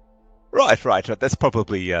 Right. That's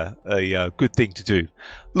probably a good thing to do.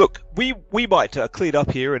 Look, we might clean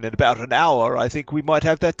up here, and in about an hour, I think we might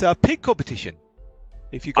have that pig competition.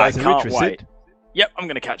 If you guys are interested. Wait. Yep, I'm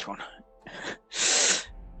going to catch one. Just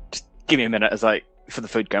give me a minute for the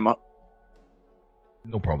food came up.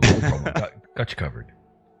 No problem. Got you covered.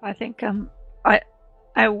 I think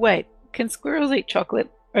I wait. Can squirrels eat chocolate,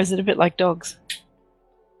 or is it a bit like dogs?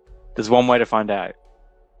 There's one way to find out.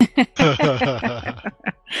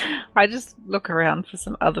 I just look around for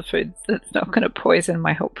some other foods that's not going to poison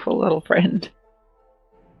my helpful little friend.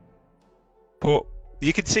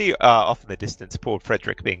 You can see off in the distance poor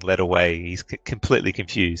Frederick being led away. He's completely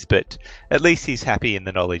confused, but at least he's happy in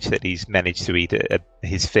the knowledge that he's managed to eat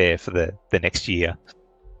his fare for the next year.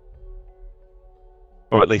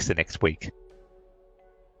 Or at least the next week.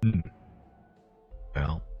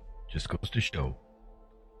 Well, just goes to show.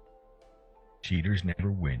 Cheaters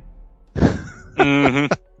never win.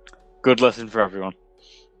 Good lesson for everyone.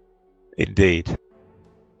 Indeed.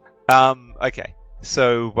 Okay,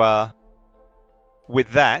 so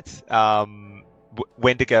with that,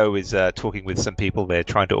 Wendigo is talking with some people. They're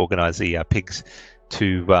trying to organise the pigs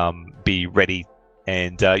to be ready,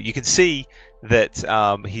 and you can see that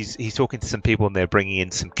he's talking to some people, and they're bringing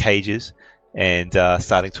in some cages and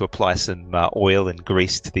starting to apply some oil and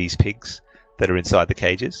grease to these pigs that are inside the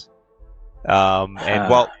cages. And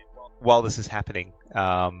while this is happening,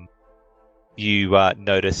 you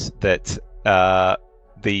notice that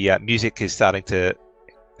the music is starting to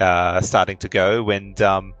go, and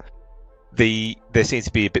there seems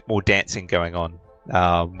to be a bit more dancing going on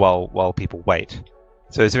while people wait.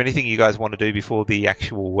 So, is there anything you guys want to do before the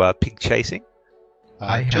actual pig chasing?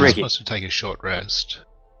 Jess wants to take a short rest.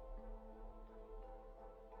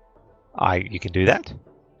 You can do that.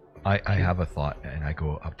 I have a thought, and I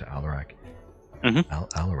go up to Alarak. Mm-hmm.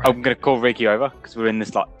 Alarak. I'm going to call Ricky over because we're in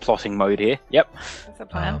this plotting mode here. Yep. That's a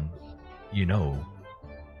plan.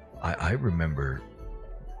 I remember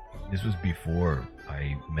this was before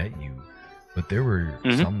I met you, but there were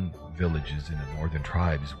some villages in the northern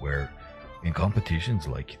tribes where, in competitions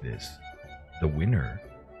like this, the winner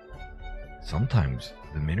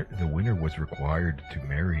was required to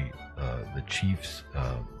marry the chief's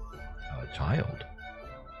child.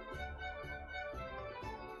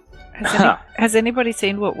 Has anybody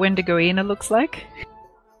seen what Wendigoina looks like?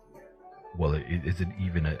 Well, it isn't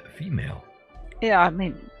even a female. Yeah, I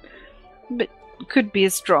mean, but could be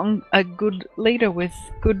a good leader with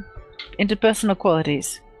good interpersonal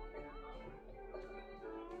qualities.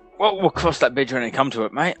 Well, we'll cross that bridge when it comes to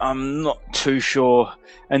it, mate. I'm not too sure.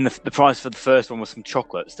 And the prize for the first one was some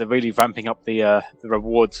chocolates. They're really ramping up the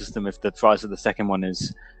reward system if the prize of the second one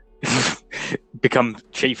is become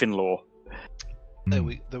chief-in-law.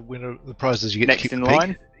 The winner, the prizes you get Next to keep in the pig.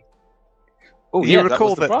 line. Oh, You yeah,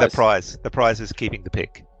 recall that was the prize is keeping the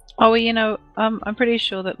pig. Oh, well, I'm pretty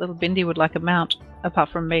sure that little Bindi would like a mount, apart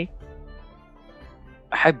from me.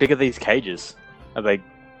 How big are these cages? Are they?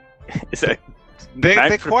 Is it?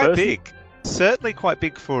 They're quite big. Certainly quite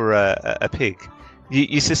big for a pig.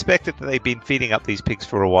 You suspect that they've been feeding up these pigs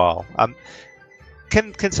for a while.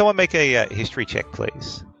 Can someone make a history check,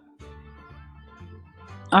 please?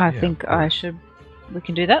 I think I should. We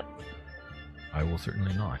can do that. I will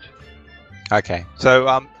certainly not. Okay,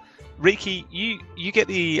 so Riki, you get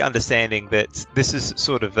the understanding that this is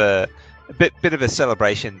sort of a bit of a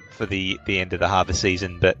celebration for the end of the harvest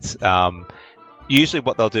season, but usually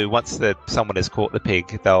what they'll do once someone has caught the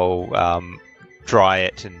pig, they'll dry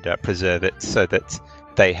it and preserve it so that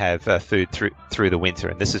they have food through the winter,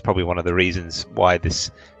 and this is probably one of the reasons why this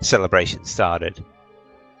celebration started.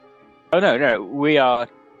 Oh no, we are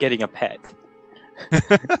getting a pet.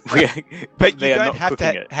 But you don't have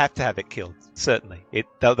to have it killed. Certainly,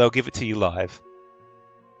 they'll give it to you live.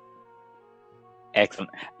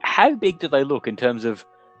 Excellent. How big do they look in terms of?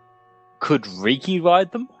 Could Riki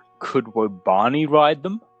ride them? Could Wobani ride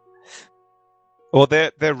them? Well,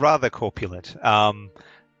 they're rather corpulent.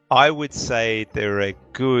 I would say they're a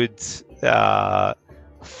good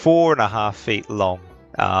 4.5 feet long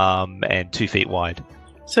and 2 feet wide.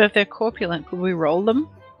 So if they're corpulent, could we roll them?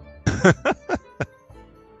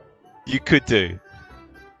 You could do.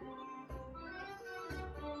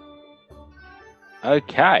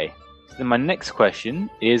 Okay. So then my next question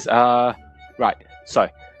is, right, so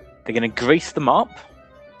they're going to grease them up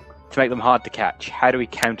to make them hard to catch. How do we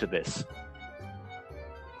counter this?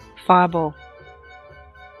 Fireball.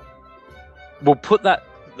 We'll put that.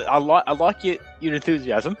 I like your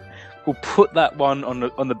enthusiasm. We'll put that one on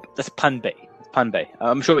the. That's Plan B. Plan B.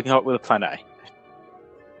 I'm sure we can come up with a Plan A.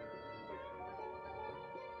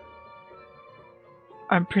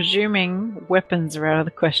 I'm presuming weapons are out of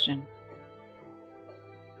the question.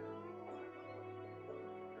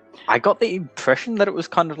 I got the impression that it was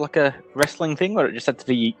kind of like a wrestling thing, where it just had to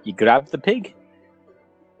be you grab the pig.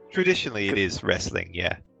 Traditionally, it is wrestling,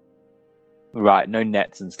 yeah. Right, no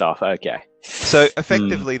nets and stuff. Okay. So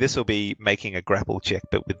effectively, this will be making a grapple check,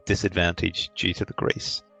 but with disadvantage due to the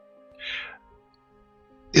grease.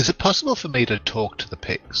 Is it possible for me to talk to the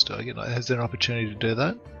pigs? Is there an opportunity to do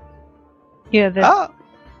that?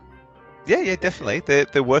 Yeah, yeah, definitely.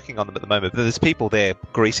 They're working on them at the moment, but there's people there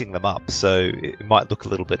greasing them up, so it might look a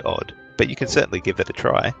little bit odd. But you can certainly give it a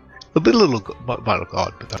try. Might look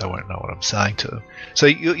odd, but they won't know what I'm saying to them. So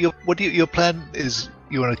your plan is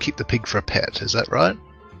you want to keep the pig for a pet? Is that right?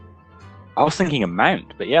 I was thinking a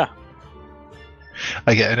mount, but yeah.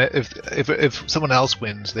 Okay, and if someone else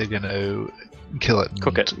wins, they're going to kill it and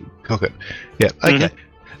cook it. Yeah. Okay. Mm-hmm.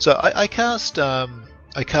 So I cast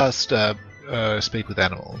speak with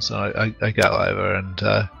animals. I go over and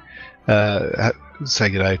say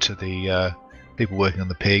good day to the people working on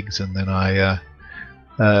the pigs, and then I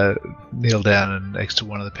kneel down next to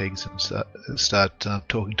one of the pigs and start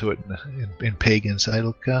talking to it in pig and say,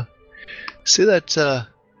 "Look, see that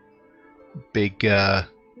big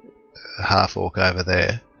half orc over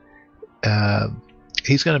there?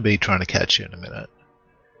 He's going to be trying to catch you in a minute.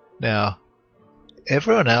 Now,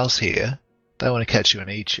 everyone else here, they want to catch you and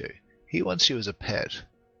eat you. He wants you as a pet.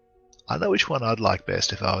 I know which one I'd like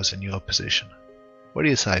best if I was in your position. What do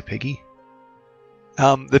you say, Piggy?"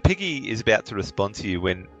 The piggy is about to respond to you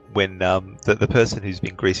when the person who's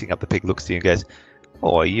been greasing up the pig looks to you and goes,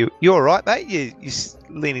 "Oh, you all right, mate? You're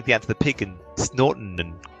leaning down to the pig and snorting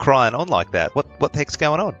and crying on like that. What the heck's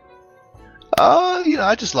going on?" "Oh,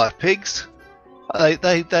 I just like pigs.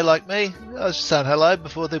 They like me. I was just saying hello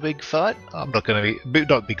before the big fight. I'm not going to be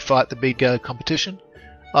not big fight, the big competition.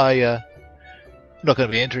 I'm not going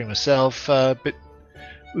to be entering myself, but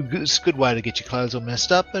it's a good way to get your clothes all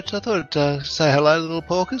messed up. But I thought I'd say hello, little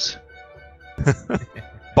porkers."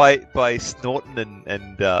 By snorting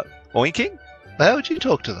and oinking? How would you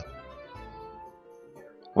talk to them?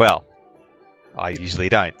 Well, I usually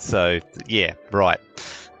don't. So yeah, right.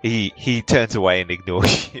 He turns away and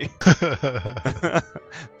ignores you.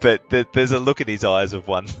 But there's a look in his eyes of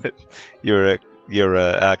one that you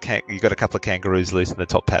got a couple of kangaroos loose in the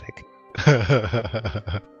top paddock.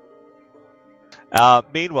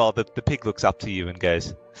 Meanwhile, the pig looks up to you and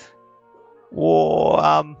goes,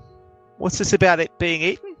 "Well, what's this about it being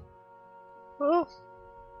eaten?" Well,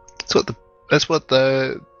 that's what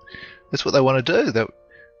they want to do.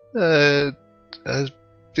 That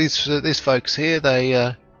these folks here,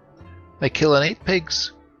 they kill and eat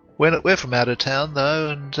pigs. We're from out of town though,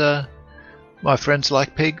 and my friends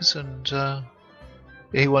like pigs, and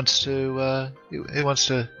he wants to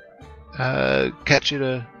catch you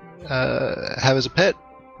to have as a pet.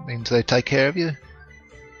 Means they take care of you.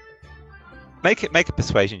 Make a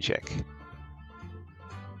persuasion check.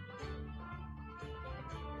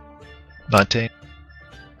 19.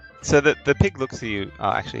 So the pig looks at you.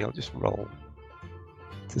 Actually, I'll just roll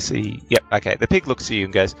to see. Yep. Okay. The pig looks at you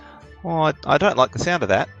and goes, "Oh, I don't like the sound of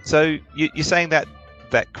that." So you're saying that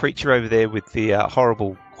creature over there with the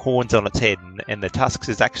horrible horns on its head and the tusks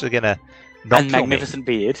is actually going to not and kill magnificent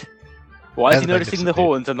beard. Why is And he noticing the magnificent beard.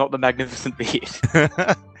 horns and not the magnificent beard?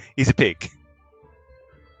 me? He's a pig.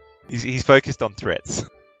 He's focused on threats.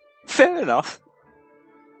 Fair enough.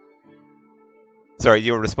 Sorry,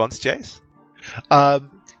 your response, Jace?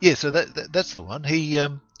 Yeah, so that's the one. He,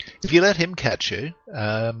 if you let him catch you,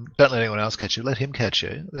 don't let anyone else catch you. Let him catch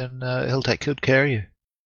you, then he'll take good care of you.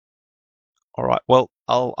 All right. Well,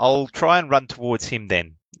 I'll try and run towards him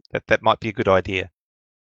then. That might be a good idea.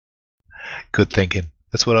 Good thinking.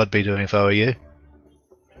 That's what I'd be doing if I were you.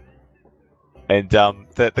 And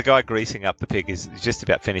the guy greasing up the pig is just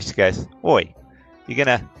about finished. He goes, "Oi, you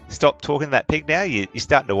gonna stop talking to that pig now? You're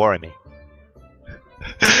starting to worry me."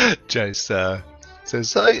 Jace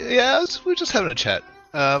says, "Yeah, we're just having a chat.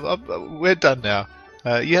 We're done now.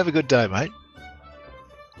 You have a good day, mate."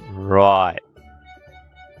 Right.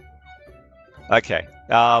 Okay.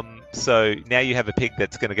 So now you have a pig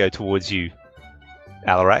that's going to go towards you,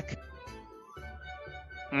 Alarak.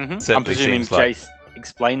 Mm-hmm. I'm Certainly presuming seems like- Jace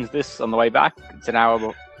explains this on the way back. It's an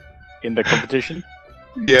hour in the competition.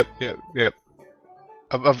 Yep.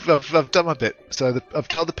 I've done my bit. So I've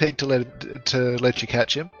told the pig to let you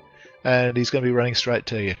catch him, and he's going to be running straight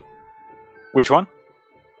to you. Which one?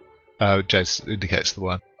 Jace indicates the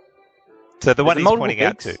one. So the one Is it he's multiple pointing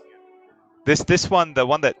out pigs? to. This one, the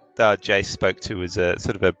one that Jace spoke to, is a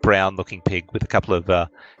sort of a brown-looking pig with a couple of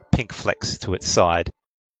pink flecks to its side.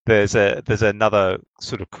 There's another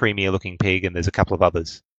sort of creamier-looking pig, and there's a couple of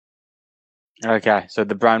others. Okay, so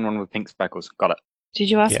the brown one with pink speckles. Got it. Did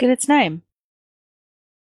you ask Yeah. it its name?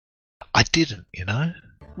 I didn't, you know.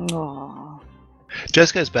 Oh.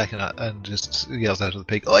 Jace goes back and just yells out to the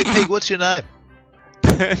pig, "Oi, pig, what's your name?"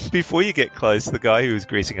 Before you get close, the guy who was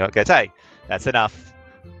greasing up goes, "Hey, that's enough.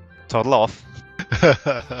 Toddle off."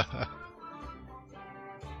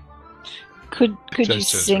 Could you Jace turns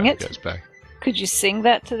sing around and it? goes back. Could you sing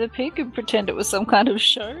that to the pig and pretend it was some kind of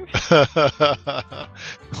show?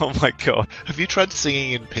 Oh my god. Have you tried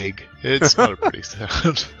singing in pig? It's not a pretty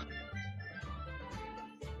sound.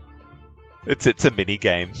 It's a mini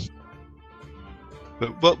game.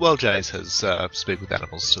 But while Jace has Speak with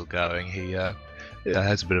Animals still going, he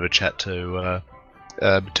has a bit of a chat to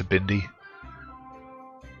Bindi.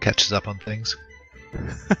 Catches up on things.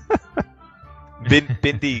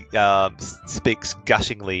 Bindi speaks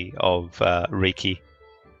gushingly of Riki.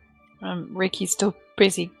 Ricky's still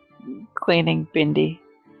busy cleaning Bindi.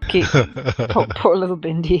 Poor little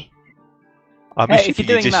Bindi. I'm Hey, assuming if you're you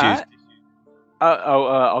doing just that,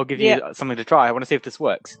 I'll give you something to try. I want to see if this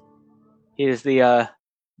works. Here's the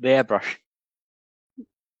airbrush.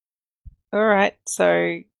 All right,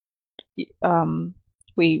 so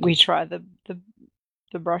we try the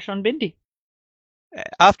brush on Bindi.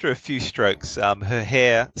 After a few strokes, her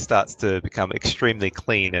hair starts to become extremely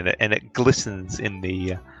clean, and it glistens in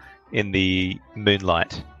the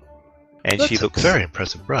moonlight. And That's she looks a very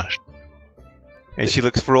impressive brush. And she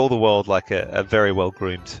looks for all the world like a very well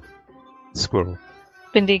groomed squirrel.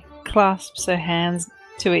 Bindi clasps her hands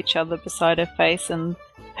to each other beside her face, and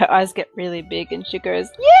her eyes get really big, and she goes,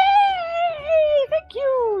 "Yay! Thank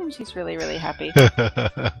you!" And she's really, really happy.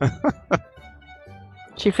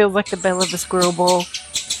 She feels like the belle of the squirrel ball.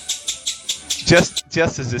 Just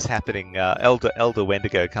as this happening, Elder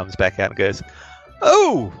Wendigo comes back out and goes,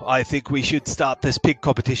 "Oh, I think we should start this pig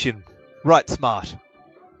competition. Right, smart.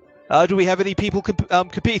 Do we have any people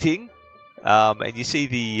competing?" And you see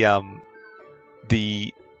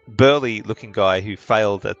the burly-looking guy who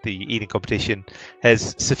failed at the eating competition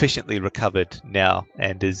has sufficiently recovered now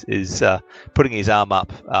and is putting his arm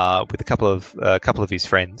up with a couple of his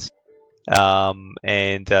friends.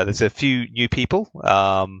 And there's a few new people.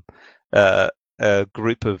 A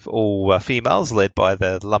group of all females led by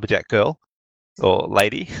the lumberjack girl or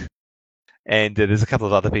lady, and there's a couple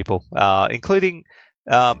of other people, including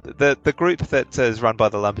the group that is run by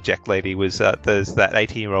the lumberjack lady. Was there's that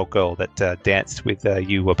 18-year-old girl that danced with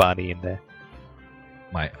you, Wabani, in there.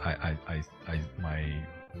 My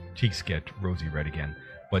cheeks get rosy red again.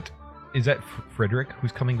 But is that Frederick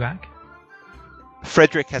who's coming back?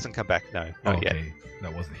 Frederick hasn't come back. No, not yet.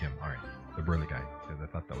 That wasn't him. All right, the burly guy. I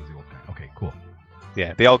thought that was the old guy. Okay, cool.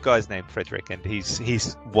 Yeah, the old guy's named Frederick, and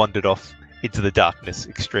he's wandered off into the darkness,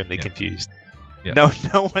 extremely confused. Yeah.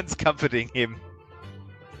 No one's comforting him.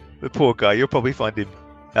 The poor guy. You'll probably find him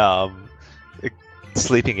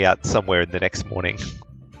sleeping out somewhere in the next morning.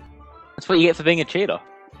 That's what you get for being a cheater.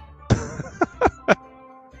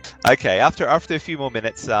 Okay, after a few more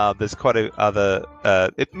minutes, there's quite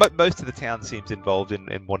most of the town seems involved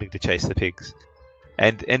in wanting to chase the pigs.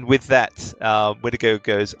 And with that, Wendigo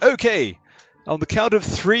goes, "Okay, on the count of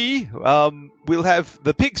 3, we'll have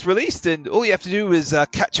the pigs released, and all you have to do is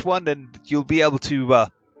catch one, and you'll be able to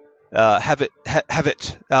have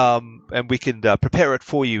it, and we can prepare it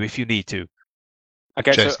for you if you need to."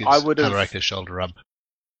 Okay, Chase so I would have. Alaric a shoulder rub.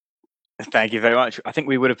 Thank you very much. I think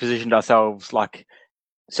we would have positioned ourselves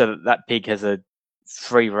so that pig has a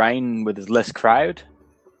free reign with less crowd,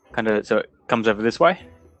 kind of, so it comes over this way.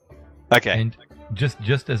 Okay. And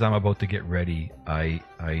just as I'm about to get ready, I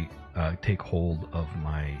take hold of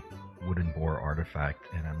my wooden boar artifact,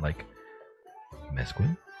 and I'm like,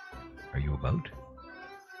 "Mesquin, are you about?"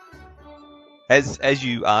 As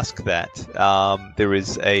you ask that, there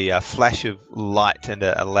is a flash of light and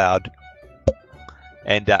a loud,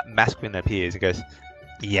 and Mesquin appears and goes,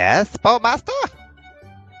 "Yes, Bowmaster?"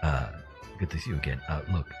 Good to see you again.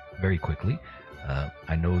 Look, very quickly,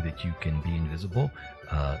 I know that you can be invisible,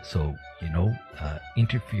 so,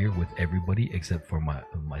 interfere with everybody except for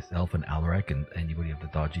myself and Alaric and anybody of the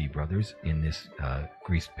Dodgy brothers in this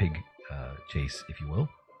greased pig chase, if you will.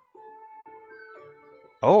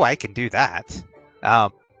 Oh, I can do that.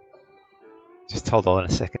 Just hold on a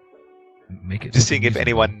second. Make it just seeing if visible.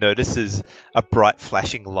 anyone notices a bright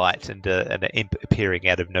flashing light and an imp appearing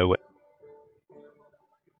out of nowhere.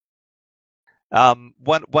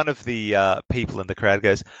 One of the people in the crowd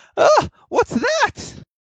goes, "Ah, what's that?"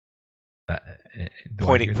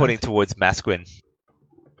 Pointing towards Mesquin.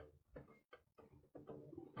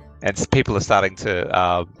 And people are starting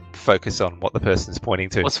to focus on what the person's pointing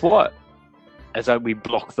to. What's what? As though we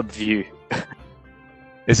block the view.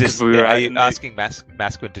 Is this? Are you asking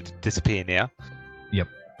Mesquin to disappear now? Yep.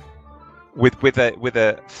 With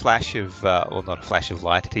a flash of, or not a flash of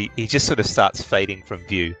light, he just sort of starts fading from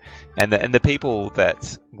view, and the people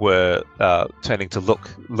that were turning to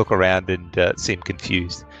look around and seem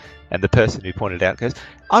confused, and the person who pointed out goes,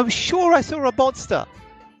 "I'm sure I saw a monster.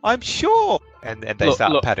 I'm sure," and they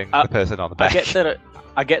start patting the person on the back.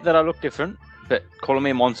 I get that I look different, but calling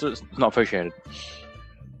me a monster is not appreciated.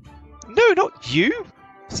 No, not you.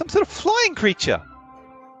 Some sort of flying creature.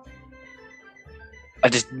 I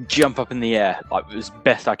just jump up in the air as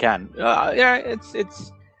best I can.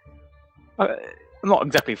 It's. I'm not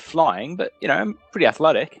exactly flying, but I'm pretty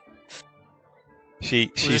athletic. She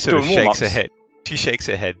sort of shakes her head. She shakes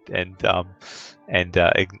her head and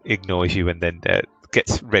ignores you, and then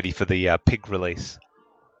gets ready for the pig release.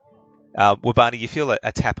 Wabani, you feel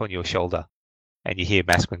a tap on your shoulder, and you hear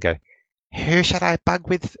Mesquin go, "Who should I bug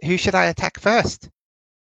with? Who should I attack first?"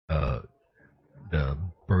 The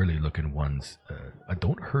burly-looking ones.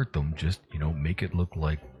 Don't hurt them. Just make it look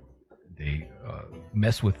like they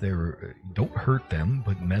mess with their. Don't hurt them,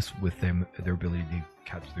 but mess with their ability to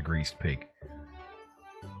catch the greased pig.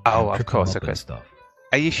 Oh, of Trip them course, up of and course. stuff.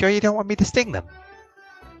 Are you sure you don't want me to sting them?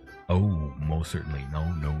 Oh, most certainly. No.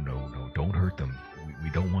 Don't hurt them. We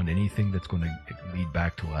don't want anything that's going to lead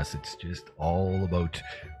back to us. It's just all about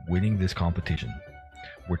winning this competition.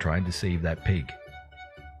 We're trying to save that pig.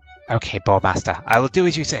 Okay, Boarmaster. I will do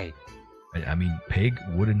as you say. I mean, pig,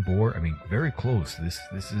 wooden boar. I mean, very close. This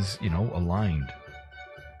is aligned.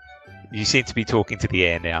 You seem to be talking to the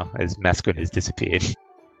air now, as Masquin has disappeared.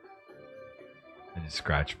 I just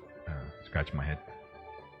scratch my head.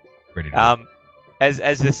 Ready to go.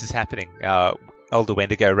 As this is happening, Elder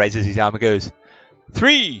Wendigo raises his arm and goes,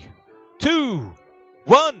 3, 2,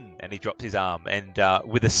 1, and he drops his arm, and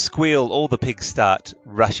with a squeal, all the pigs start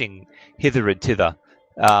rushing hither and thither.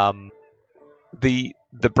 The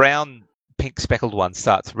brown, pink speckled one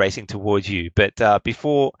starts racing towards you, but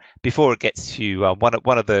before it gets to you, one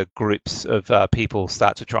of the groups of people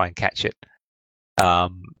start to try and catch it.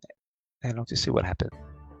 And I'll just see what happens.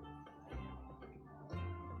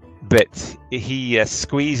 But he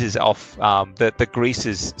squeezes off. The grease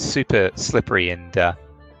is super slippery, and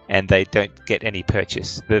they don't get any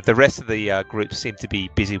purchase. The rest of the group seem to be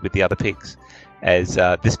busy with the other pigs, as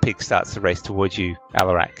this pig starts to race towards you,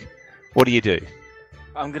 Alarak. What do you do?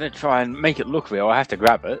 I'm gonna try and make it look real. I have to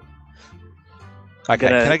grab it. Okay,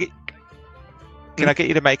 Gonna- can I get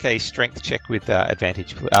you to make a strength check with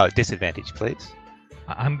disadvantage, please?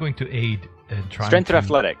 I'm going to aid in trying Strength to or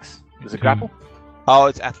athletics? Is it to- grapple? Oh,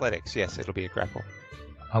 it's athletics. Yes, it'll be a grapple.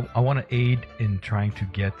 I want to aid in trying to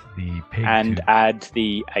get the pig And to. add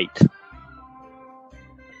the 8.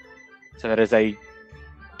 So that is a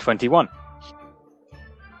 21.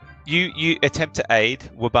 You attempt to aid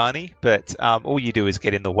Wabani, but all you do is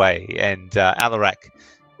get in the way, and Alarak,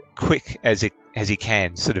 quick as he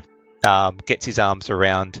can, sort of gets his arms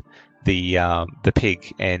around the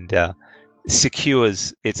pig and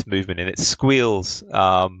secures its movement, and it squeals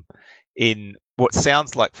in what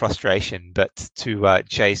sounds like frustration, but to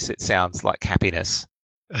Jace it sounds like happiness.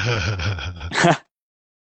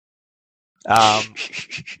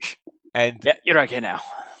 And Yeah, you're okay now.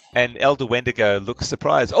 And Elder Wendigo looks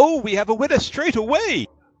surprised. Oh, we have a winner straight away!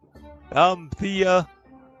 The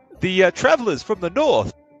travelers from the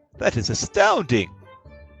north. That is astounding.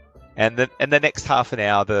 And the next half an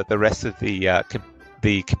hour, the rest of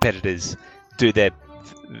the competitors do their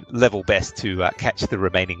level best to catch the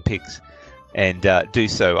remaining pigs, and do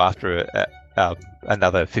so after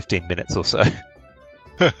another 15 minutes or so.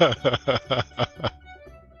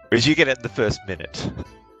 Whereas you get it in the first minute.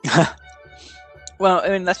 Well, I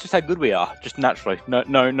mean, that's just how good we are. Just naturally.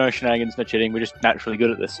 No shenanigans, no cheating. We're just naturally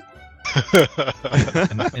good at this.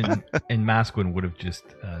 and Masquin would have just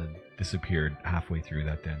disappeared halfway through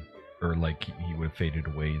that then. Or like he would have faded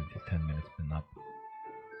away the 10 minutes been up.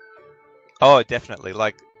 Oh, definitely.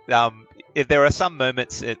 Like, if there are some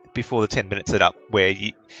moments before the 10 minutes are up where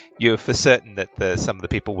you're for certain that some of the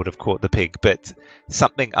people would have caught the pig, but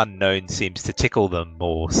something unknown seems to tickle them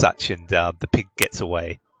or such, and the pig gets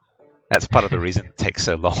away. That's part of the reason it takes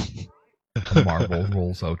so long. A marble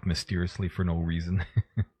rolls out mysteriously for no reason.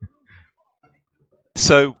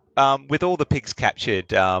 So, with all the pigs captured,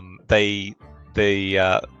 the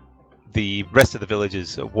rest of the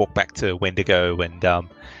villagers walk back to Wendigo, and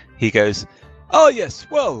he goes, "Oh yes,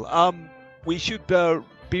 well, we should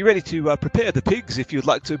be ready to prepare the pigs if you'd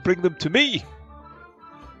like to bring them to me."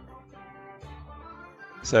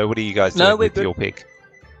 So, what are you guys doing with your pig?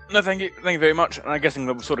 No, thank you. Thank you very much. And I'm guessing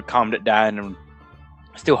we've sort of calmed it down and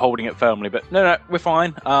still holding it firmly. But no, we're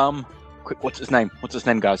fine. Quick, what's its name? What's its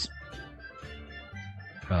name, guys?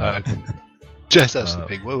 Just as the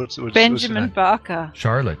pig. What's Benjamin what's Barker.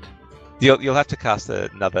 Charlotte. You'll have to cast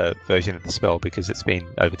another version of the spell because it's been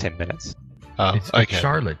over 10 minutes. It's okay.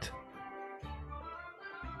 Charlotte.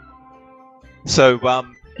 So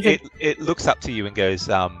it looks up to you and goes,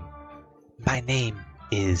 "My name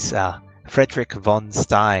is Frederick von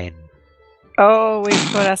Stein." Oh,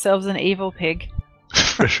 we've got ourselves an evil pig.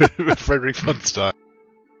 Frederick von Stein.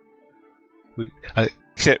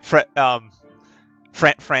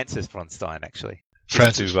 Francis von Stein, actually.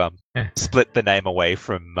 Francis. To split the name away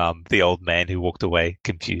from the old man who walked away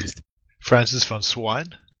confused. Francis von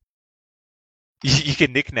Swine. You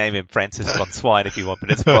can nickname him Francis von Swine if you want,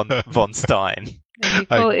 but it's von Stein.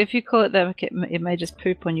 If you call it that, it may just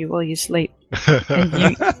poop on you while you sleep.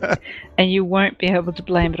 And you won't be able to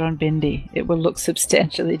blame it on Bendy. It will look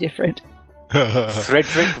substantially different.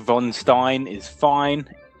 Frederick von Stein is fine.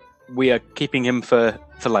 we are keeping him for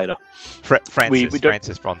later.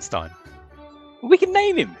 Francis Bronstein. We can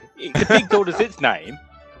name him. The pig told us its name.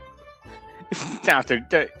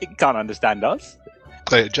 It can't understand us.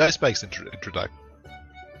 Jace makes introduction.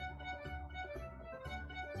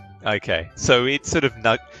 Okay, so it sort of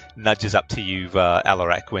nudges up to you,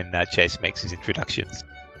 Alarak, when Chase makes his introductions.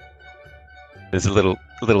 There's a little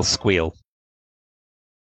squeal.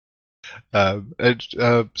 Francis,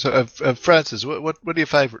 what are your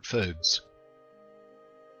favourite foods?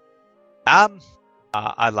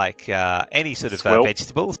 I like any sort of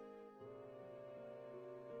vegetables.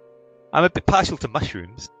 I'm a bit partial to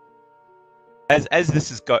mushrooms. As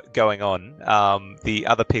this is going on, the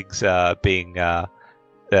other pigs are being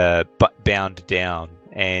bound down,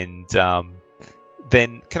 and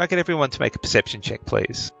then can I get everyone to make a perception check,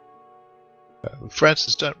 please?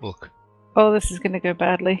 Francis, don't look. Oh, this is going to go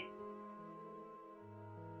badly.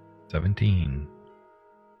 17.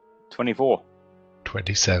 24.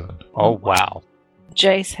 27. Oh, wow.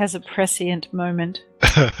 Jace has a prescient moment.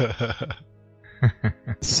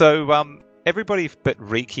 So, everybody but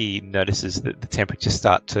Riki notices that the temperatures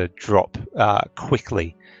start to drop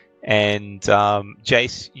quickly. And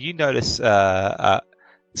Jace, you notice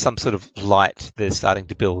some sort of light that's starting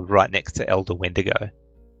to build right next to Elder Wendigo.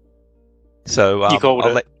 So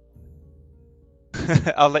I'll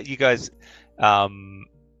let you guys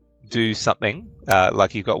do something.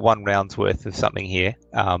 Like you've got 1 round's worth of something here,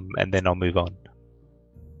 and then I'll move on.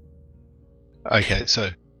 Okay, so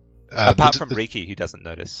apart from Riki, who doesn't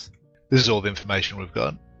notice. This is all the information we've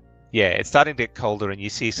got. Yeah, it's starting to get colder, and you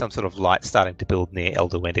see some sort of light starting to build near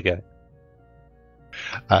Elder Wendigo.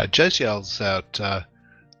 Jace yells out,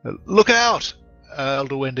 "Look out,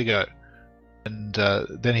 Elder Wendigo!" And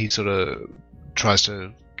then he sort of tries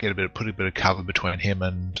to put a bit of cover between him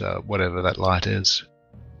and whatever that light is.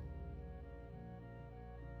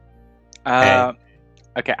 Okay,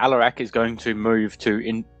 Alarak is going to move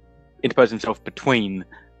to interpose himself between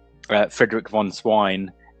Frederick von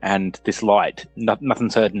Swine and this light.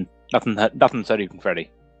 Nothing's heard. Nothing's heard from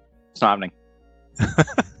Freddy. It's not happening.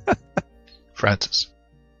 Francis.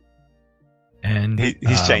 And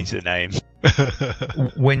he's changed the name.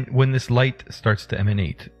 when this light starts to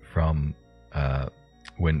emanate from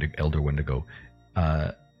Elder Wendigo,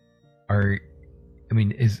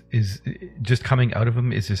 is just coming out of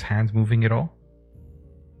him? Is his hands moving at all?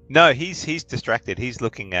 No, he's distracted. He's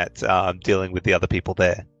looking at dealing with the other people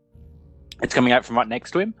there. It's coming out from right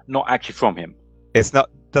next to him, not actually from him. It's not.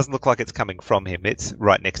 Doesn't look like it's coming from him. It's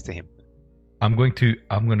right next to him. I'm going to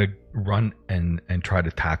run and try to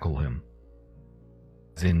tackle him.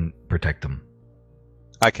 As in protect him.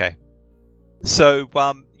 Okay. So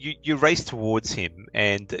you race towards him,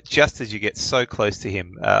 and just as you get so close to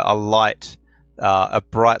him, a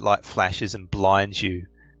bright light flashes and blinds you,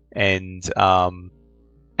 and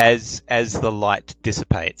as the light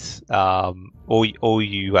dissipates, all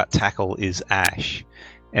you tackle is ash,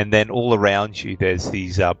 and then all around you there's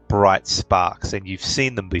these bright sparks, and you've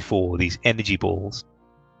seen them before, these energy balls,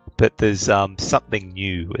 but there's something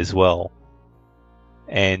new as well,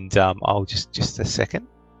 and I'll just a second.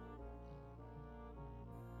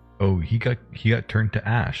 Oh, he got turned to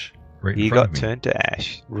ash. Right. He got turned to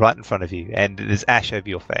ash right in front of you, and there's ash over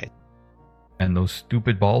your face. And those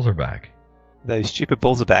stupid balls are back. Those stupid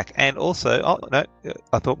balls are back, and also, oh no,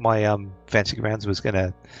 I thought my fancy grounds was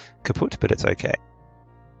gonna kaput, but it's okay.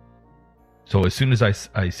 So as soon as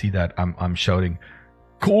I see that, I'm shouting,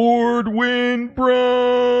 Cordwind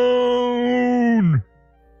Brown!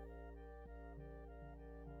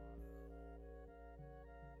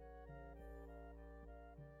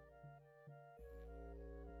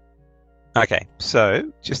 Okay, so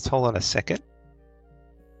just hold on a second.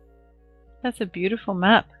 That's a beautiful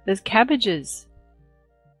map. There's cabbages.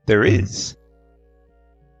 There is.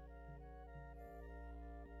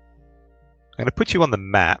 I'm going to put you on the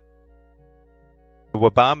map.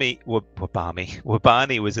 Wabani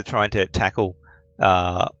was trying to tackle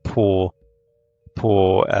poor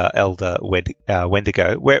Elder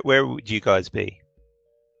Wendigo. Where would you guys be?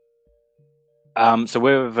 So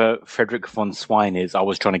wherever Frederick von Swine is, I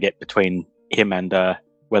was trying to get between him and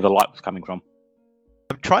where the light was coming from.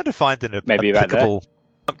 I'm trying to find an applicable.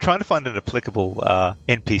 I'm trying to find an applicable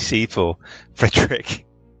NPC for Frederick.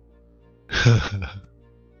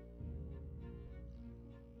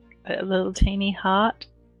 A little teeny heart.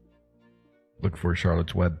 Look for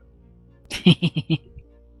Charlotte's Web.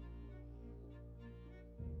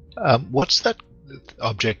 What's that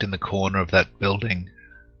object in the corner of that building?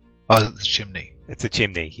 Oh, it's a chimney. It's a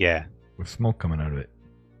chimney, yeah. With smoke coming out of it.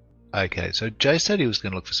 Okay, so Jay said he was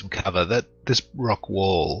going to look for some cover. This rock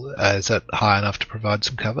wall, is that high enough to provide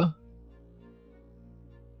some cover?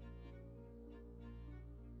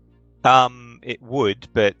 It would,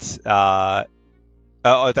 but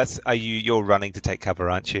you're running to take cover,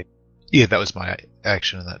 aren't you? Yeah, that was my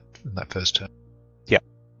action in that first turn.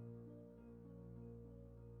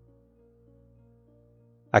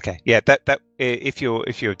 Okay, yeah. That if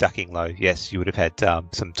you're ducking low, yes, you would have had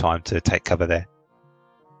some time to take cover there.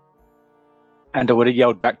 And I would have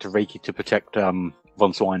yelled back to Reiki to protect Von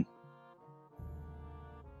Swine.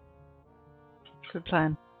 Good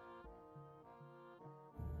plan.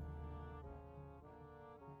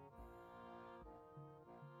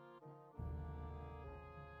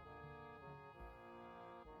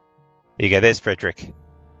 There you go. There's Frederick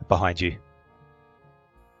behind you.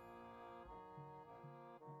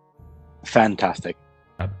 Fantastic.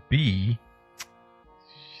 A bee.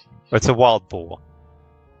 It's a wild boar.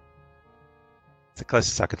 It's the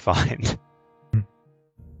closest I could find.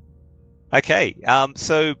 Okay,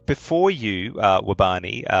 so before you,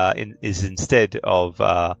 Wabani, is instead of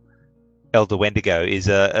Elder Wendigo, is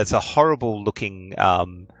a horrible-looking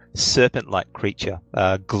serpent-like creature,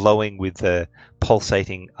 glowing with the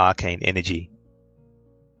pulsating arcane energy.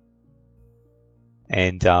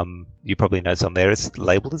 And you probably notice on there it's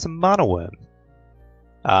labelled as a mana worm.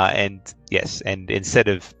 And yes, and instead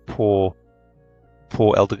of poor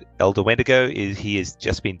Elder Wendigo, he has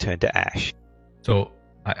just been turned to ash. So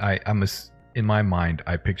I'm in my mind,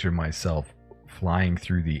 I picture myself flying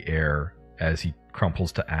through the air as he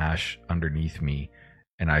crumples to ash underneath me,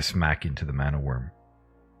 and I smack into the mana worm.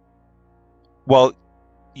 Well,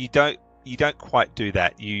 you don't quite do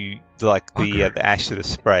that. You like the ash that is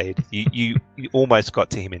sprayed. You almost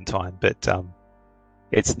got to him in time, but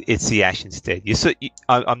it's the ash instead.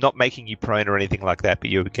 I'm not making you prone or anything like that,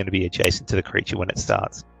 but you're going to be adjacent to the creature when it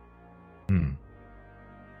starts. Hmm.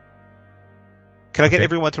 Can I get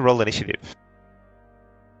everyone to roll initiative?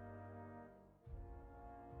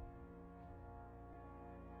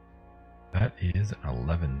 That is an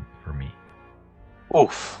 11 for me.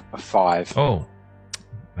 Oof, a 5. Oh,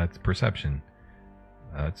 that's perception.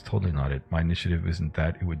 That's totally not it. My initiative isn't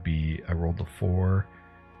that. It would be I rolled a 4,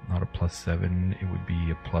 not a +7. It would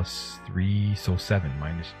be a +3, so 7. My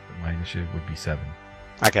initiative would be 7.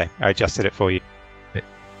 Okay, I adjusted it for you. Okay.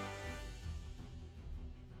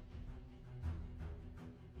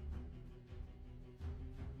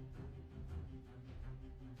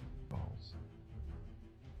 Balls.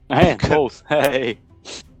 Hey, balls. Hey.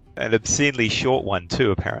 An obscenely short one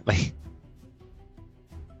too, apparently.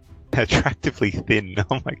 Attractively thin.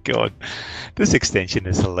 Oh my god. This extension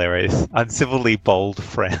is hilarious. Uncivilly bold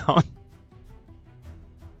frown.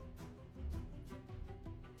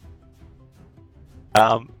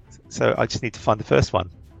 So I just need to find the first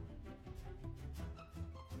one.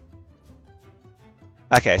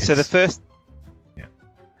 Okay, so the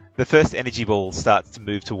first energy ball starts to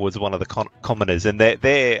move towards one of the commoners, and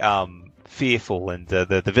they're fearful, and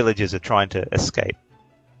the villagers are trying to escape.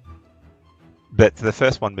 But the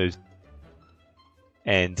first one moves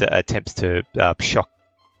and attempts to shock.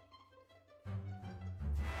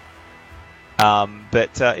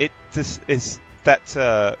 But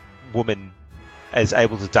that woman is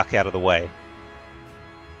able to duck out of the way.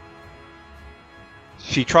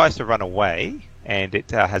 She tries to run away, and it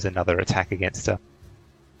has another attack against her.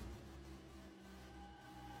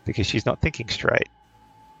 Because she's not thinking straight.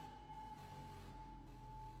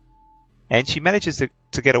 And she manages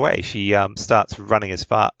to get away. She starts running as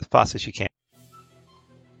fast as she can.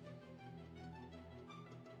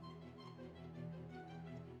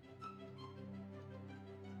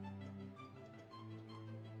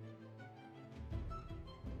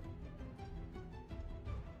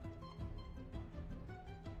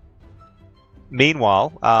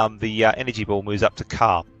 Meanwhile, the energy ball moves up to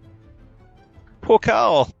Carl. Poor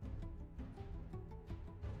Carl!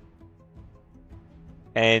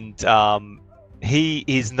 And he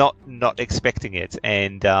is not expecting it,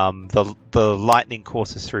 and the lightning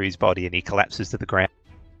courses through his body, and he collapses to the ground.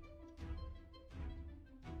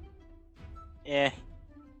 Yeah.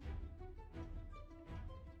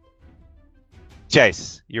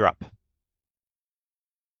 Jace, you're up.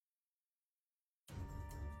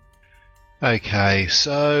 Okay,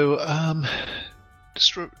 so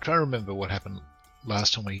just try to remember what happened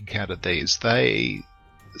last time we encountered these. They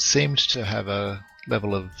seemed to have a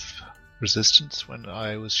level of resistance when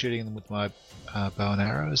I was shooting them with my bow and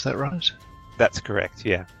arrow. Is that right? That's correct.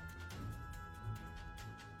 Yeah.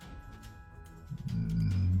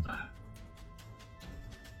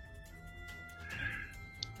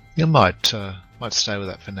 You might stay with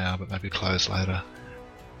that for now, but maybe close later.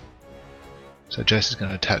 So Jason's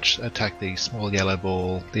going to attack the small yellow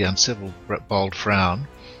ball, the uncivil bold frown,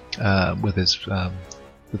 with his bow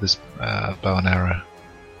and arrow.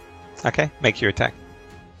 Okay, make your attack.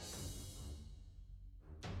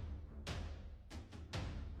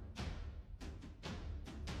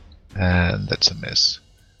 And that's a miss.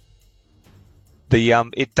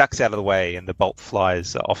 It ducks out of the way and the bolt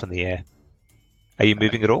flies off in the air. Are you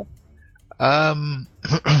moving at all?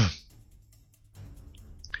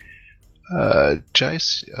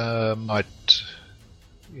 Jace might.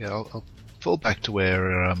 Yeah, I'll fall back to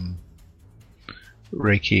where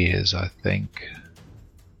Riki is, I think.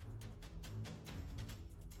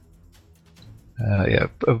 Yeah,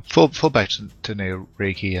 fall back to near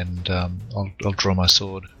Riki, and I'll draw my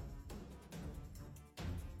sword.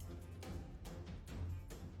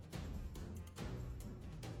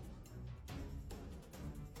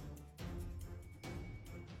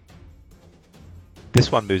 This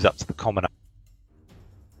one moves up to the commoner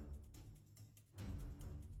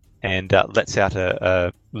and lets out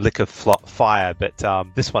a lick of fire, but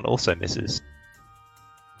this one also misses.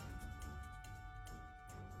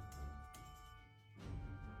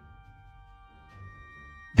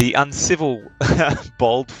 The uncivil,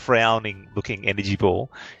 bold, frowning-looking energy ball,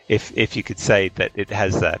 if you could say that it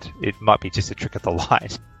has that, it might be just a trick of the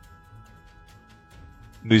light.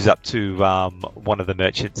 Moves up to one of the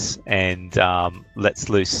merchants and lets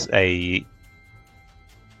loose a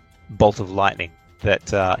bolt of lightning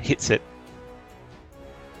that hits it,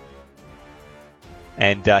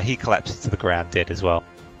 and he collapses to the ground dead as well.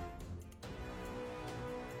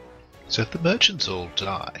 So if the merchants all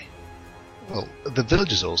die, well, the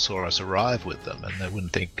villagers all saw us arrive with them, and they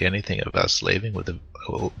wouldn't think anything of us leaving with the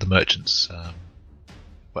merchants'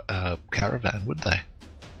 caravan, would they?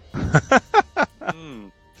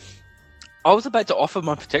 I was about to offer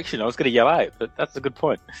my protection. I was going to yell out, but that's a good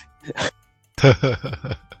point.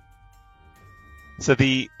 So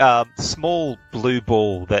the small blue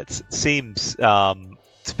ball that seems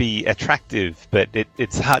to be attractive, but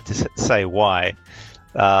it's hard to say why,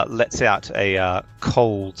 lets out a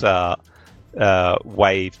cold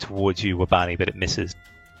wave towards you, Wabani, but it misses.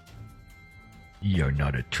 You're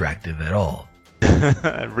not attractive at all.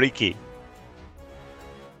 Riki.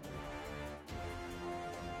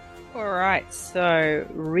 Alright, so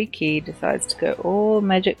Riki decides to go all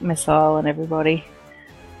magic missile on everybody.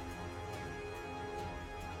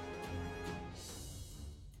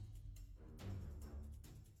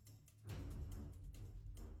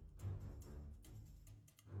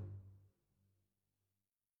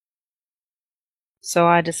 So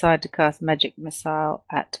I decide to cast magic missile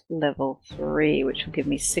at level 3, which will give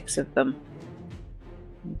me 6 of them.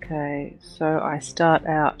 Okay, so I start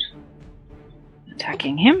out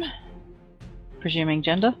attacking him. Presuming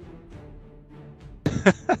gender.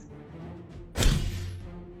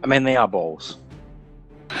 I mean, they are balls.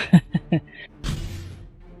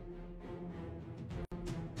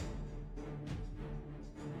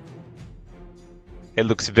 It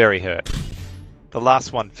looks very hurt. The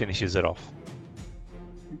last one finishes it off.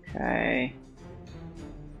 Okay.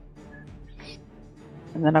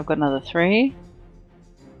 And then I've got another 3.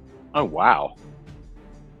 Oh, wow.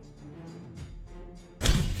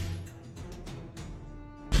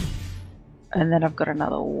 And then I've got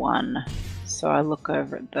another 1. So I look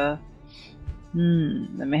over at the...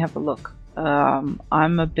 let me have a look.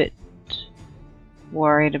 I'm a bit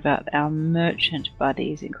worried about our merchant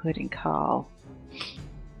buddies, including Carl.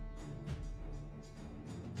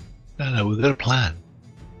 No, we've got a plan.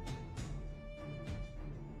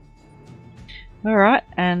 Alright,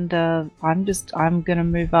 and I'm gonna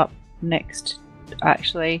move up next.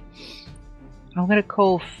 Actually, I'm gonna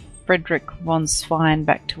call Frederick von Svein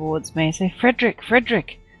back towards me and say,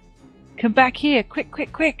 Frederick, come back here,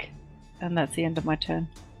 quick. And that's the end of my turn.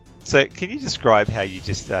 So can you describe how you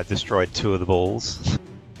just destroyed 2 of the balls?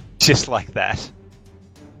 Just like that.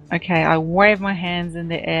 Okay, I wave my hands in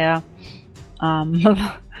the air.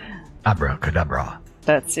 Abracadabra.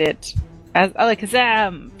 That's it. As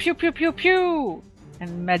Alakazam! Pew pew pew pew!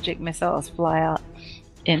 And magic missiles fly out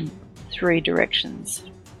in 3 directions.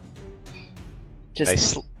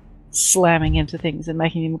 Just slamming into things and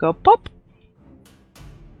making them go pop!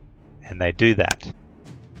 And they do that.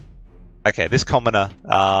 Okay, this commoner,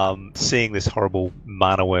 seeing this horrible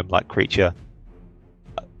mana worm-like creature,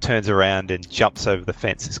 turns around and jumps over the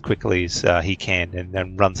fence as quickly as he can, and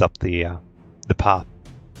then runs up the path.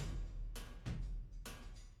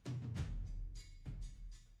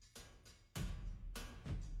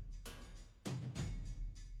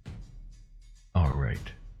 All right,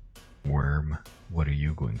 worm. What are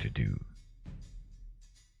you going to do?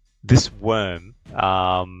 This worm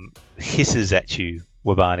hisses at you,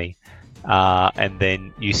 Wabani, and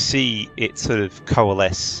then you see it sort of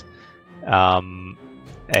coalesce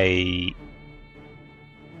a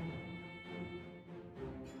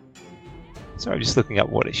So I'm just looking up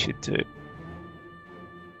what it should do.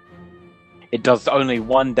 It does only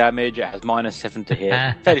 1 damage. It has -7 to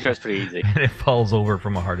hit. Fairly sure it's pretty easy. And it falls over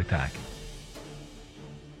from a heart attack.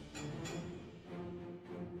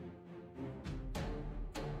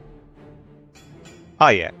 Oh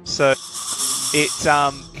yeah, so it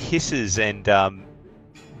hisses and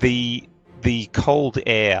the cold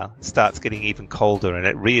air starts getting even colder, and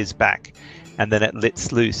it rears back, and then it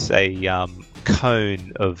lets loose a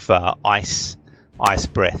cone of ice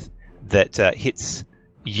breath that hits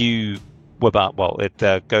you, Wabani. Well,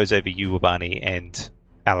 it goes over you, Wabani, and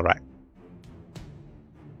Alarak.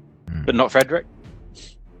 But not Frederick?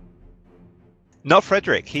 Not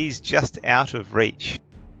Frederick. He's just out of reach.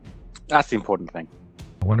 That's the important thing.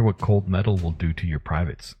 I wonder what cold metal will do to your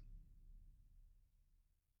privates.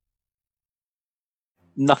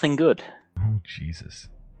 Nothing good. Oh, Jesus.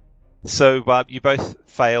 So you both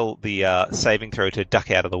fail the saving throw to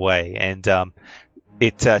duck out of the way, and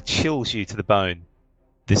it chills you to the bone,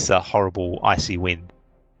 this horrible icy wind.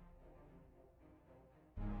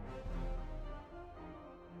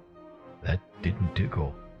 That didn't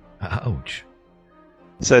tickle. Ouch.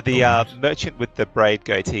 So the Oh, merchant with the braid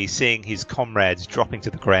goatee, seeing his comrades dropping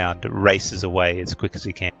to the ground, races away as quick as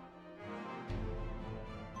he can.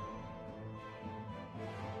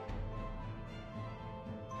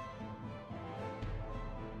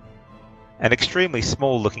 An extremely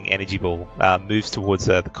small-looking energy ball moves towards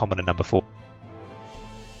the commoner number 4.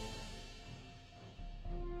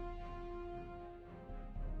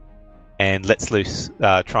 And lets loose,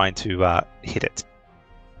 trying to hit it.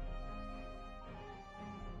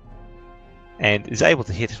 And is able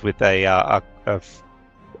to hit it with a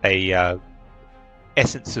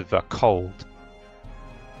essence of cold.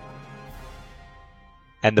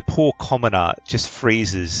 And the poor commoner just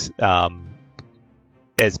freezes,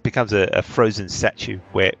 as becomes a frozen statue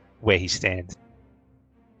where he stands.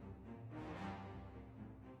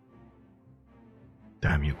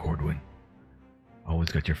 Damn you, Cordwin. Always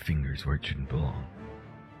got your fingers where it shouldn't belong.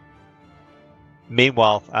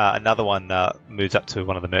 Meanwhile, another one moves up to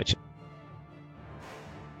one of the merchants.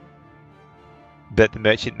 But the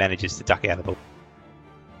merchant manages to duck out of the...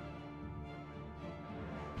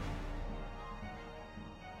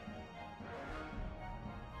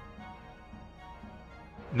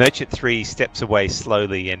 Merchant 3 steps away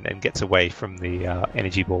slowly and gets away from the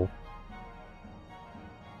energy ball.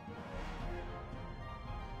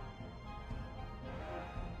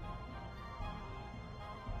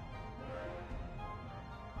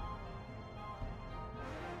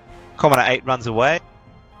 Commoner 8 runs away.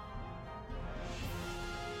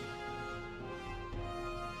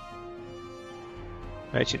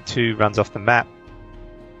 Merchant 2 runs off the map.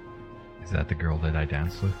 Is that the girl that I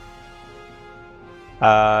danced with?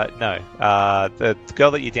 No. The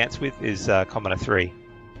girl that you dance with is Commoner 3.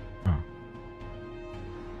 Oh.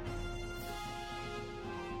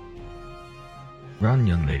 Run,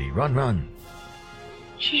 young lady, run, run!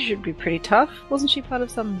 She should be pretty tough. Wasn't she part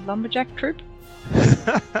of some lumberjack troop?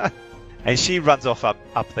 And she runs off up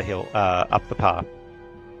the hill, up the path.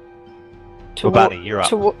 Wabani, you're up.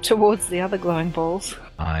 Towards the other glowing balls.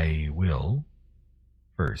 I will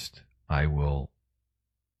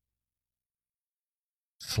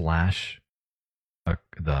slash the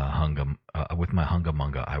Hunga with my Hunga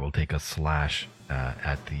Munga. I will take a slash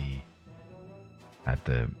at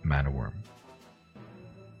the mana worm.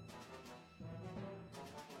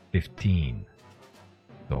 15.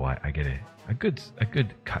 So I get a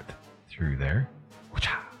good cut through there.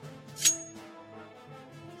 Wha-cha.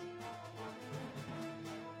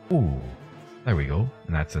 Ooh, there we go.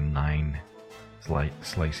 And that's a 9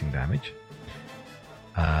 slicing damage.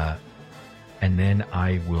 And then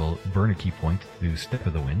I will burn a key point through Step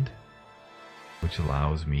of the Wind, which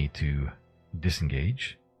allows me to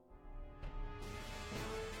disengage.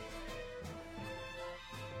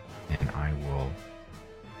 And I will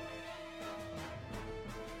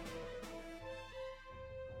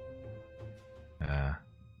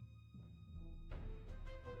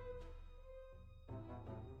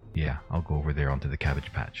yeah, I'll go over there onto the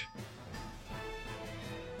cabbage patch.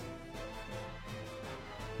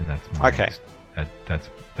 And that's my Okay.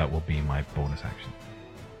 That will be my bonus action.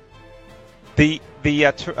 The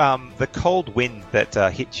cold wind that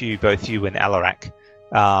hit you, both you and Alarak,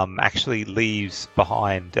 actually leaves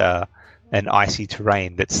behind an icy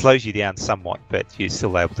terrain that slows you down somewhat, but you're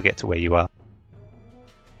still able to get to where you are.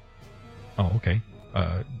 Oh, okay.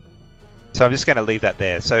 So I'm just going to leave that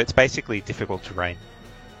there. So it's basically difficult terrain.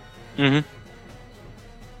 Mm-hmm.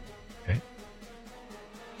 Okay.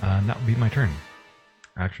 And that would be my turn.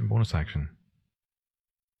 Action, bonus action.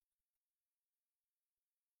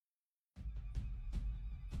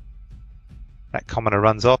 That commoner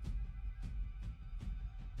runs off.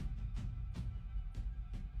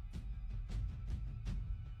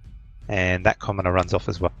 And that commoner runs off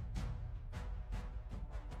as well.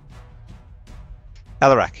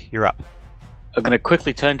 Alarak, you're up. I'm going to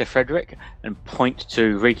quickly turn to Frederick and point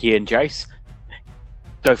to Riki and Jace.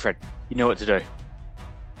 Go, Fred. You know what to do.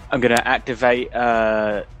 I'm going to activate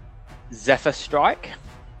Zephyr Strike.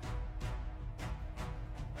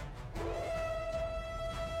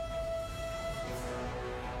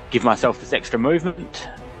 Give myself this extra movement.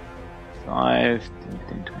 5,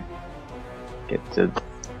 10, 20. Get to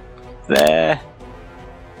there.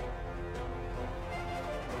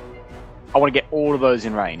 I want to get all of those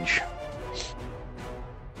in range.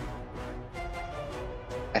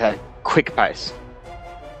 At a quick pace.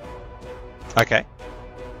 Okay.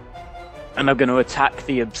 And I'm going to attack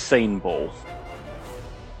the obscene ball.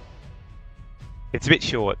 It's a bit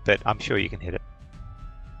short, but I'm sure you can hit it.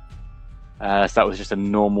 So that was just a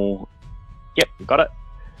normal... Yep, got it.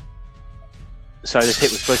 So this hit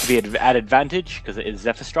was supposed to be at advantage, because it is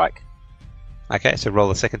Zephyr Strike. Okay, so roll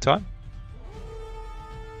a second time.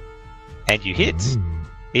 And you hit,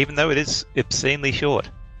 even though it is obscenely short.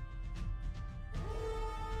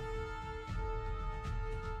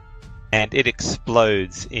 And it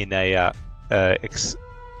explodes in a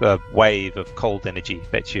wave of cold energy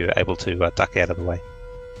that you're able to duck out of the way.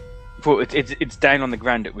 Well, it's down on the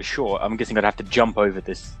ground. It was short. I'm guessing I'd have to jump over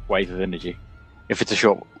this wave of energy if it's a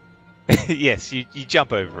short one. Yes, you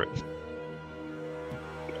jump over it.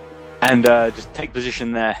 And just take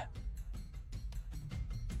position there.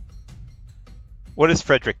 What does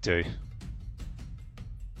Frederick do?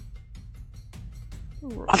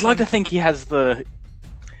 I'd like to think he has the...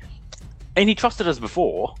 And he trusted us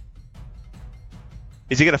before.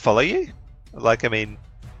 Is he going to follow you? Like, I mean...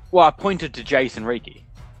 Well, I pointed to Jace and Riki.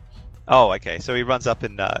 Oh, okay. So he runs up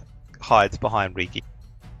and hides behind Riki.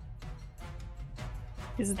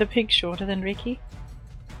 Is the pig shorter than Riki?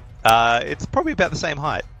 It's probably about the same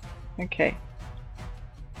height. Okay.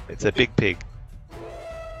 It's a big pig.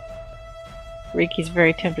 Riki's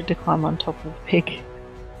very tempted to climb on top of the pig.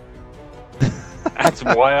 That's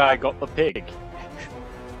why I got the pig.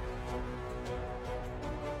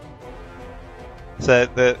 So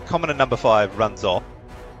the commoner number 5 runs off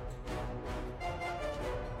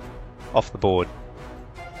the board.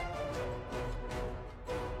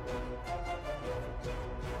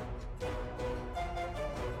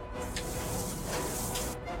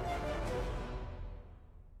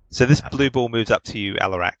 So this blue ball moves up to you,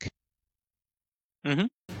 Alarak. Mm-hmm.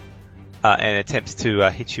 And attempts to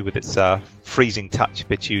hit you with its freezing touch,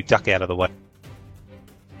 but you duck out of the way.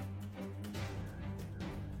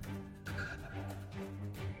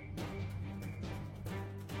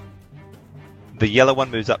 The yellow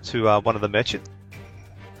one moves up to one of the merchants.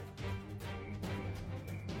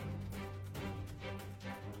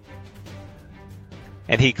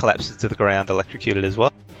 And he collapses to the ground, electrocuted as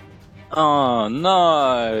well. Oh,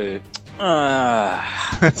 no.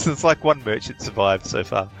 So it's like one merchant survived so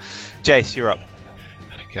far. Jace, you're up.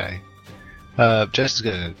 Okay. Jace is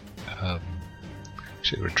going to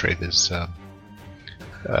should retrieve his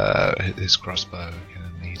crossbow,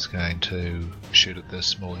 and he's going to shoot at the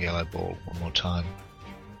small yellow ball one more time.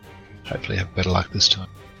 Hopefully have better luck this time.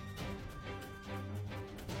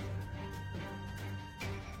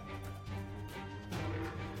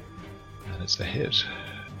 And it's a hit.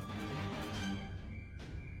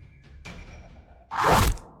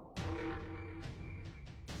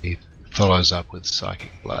 He follows up with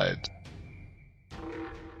Psychic Blade.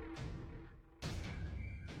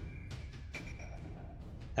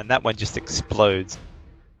 And that one just explodes.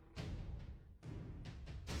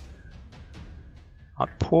 Oh,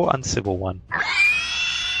 poor uncivil one.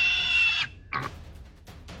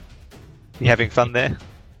 You having fun there?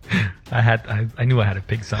 I knew I had a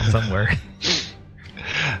pig sound somewhere.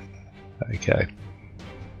 Okay.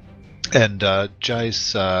 And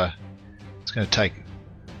Jace is going to take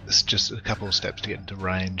just a couple of steps to get into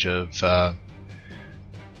range of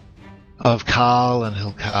Carl, and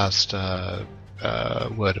he'll cast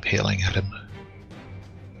Word of Healing at him.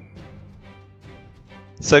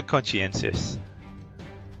 So conscientious.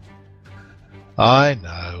 I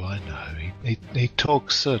know. He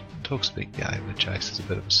talks a big game, but Jace is a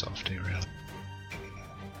bit of a softie, really.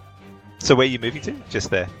 So where are you moving to? Just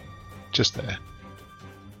there? Just there.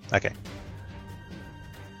 Okay.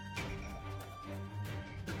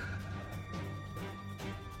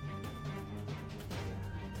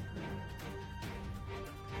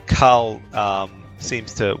 Carl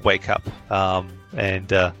seems to wake up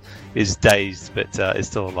and is dazed, but is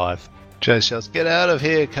still alive. Jace shouts, "Get out of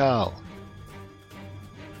here, Carl!"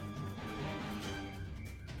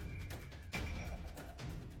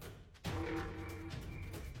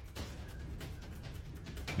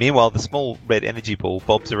 Meanwhile, the small red energy ball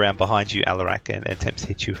bobs around behind you, Alarak, and attempts to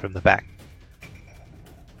hit you from the back.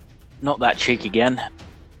 Not that cheek again.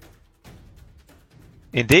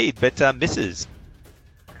 Indeed, but misses.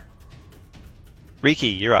 Riki,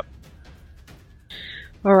 you're up.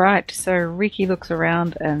 Alright, so Riki looks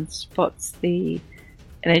around and spots the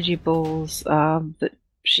energy balls that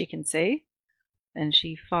she can see, and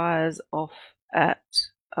she fires off at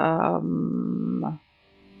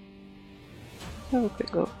have a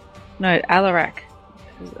quick look. No, Alarak.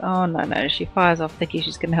 Oh no, she fires off thinking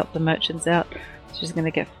she's going to help the merchants out. She's going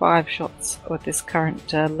to get 5 shots with this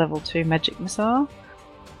current level 2 magic missile.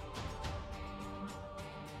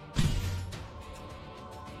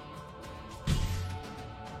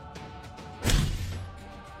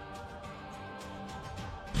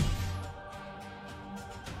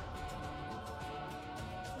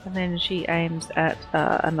 And then she aims at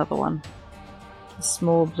another one. A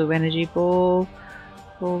small blue energy ball.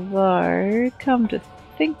 Although, come to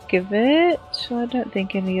think of it, I don't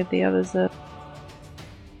think any of the others are...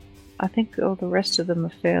 I think all the rest of them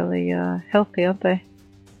are fairly healthy, aren't they?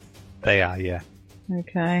 They are, yeah.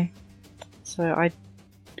 Okay. So I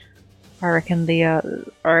reckon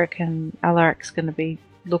Alarak's going to be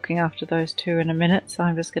looking after those 2 in a minute, so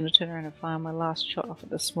I'm just going to turn around and fire my last shot off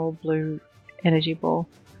at the small blue energy ball.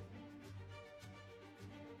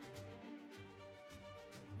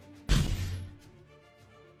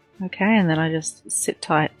 Okay, and then I just sit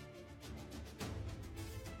tight.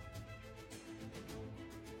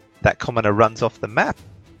 That commoner runs off the map.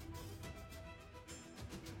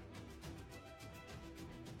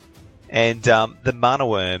 And the mana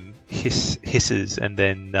worm hisses and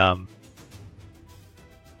then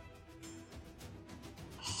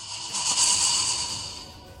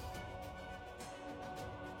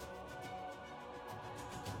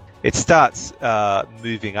it starts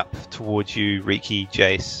moving up towards you, Riki,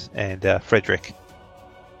 Jace, and Frederick.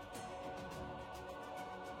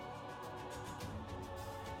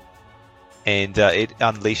 And it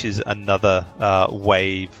unleashes another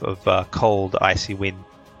wave of cold, icy wind.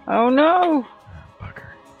 Oh no! Oh,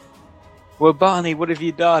 bugger. Well, Barney, what have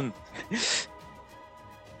you done?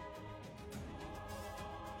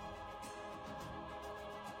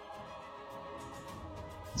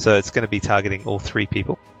 So it's going to be targeting all 3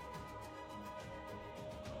 people.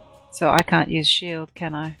 So I can't use shield,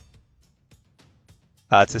 can I?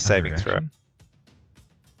 It's a saving throw.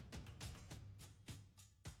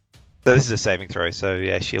 So this is a saving throw, so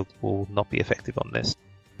yeah, shield will not be effective on this.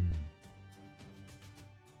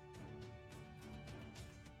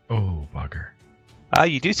 Oh, bugger.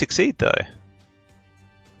 You do succeed though.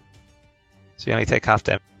 So you only take half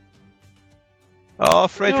damage. Oh,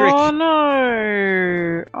 Frederick! Oh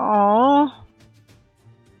no! Oh.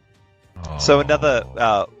 So another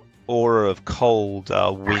aura of cold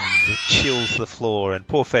wind chills the floor, and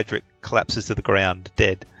poor Frederick collapses to the ground,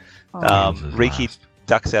 dead. Riki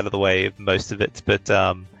ducks out of the way of most of it, but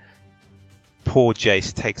poor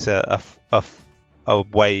Jace takes a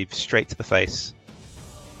wave straight to the face.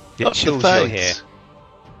 It Not chills the your face. hair.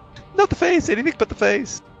 Not the face, anything but the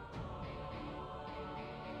face.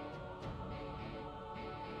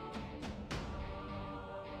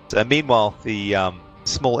 So meanwhile, the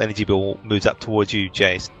small energy ball moves up towards you,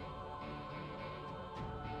 Jace,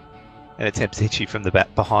 and attempts to hit you from the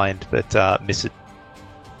back behind, but misses.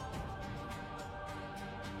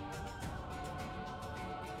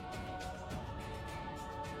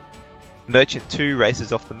 Merchant 2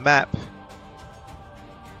 races off the map.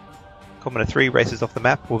 Commoner 3 races off the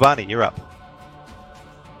map. Wavani, you're up.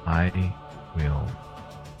 I will...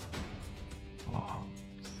 Oh,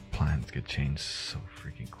 plans get changed so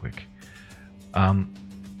freaking quick.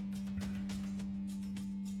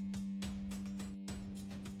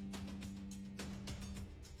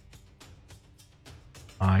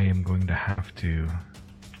 I am going to have to...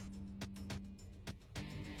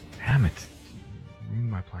 Damn it. Ruin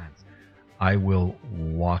my plans. I will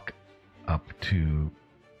walk up to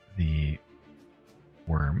the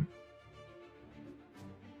worm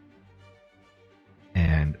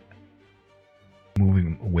and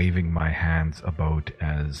waving my hands about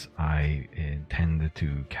as I intend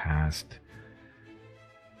to cast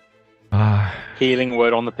Healing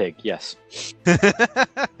word on the pig, yes.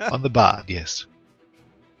 On the bard, yes.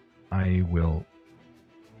 I will...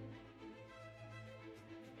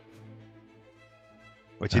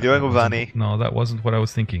 What you doing, Wavani? No, that wasn't what I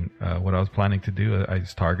was thinking. What I was planning to do, I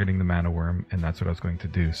was targeting the mana worm, and that's what I was going to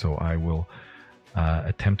do. So I will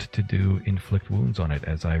attempt to do inflict wounds on it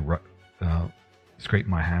as I scrape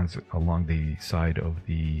my hands along the side of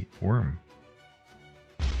the worm.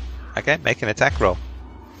 Okay, make an attack roll.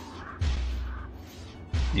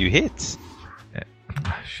 You hit.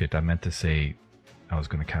 Shit, I meant to say I was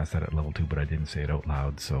going to cast that at level 2, but I didn't say it out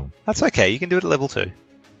loud, so... That's okay, you can do it at level 2.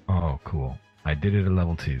 Oh, cool. I did it at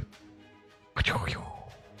level 2.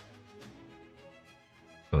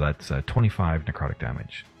 So that's 25 necrotic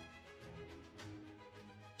damage.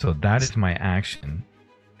 So that is my action,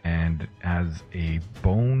 and as a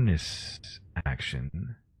bonus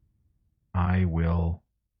action, I will...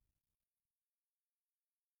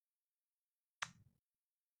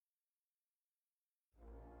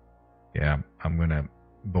 Yeah, I'm gonna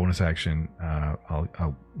bonus action.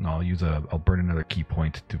 I'll burn another key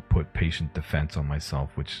point to put patient defense on myself,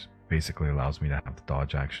 which basically allows me to have the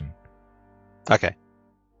dodge action. Okay.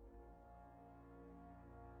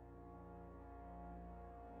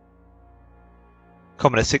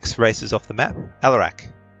 Commoner 6 races off the map.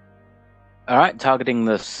 Alarak. Alright, targeting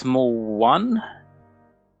the small one.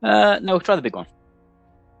 No, try the big one.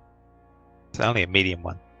 It's only a medium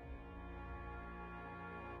one.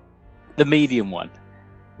 The medium one.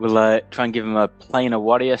 We'll try and give him a planar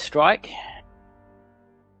warrior strike.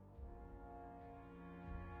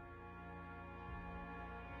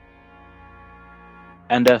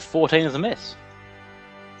 And 14 is a miss.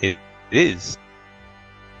 It is.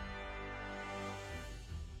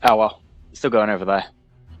 Oh well, still going over there.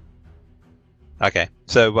 Okay,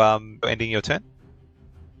 so ending your turn?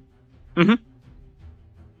 Mm-hmm.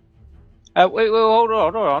 Wait, hold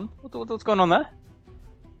on. What's going on there?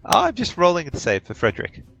 I'm just rolling the save for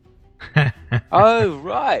Frederick. Oh,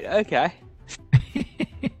 right, okay.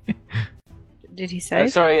 Did he say?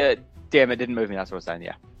 Sorry, damn, it didn't move me, that's what I was saying,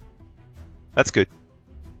 yeah. That's good.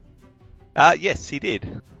 Yes, he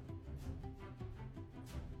did.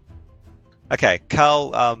 Okay,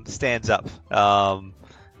 Carl stands up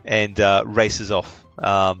and races off.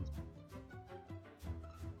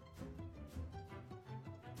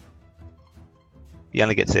 He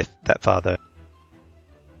only gets that far, though.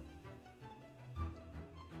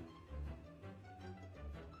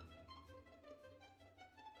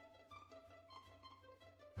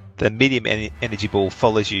 The medium energy ball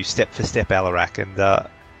follows you step for step, Alarak, and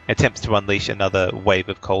attempts to unleash another wave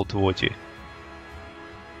of cold towards you.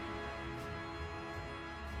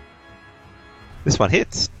 This one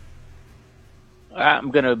hits.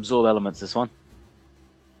 I'm going to absorb elements this one.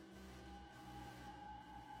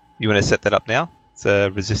 You want to set that up now?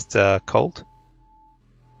 To resist cold?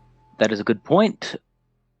 That is a good point.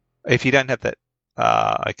 If you don't have that...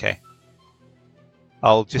 okay.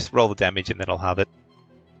 I'll just roll the damage and then I'll have it.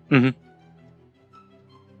 Mm-hmm.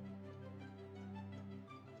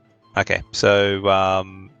 Okay, so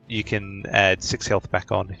you can add 6 health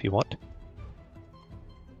back on if you want.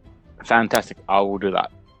 Fantastic. I will do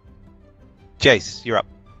that. Jace, you're up.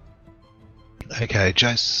 Okay,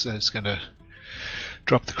 Jace is going to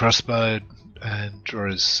drop the crossbow and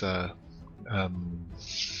draw his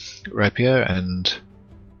rapier and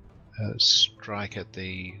strike at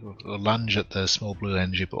or lunge at the small blue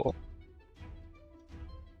energy ball.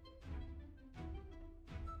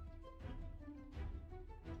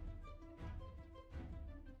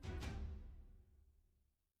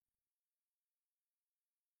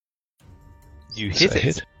 You hit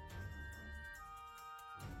it.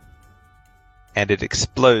 And it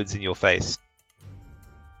explodes in your face.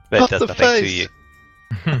 But it does nothing to you.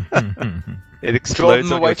 It explodes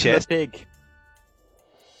on your chest. Pig.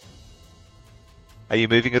 Are you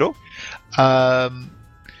moving at all? Yeah,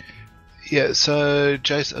 so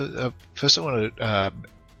Jace, first I want to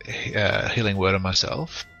healing word on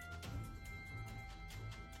myself.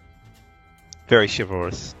 Very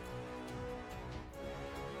chivalrous.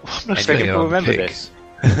 I'm not I staying think people on remember pig. this.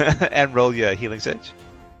 And roll your healing surge.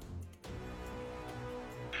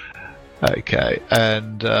 Okay,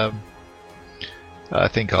 and I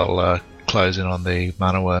think I'll close in on the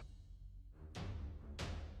mana word.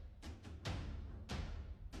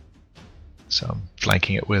 So I'm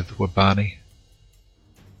flanking it with Wabani.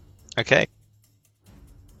 Okay.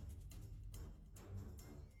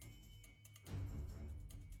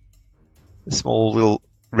 The small little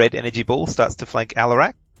red energy ball starts to flank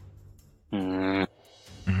Alarak. Mm.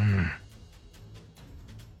 And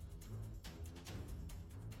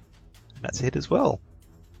that's a hit as well.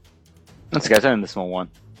 Let's go, turn the small one.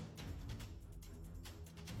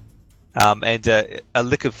 And a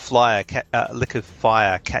lick of fire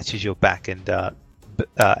catches your back and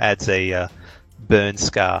adds a burn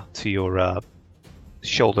scar to your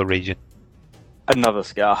shoulder region. Another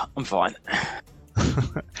scar. I'm fine.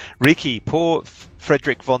 Ricky, poor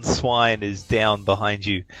Frederick von Swine is down behind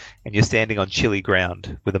you, and you're standing on chilly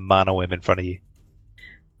ground with a mana worm in front of you.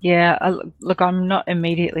 Yeah, look, I'm not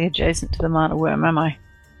immediately adjacent to the mana worm, am I?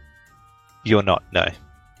 You're not, no.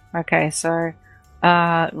 Okay, so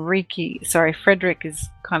Frederick is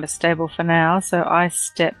kind of stable for now, so I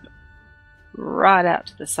step right out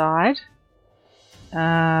to the side.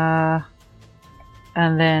 And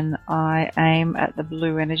then I aim at the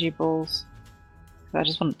blue energy balls. So I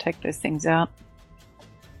just want to take those things out.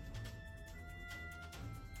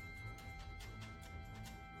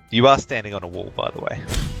 You are standing on a wall, by the way.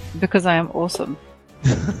 Because I am awesome.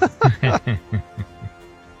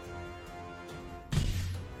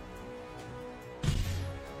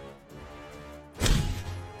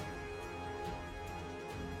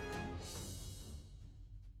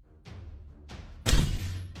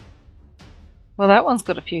 Well, that one's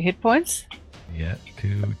got a few hit points. Yeah,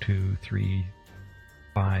 2, 2, 3,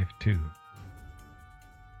 5, 2.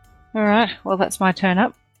 Alright, well, that's my turn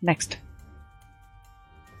up. Next.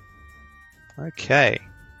 Okay.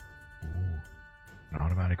 Ooh, an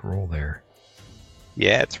automatic roll there.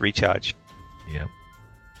 Yeah, it's recharge. Yep.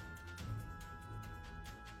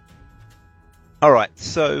 All right,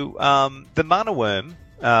 so the mana worm,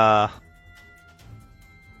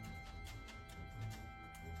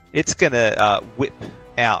 it's gonna whip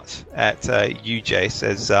out at you, Jace,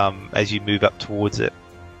 as you move up towards it.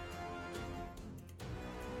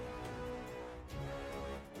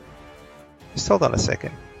 Just hold on a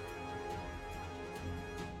second.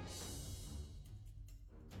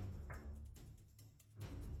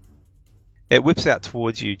 It whips out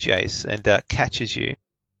towards you, Jace, and catches you.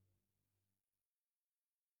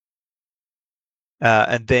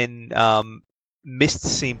 And then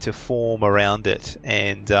mists seem to form around it,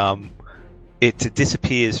 and it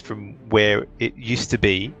disappears from where it used to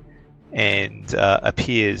be and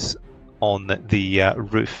appears on the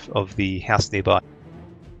roof of the house nearby.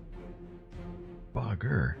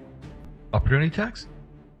 Bugger. Opportunity attacks?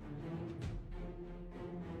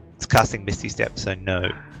 It's casting Misty Step, so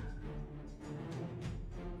no.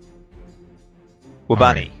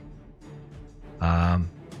 Wabani.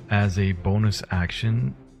 As a bonus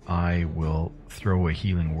action, I will throw a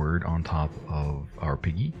healing word on top of our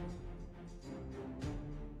piggy.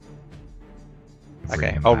 Bring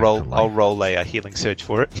Okay, him I'll back to life. roll a healing surge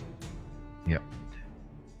for it. Yep.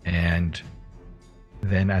 And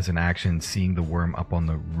then as an action, seeing the worm up on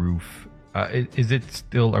the roof. Is it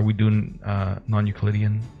still, are we doing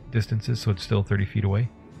non-Euclidean distances, so it's still 30 feet away?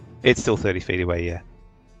 It's still 30 feet away, yeah.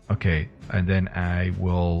 Okay, and then I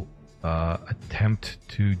will attempt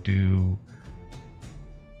to do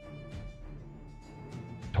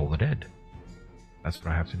Toll the Dead. That's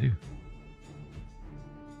what I have to do.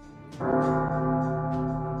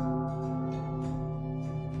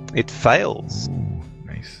 It fails. Ooh,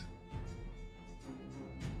 nice.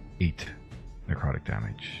 8 necrotic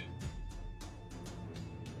damage.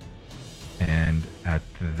 And at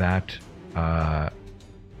that, I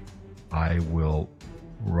will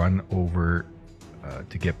run over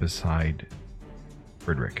to get beside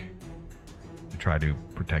Frederick to try to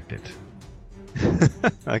protect it.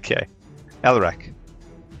 Okay. Alarak.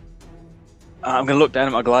 I'm going to look down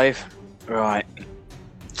at my glaive. Right.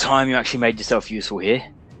 Time you actually made yourself useful here.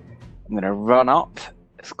 I'm going to run up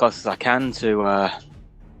as close as I can to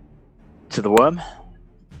the worm.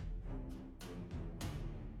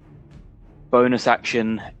 Bonus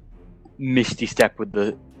action, Misty Step with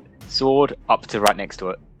the sword up to right next to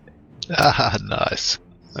it. Ah, nice.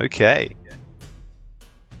 Okay.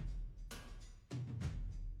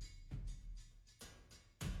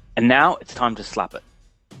 And now it's time to slap it.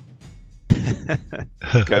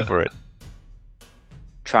 Go for it.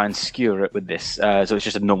 Try and skewer it with this. So it's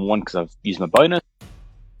just a normal one because I've used my bonus.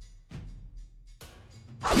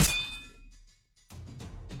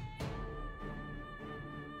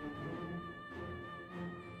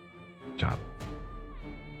 Job.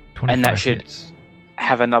 And that 25 should hits.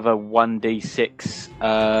 have another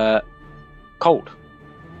 1d6 cold.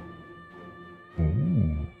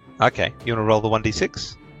 Ooh. Okay. You want to roll the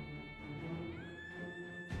 1d6?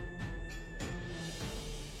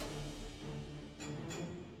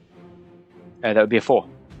 That would be a 4.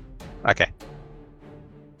 Okay.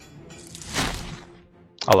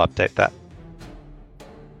 I'll update that.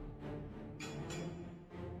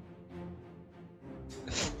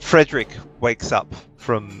 Frederick wakes up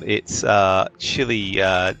from its chilly,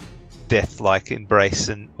 death-like embrace,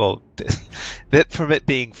 and that from it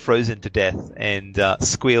being frozen to death, and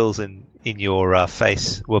squeals in your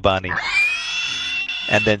face, Wabani,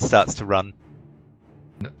 and then starts to run.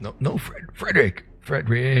 No, Frederick,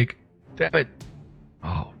 damn it!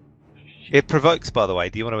 Oh, It provokes, by the way.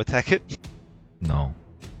 Do you want to attack it? no.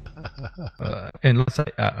 And let's say,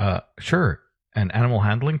 sure, an animal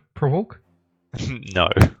handling provoke. No.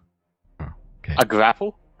 Okay. A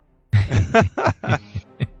grapple?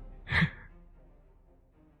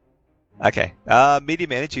 Okay.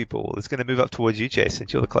 Medium energy ball is going to move up towards you, Jace,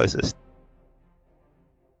 since you're the closest.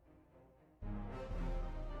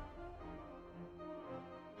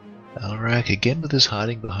 Alric again with his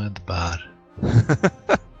hiding behind the bard.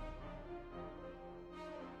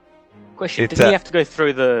 Question: Did he have to go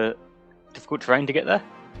through the difficult terrain to get there?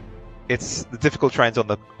 It's the difficult terrain's on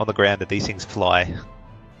the ground, and these things fly.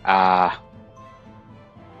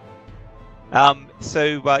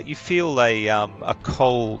 So you feel a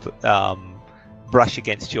cold brush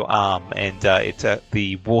against your arm, and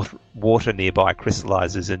the water nearby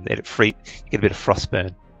crystallizes, and you get a bit of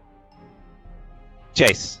frostburn.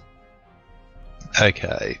 Jace.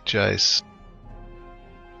 Okay, Jace.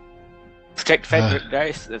 Protect Frederick,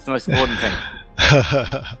 Jace. That's the most important thing.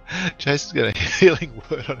 Jason's got a healing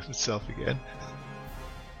word on himself again.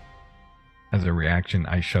 As a reaction,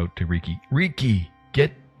 I shout to Riki, "Riki,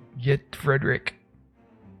 get Frederick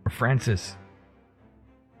or Francois."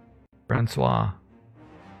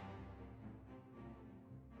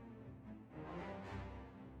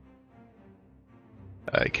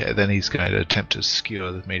 Okay, then he's going to attempt to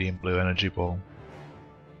skewer the medium blue energy ball.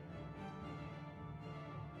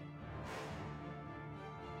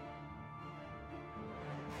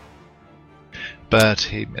 But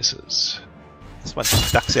he misses. This one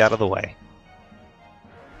ducks out of the way.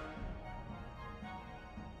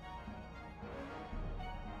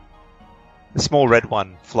 The small red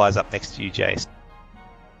one flies up next to you, Jace.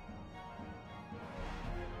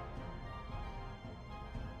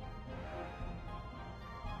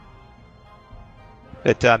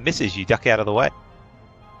 But misses, you duck out of the way.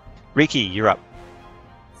 Riki, you're up.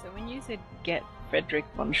 So when you said get Frederick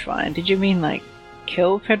von Schwein, did you mean like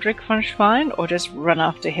kill Frederick von Schwein or just run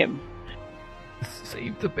after him?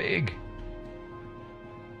 Save the pig.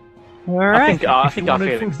 Alright. I think our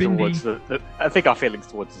feelings towards our feelings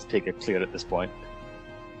towards this pig are clear at this point.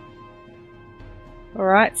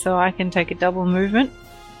 Alright, so I can take a double movement.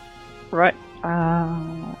 Right.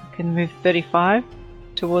 I can move 35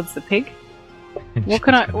 towards the pig. What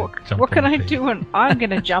can I do? I'm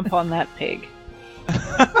gonna jump on that pig.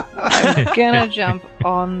 I'm gonna jump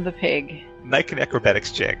on the pig. Make an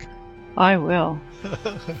acrobatics check. I will.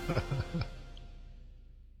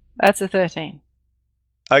 That's a 13.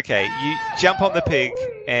 Okay, you jump on the pig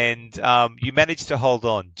and you manage to hold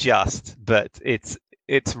on but it's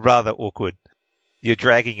rather awkward. You're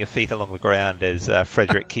dragging your feet along the ground as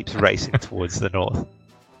Frederick keeps racing towards the north.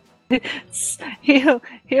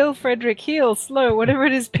 Heal, Frederick, heal, slow, whatever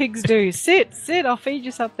it is pigs do. Sit, I'll feed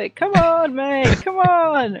you something. Come on, mate, come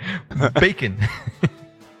on. Bacon.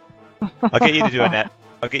 I'll get you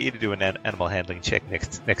to do an animal handling check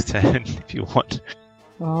next turn if you want.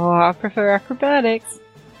 Oh, I prefer acrobatics.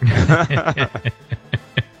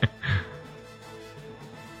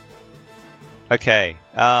 Okay.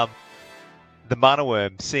 The mana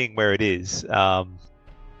worm, seeing where it is,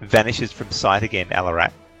 vanishes from sight again,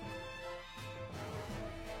 Alarak.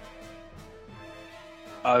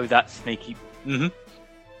 Oh, that's sneaky. Mm-hmm.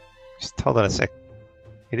 Just hold on a sec.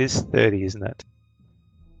 It is 30, isn't it?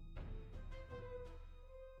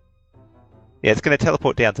 Yeah, it's going to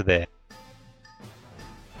teleport down to there.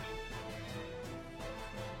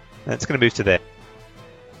 And it's going to move to there.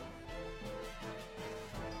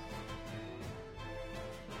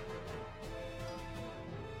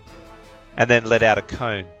 And then let out a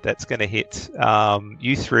cone. That's going to hit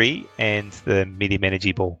you three and the medium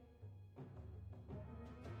energy ball.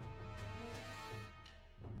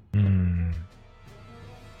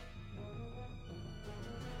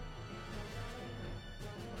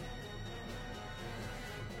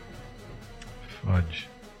 Fudge.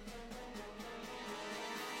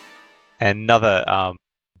 Another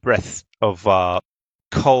breath of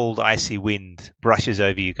cold, icy wind brushes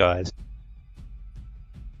over you guys.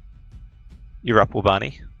 You're up,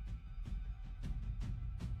 Wabani.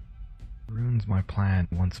 Ruins my plan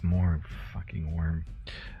once more, fucking worm.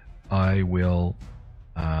 I will.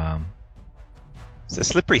 It's a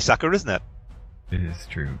slippery sucker, isn't it? It is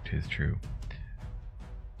true. 'Tis true.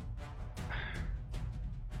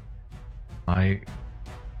 I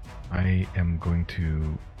am going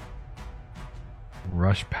to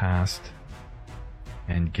rush past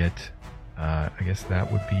and get. I guess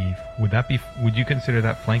that would be. Would you consider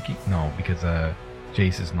that flanking? No, because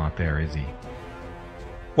Jace is not there, is he?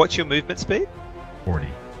 What's your movement speed? 40.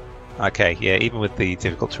 Okay, yeah, even with the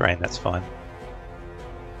difficult terrain, that's fine.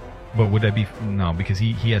 But would that be no? Because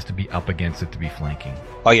he has to be up against it to be flanking.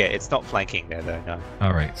 Oh yeah, it's not flanking there though. No.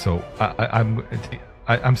 All right, so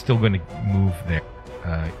I'm still going to move there,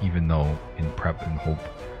 even though in prep and hope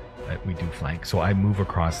we do flank. So I move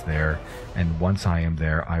across there, and once I am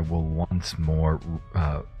there, I will once more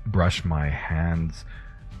brush my hands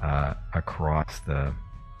across the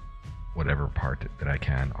whatever part that I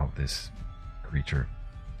can of this creature.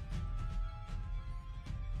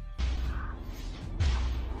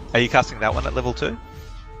 Are you casting that one at level 2?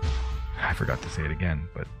 I forgot to say it again,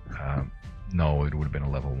 but no, it would have been a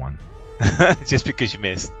level 1. Just because you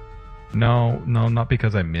missed. No, not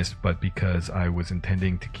because I missed, but because I was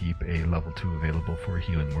intending to keep a level 2 available for a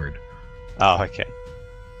healing word. Oh, okay.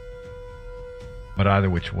 But either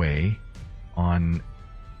which way, I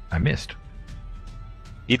missed.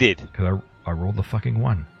 You did. Because I rolled the fucking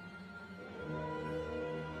 1.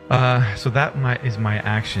 So that is my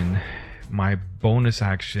action. My bonus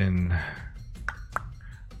action.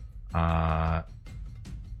 Can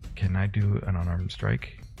I do an unarmed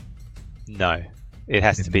strike? No. It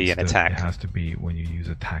has to be an attack. It has to be when you use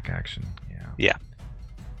attack action. Yeah. Yeah.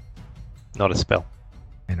 Not a spell.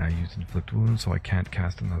 And I used inflict wounds, so I can't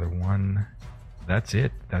cast another one. That's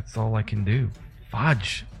it. That's all I can do.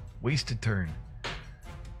 Fudge. Wasted turn.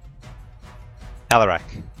 Alarak.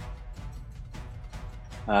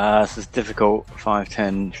 This is difficult. 5,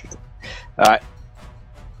 10. Alright.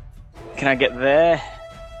 Can I get there?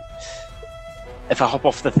 If I hop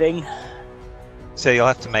off the thing? So you'll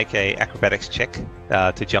have to make a acrobatics check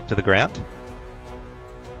to jump to the ground.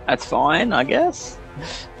 That's fine, I guess.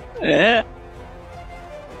 Yeah.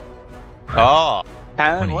 Oh,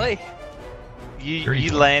 Apparently.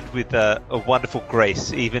 you land with a wonderful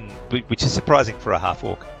grace, which is surprising for a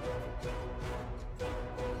half-orc.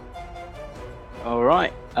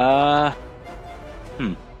 Alright.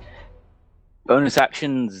 Bonus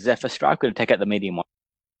action, Zephyr Strike. Gonna take out the medium one.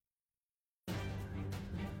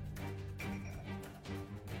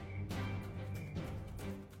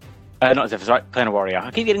 Not Zephyr Strike, Planar Warrior. I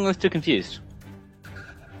keep getting those two confused.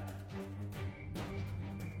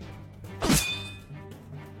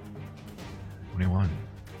 $21.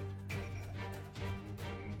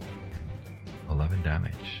 11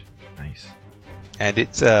 damage. Nice. And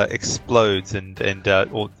it explodes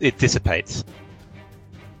or it dissipates.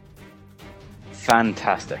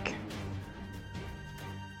 Fantastic.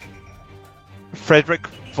 Frederick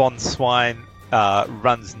von Swine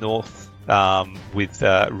runs north with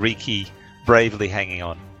Riki bravely hanging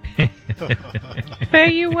on. Fare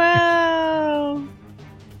you well.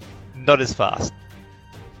 Not as fast.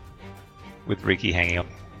 With Riki hanging on.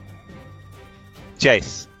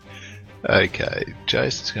 Jace. Okay,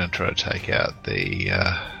 Jason's going to try to take out the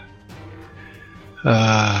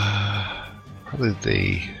probably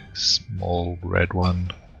the small red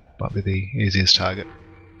one. Might be the easiest target.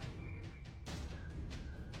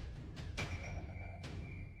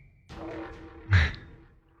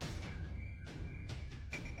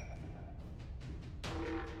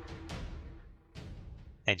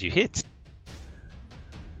 And you hit.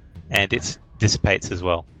 And it dissipates as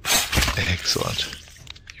well. Excellent.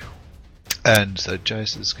 And so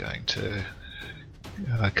Jace is going to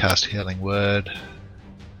cast Healing Word.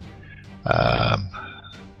 At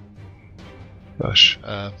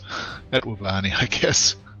Wabani, I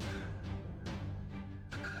guess.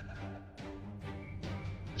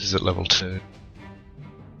 This is at level 2.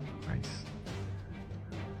 Nice.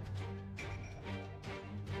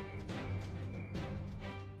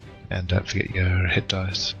 And don't forget your hit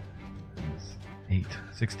dice. 8,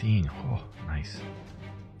 16. Oh, nice.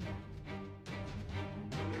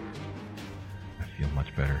 I feel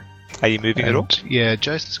much better. Are you moving at all? Yeah,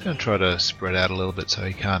 Jason's going to try to spread out a little bit so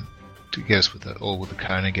he can't get us with the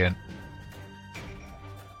cone again.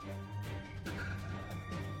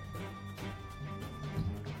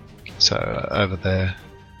 So over there.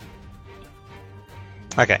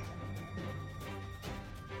 Okay.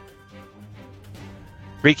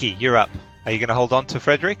 Riki, you're up. Are you going to hold on to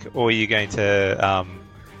Frederick, or are you going to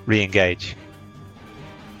re-engage?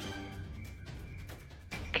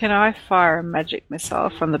 Can I fire a magic missile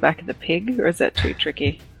from the back of the pig, or is that too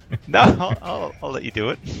tricky? No, I'll let you do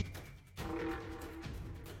it.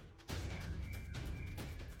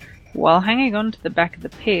 While hanging on to the back of the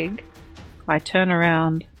pig, I turn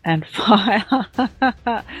around and fire.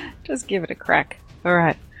 Just give it a crack.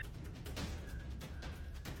 Alright.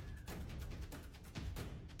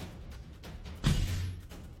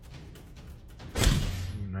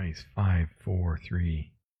 Nice. 5, 4,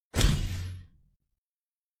 3.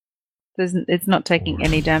 It's not taking 4.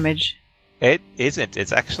 any damage. It isn't.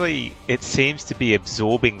 It's actually. It seems to be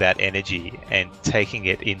absorbing that energy and taking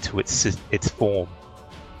it into its form,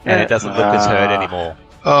 and it doesn't look as hurt anymore.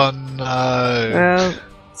 Oh no! Well,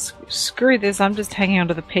 screw this. I'm just hanging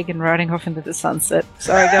onto the pig and riding off into the sunset.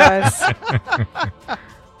 Sorry, guys.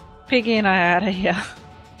 Piggy and I are out of here.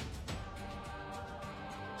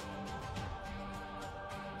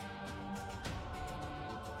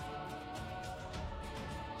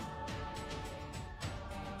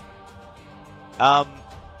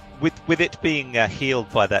 With it being healed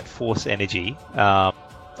by that force energy, you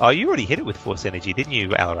already hit it with force energy, didn't you,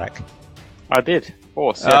 Alarak? I did.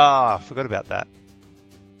 Force. Yeah. Ah, I forgot about that.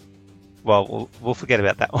 Well, we'll forget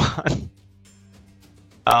about that one.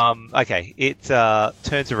 Okay, it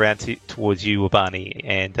turns around towards you, Wabani,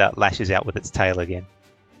 and lashes out with its tail again.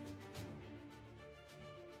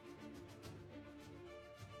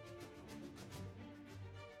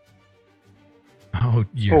 Oh,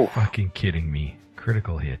 you're fucking kidding me.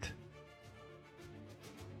 Critical hit.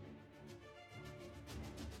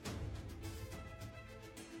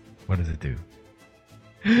 What does it do?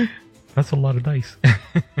 That's a lot of dice.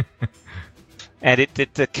 And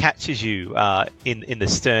it catches you in the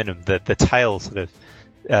sternum. The tail sort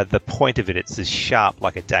of, the point of it's as sharp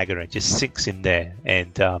like a dagger and just sinks in there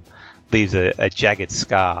and leaves a jagged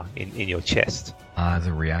scar in your chest. As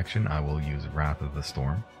a reaction, I will use Wrath of the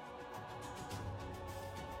Storm.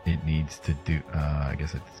 It needs to do. I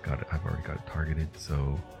guess I've already got it targeted,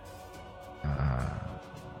 so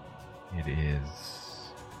it is.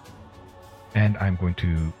 And I'm going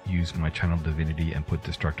to use my Channel Divinity and put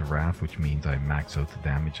Destructive Wrath, which means I max out the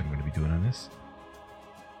damage I'm going to be doing on this.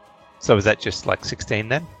 So is that just like 16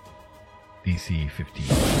 then? DC 15.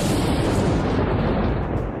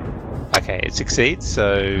 Okay, it succeeds.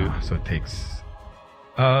 So So it takes.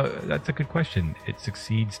 That's a good question. It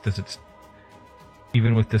succeeds. Does it?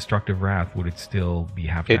 Even with Destructive Wrath, would it still be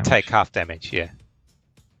half damage? It'd take half damage, yeah.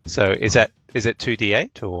 So is it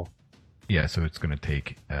 2d8 or? Yeah, so it's going to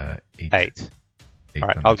take 8. 8. All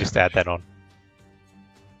right, I'll just add that on.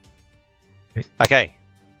 Okay.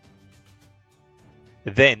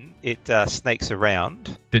 Then it snakes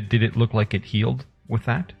around. Did it look like it healed with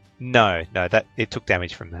that? No, that it took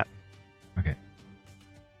damage from that. Okay.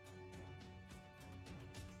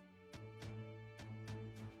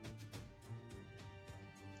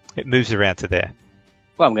 It moves around to there.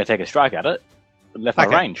 Well, I'm going to take a strike at it. Left my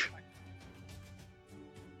range.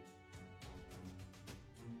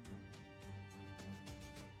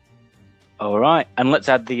 All right, and let's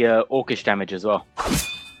add the orcish damage as well.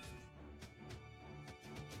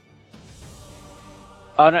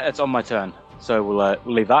 Oh no, it's on my turn, so we'll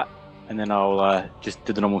leave that, and then I'll just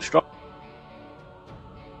do the normal strike.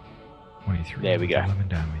 23. There we go. 11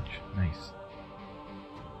 damage. Nice.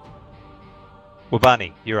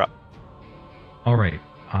 Wabani, you're up. All right,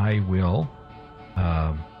 I will.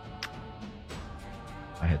 I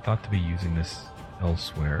had thought to be using this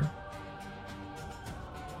elsewhere.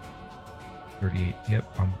 38.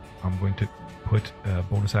 Yep, I'm going to put a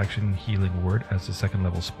bonus action Healing Word as a second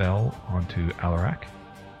level spell onto Alarak.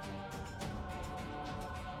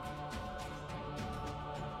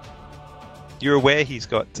 You're aware he's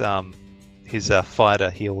got his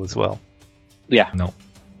fighter heal as well. Yeah. No,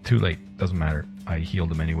 too late. Doesn't matter. I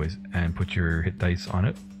healed him anyways. And put your hit dice on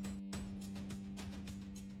it.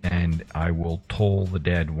 And I will toll the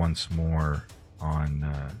dead once more on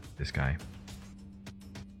this guy.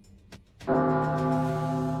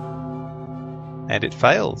 And it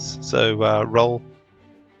fails. So roll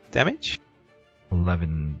damage.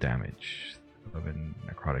 11 damage. 11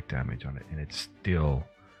 necrotic damage on it. And it's still...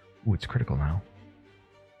 Ooh, it's critical now.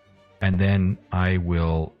 And then I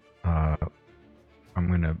will... I'm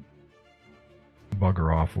going to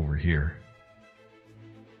bugger off over here.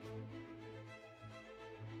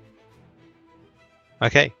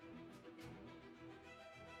 Okay.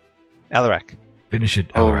 Alarak. Finish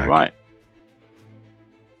it, All Alarak. right.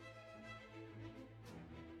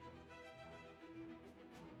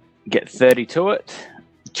 Get 30 to it.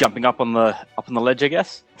 Jumping up on the ledge, I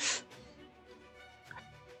guess.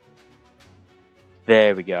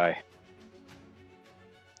 There we go.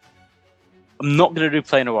 I'm not going to do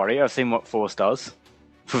Planar Warrior. I've seen what Force does.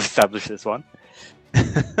 We've established this one.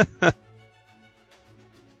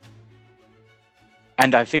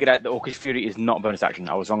 And I figured out that Orcish Fury is not a bonus action.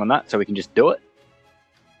 I was wrong on that, so we can just do it.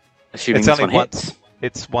 Assuming It's this only one hits.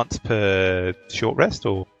 It's once per short rest,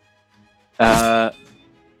 or?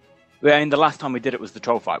 In the last time we did it was the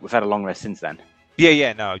troll fight. We've had a long rest since then.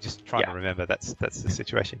 Yeah, no, just trying Yeah. to remember. That's the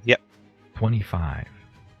situation. Yep. 25.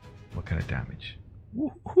 What kind of damage?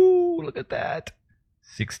 Woohoo! Look at that.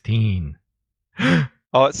 16.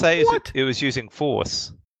 Oh, it says What? it was using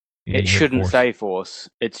force. Yeah, It you had shouldn't force. say Force.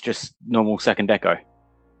 It's just normal second deco.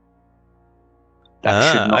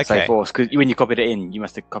 That should not say okay. Force, because when you copied it in, you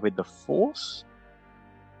must have copied the Force?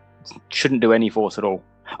 It shouldn't do any Force at all.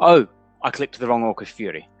 Oh, I clicked the wrong Orcish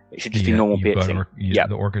Fury. It should just be normal piercing. The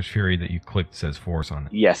Orcish Fury that you clicked says Force on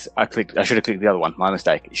it. Yes, I should have clicked the other one. My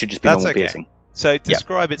mistake. It should just be normal piercing. So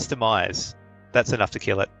describe its demise. That's enough to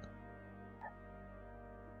kill it.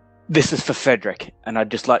 This is for Frederick, and I'd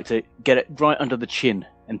just like to get it right under the chin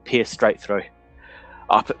and pierce straight through,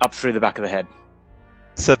 up through the back of the head.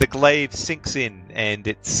 So the glaive sinks in, and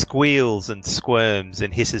it squeals and squirms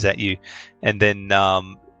and hisses at you, and then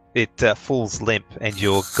it falls limp, and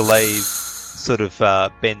your glaive sort of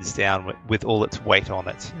bends down with all its weight on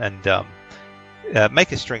it. And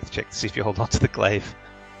make a strength check to see if you hold on to the glaive.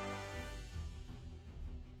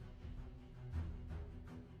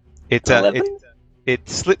 It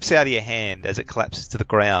slips out of your hand as it collapses to the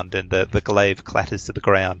ground, and the glaive clatters to the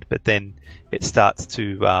ground. But then it starts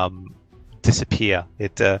to disappear.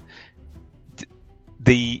 The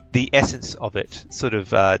essence of it sort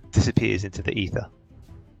of disappears into the ether.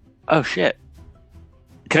 Oh shit!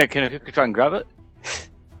 Can I try and grab it?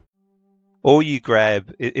 All you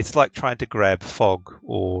grab, it's like trying to grab fog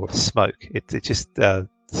or smoke. It just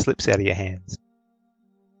slips out of your hands.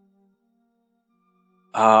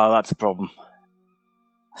 That's a problem.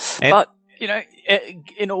 But,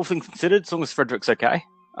 in all things considered, as long as Frederick's okay,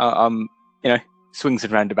 swings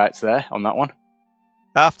and roundabouts there on that one.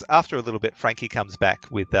 After a little bit, Frankie comes back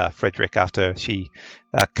with Frederick after she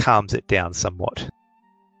calms it down somewhat.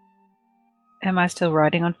 Am I still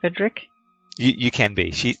riding on Frederick? You can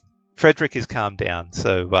be. Frederick is calmed down,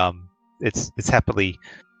 so it's happily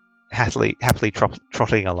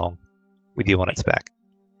trotting along with you on its back.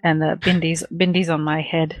 And the Bindy's on my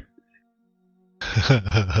head.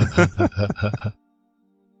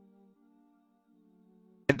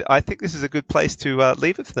 And I think this is a good place to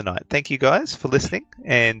leave it for the night. Thank you guys for listening,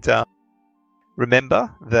 and remember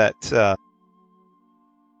that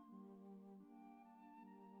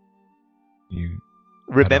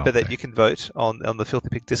you can vote on the Filthy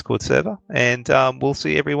Pig Discord server, and we'll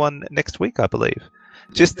see everyone next week, I believe.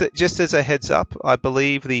 Just as a heads up, I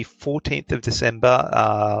believe the 14th of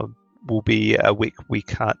December will be a week we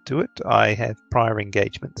can't do it. I have prior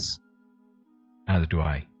engagements. As do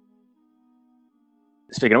I.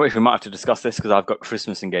 Speaking of which, we might have to discuss this because I've got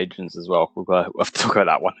Christmas engagements as well. We'll have to talk about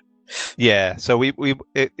that one. Yeah, so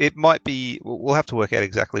it might be. We'll have to work out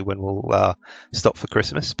exactly when we'll stop for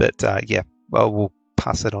Christmas, but we'll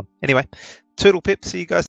pass it on. Anyway, Toodle Pip, see you guys.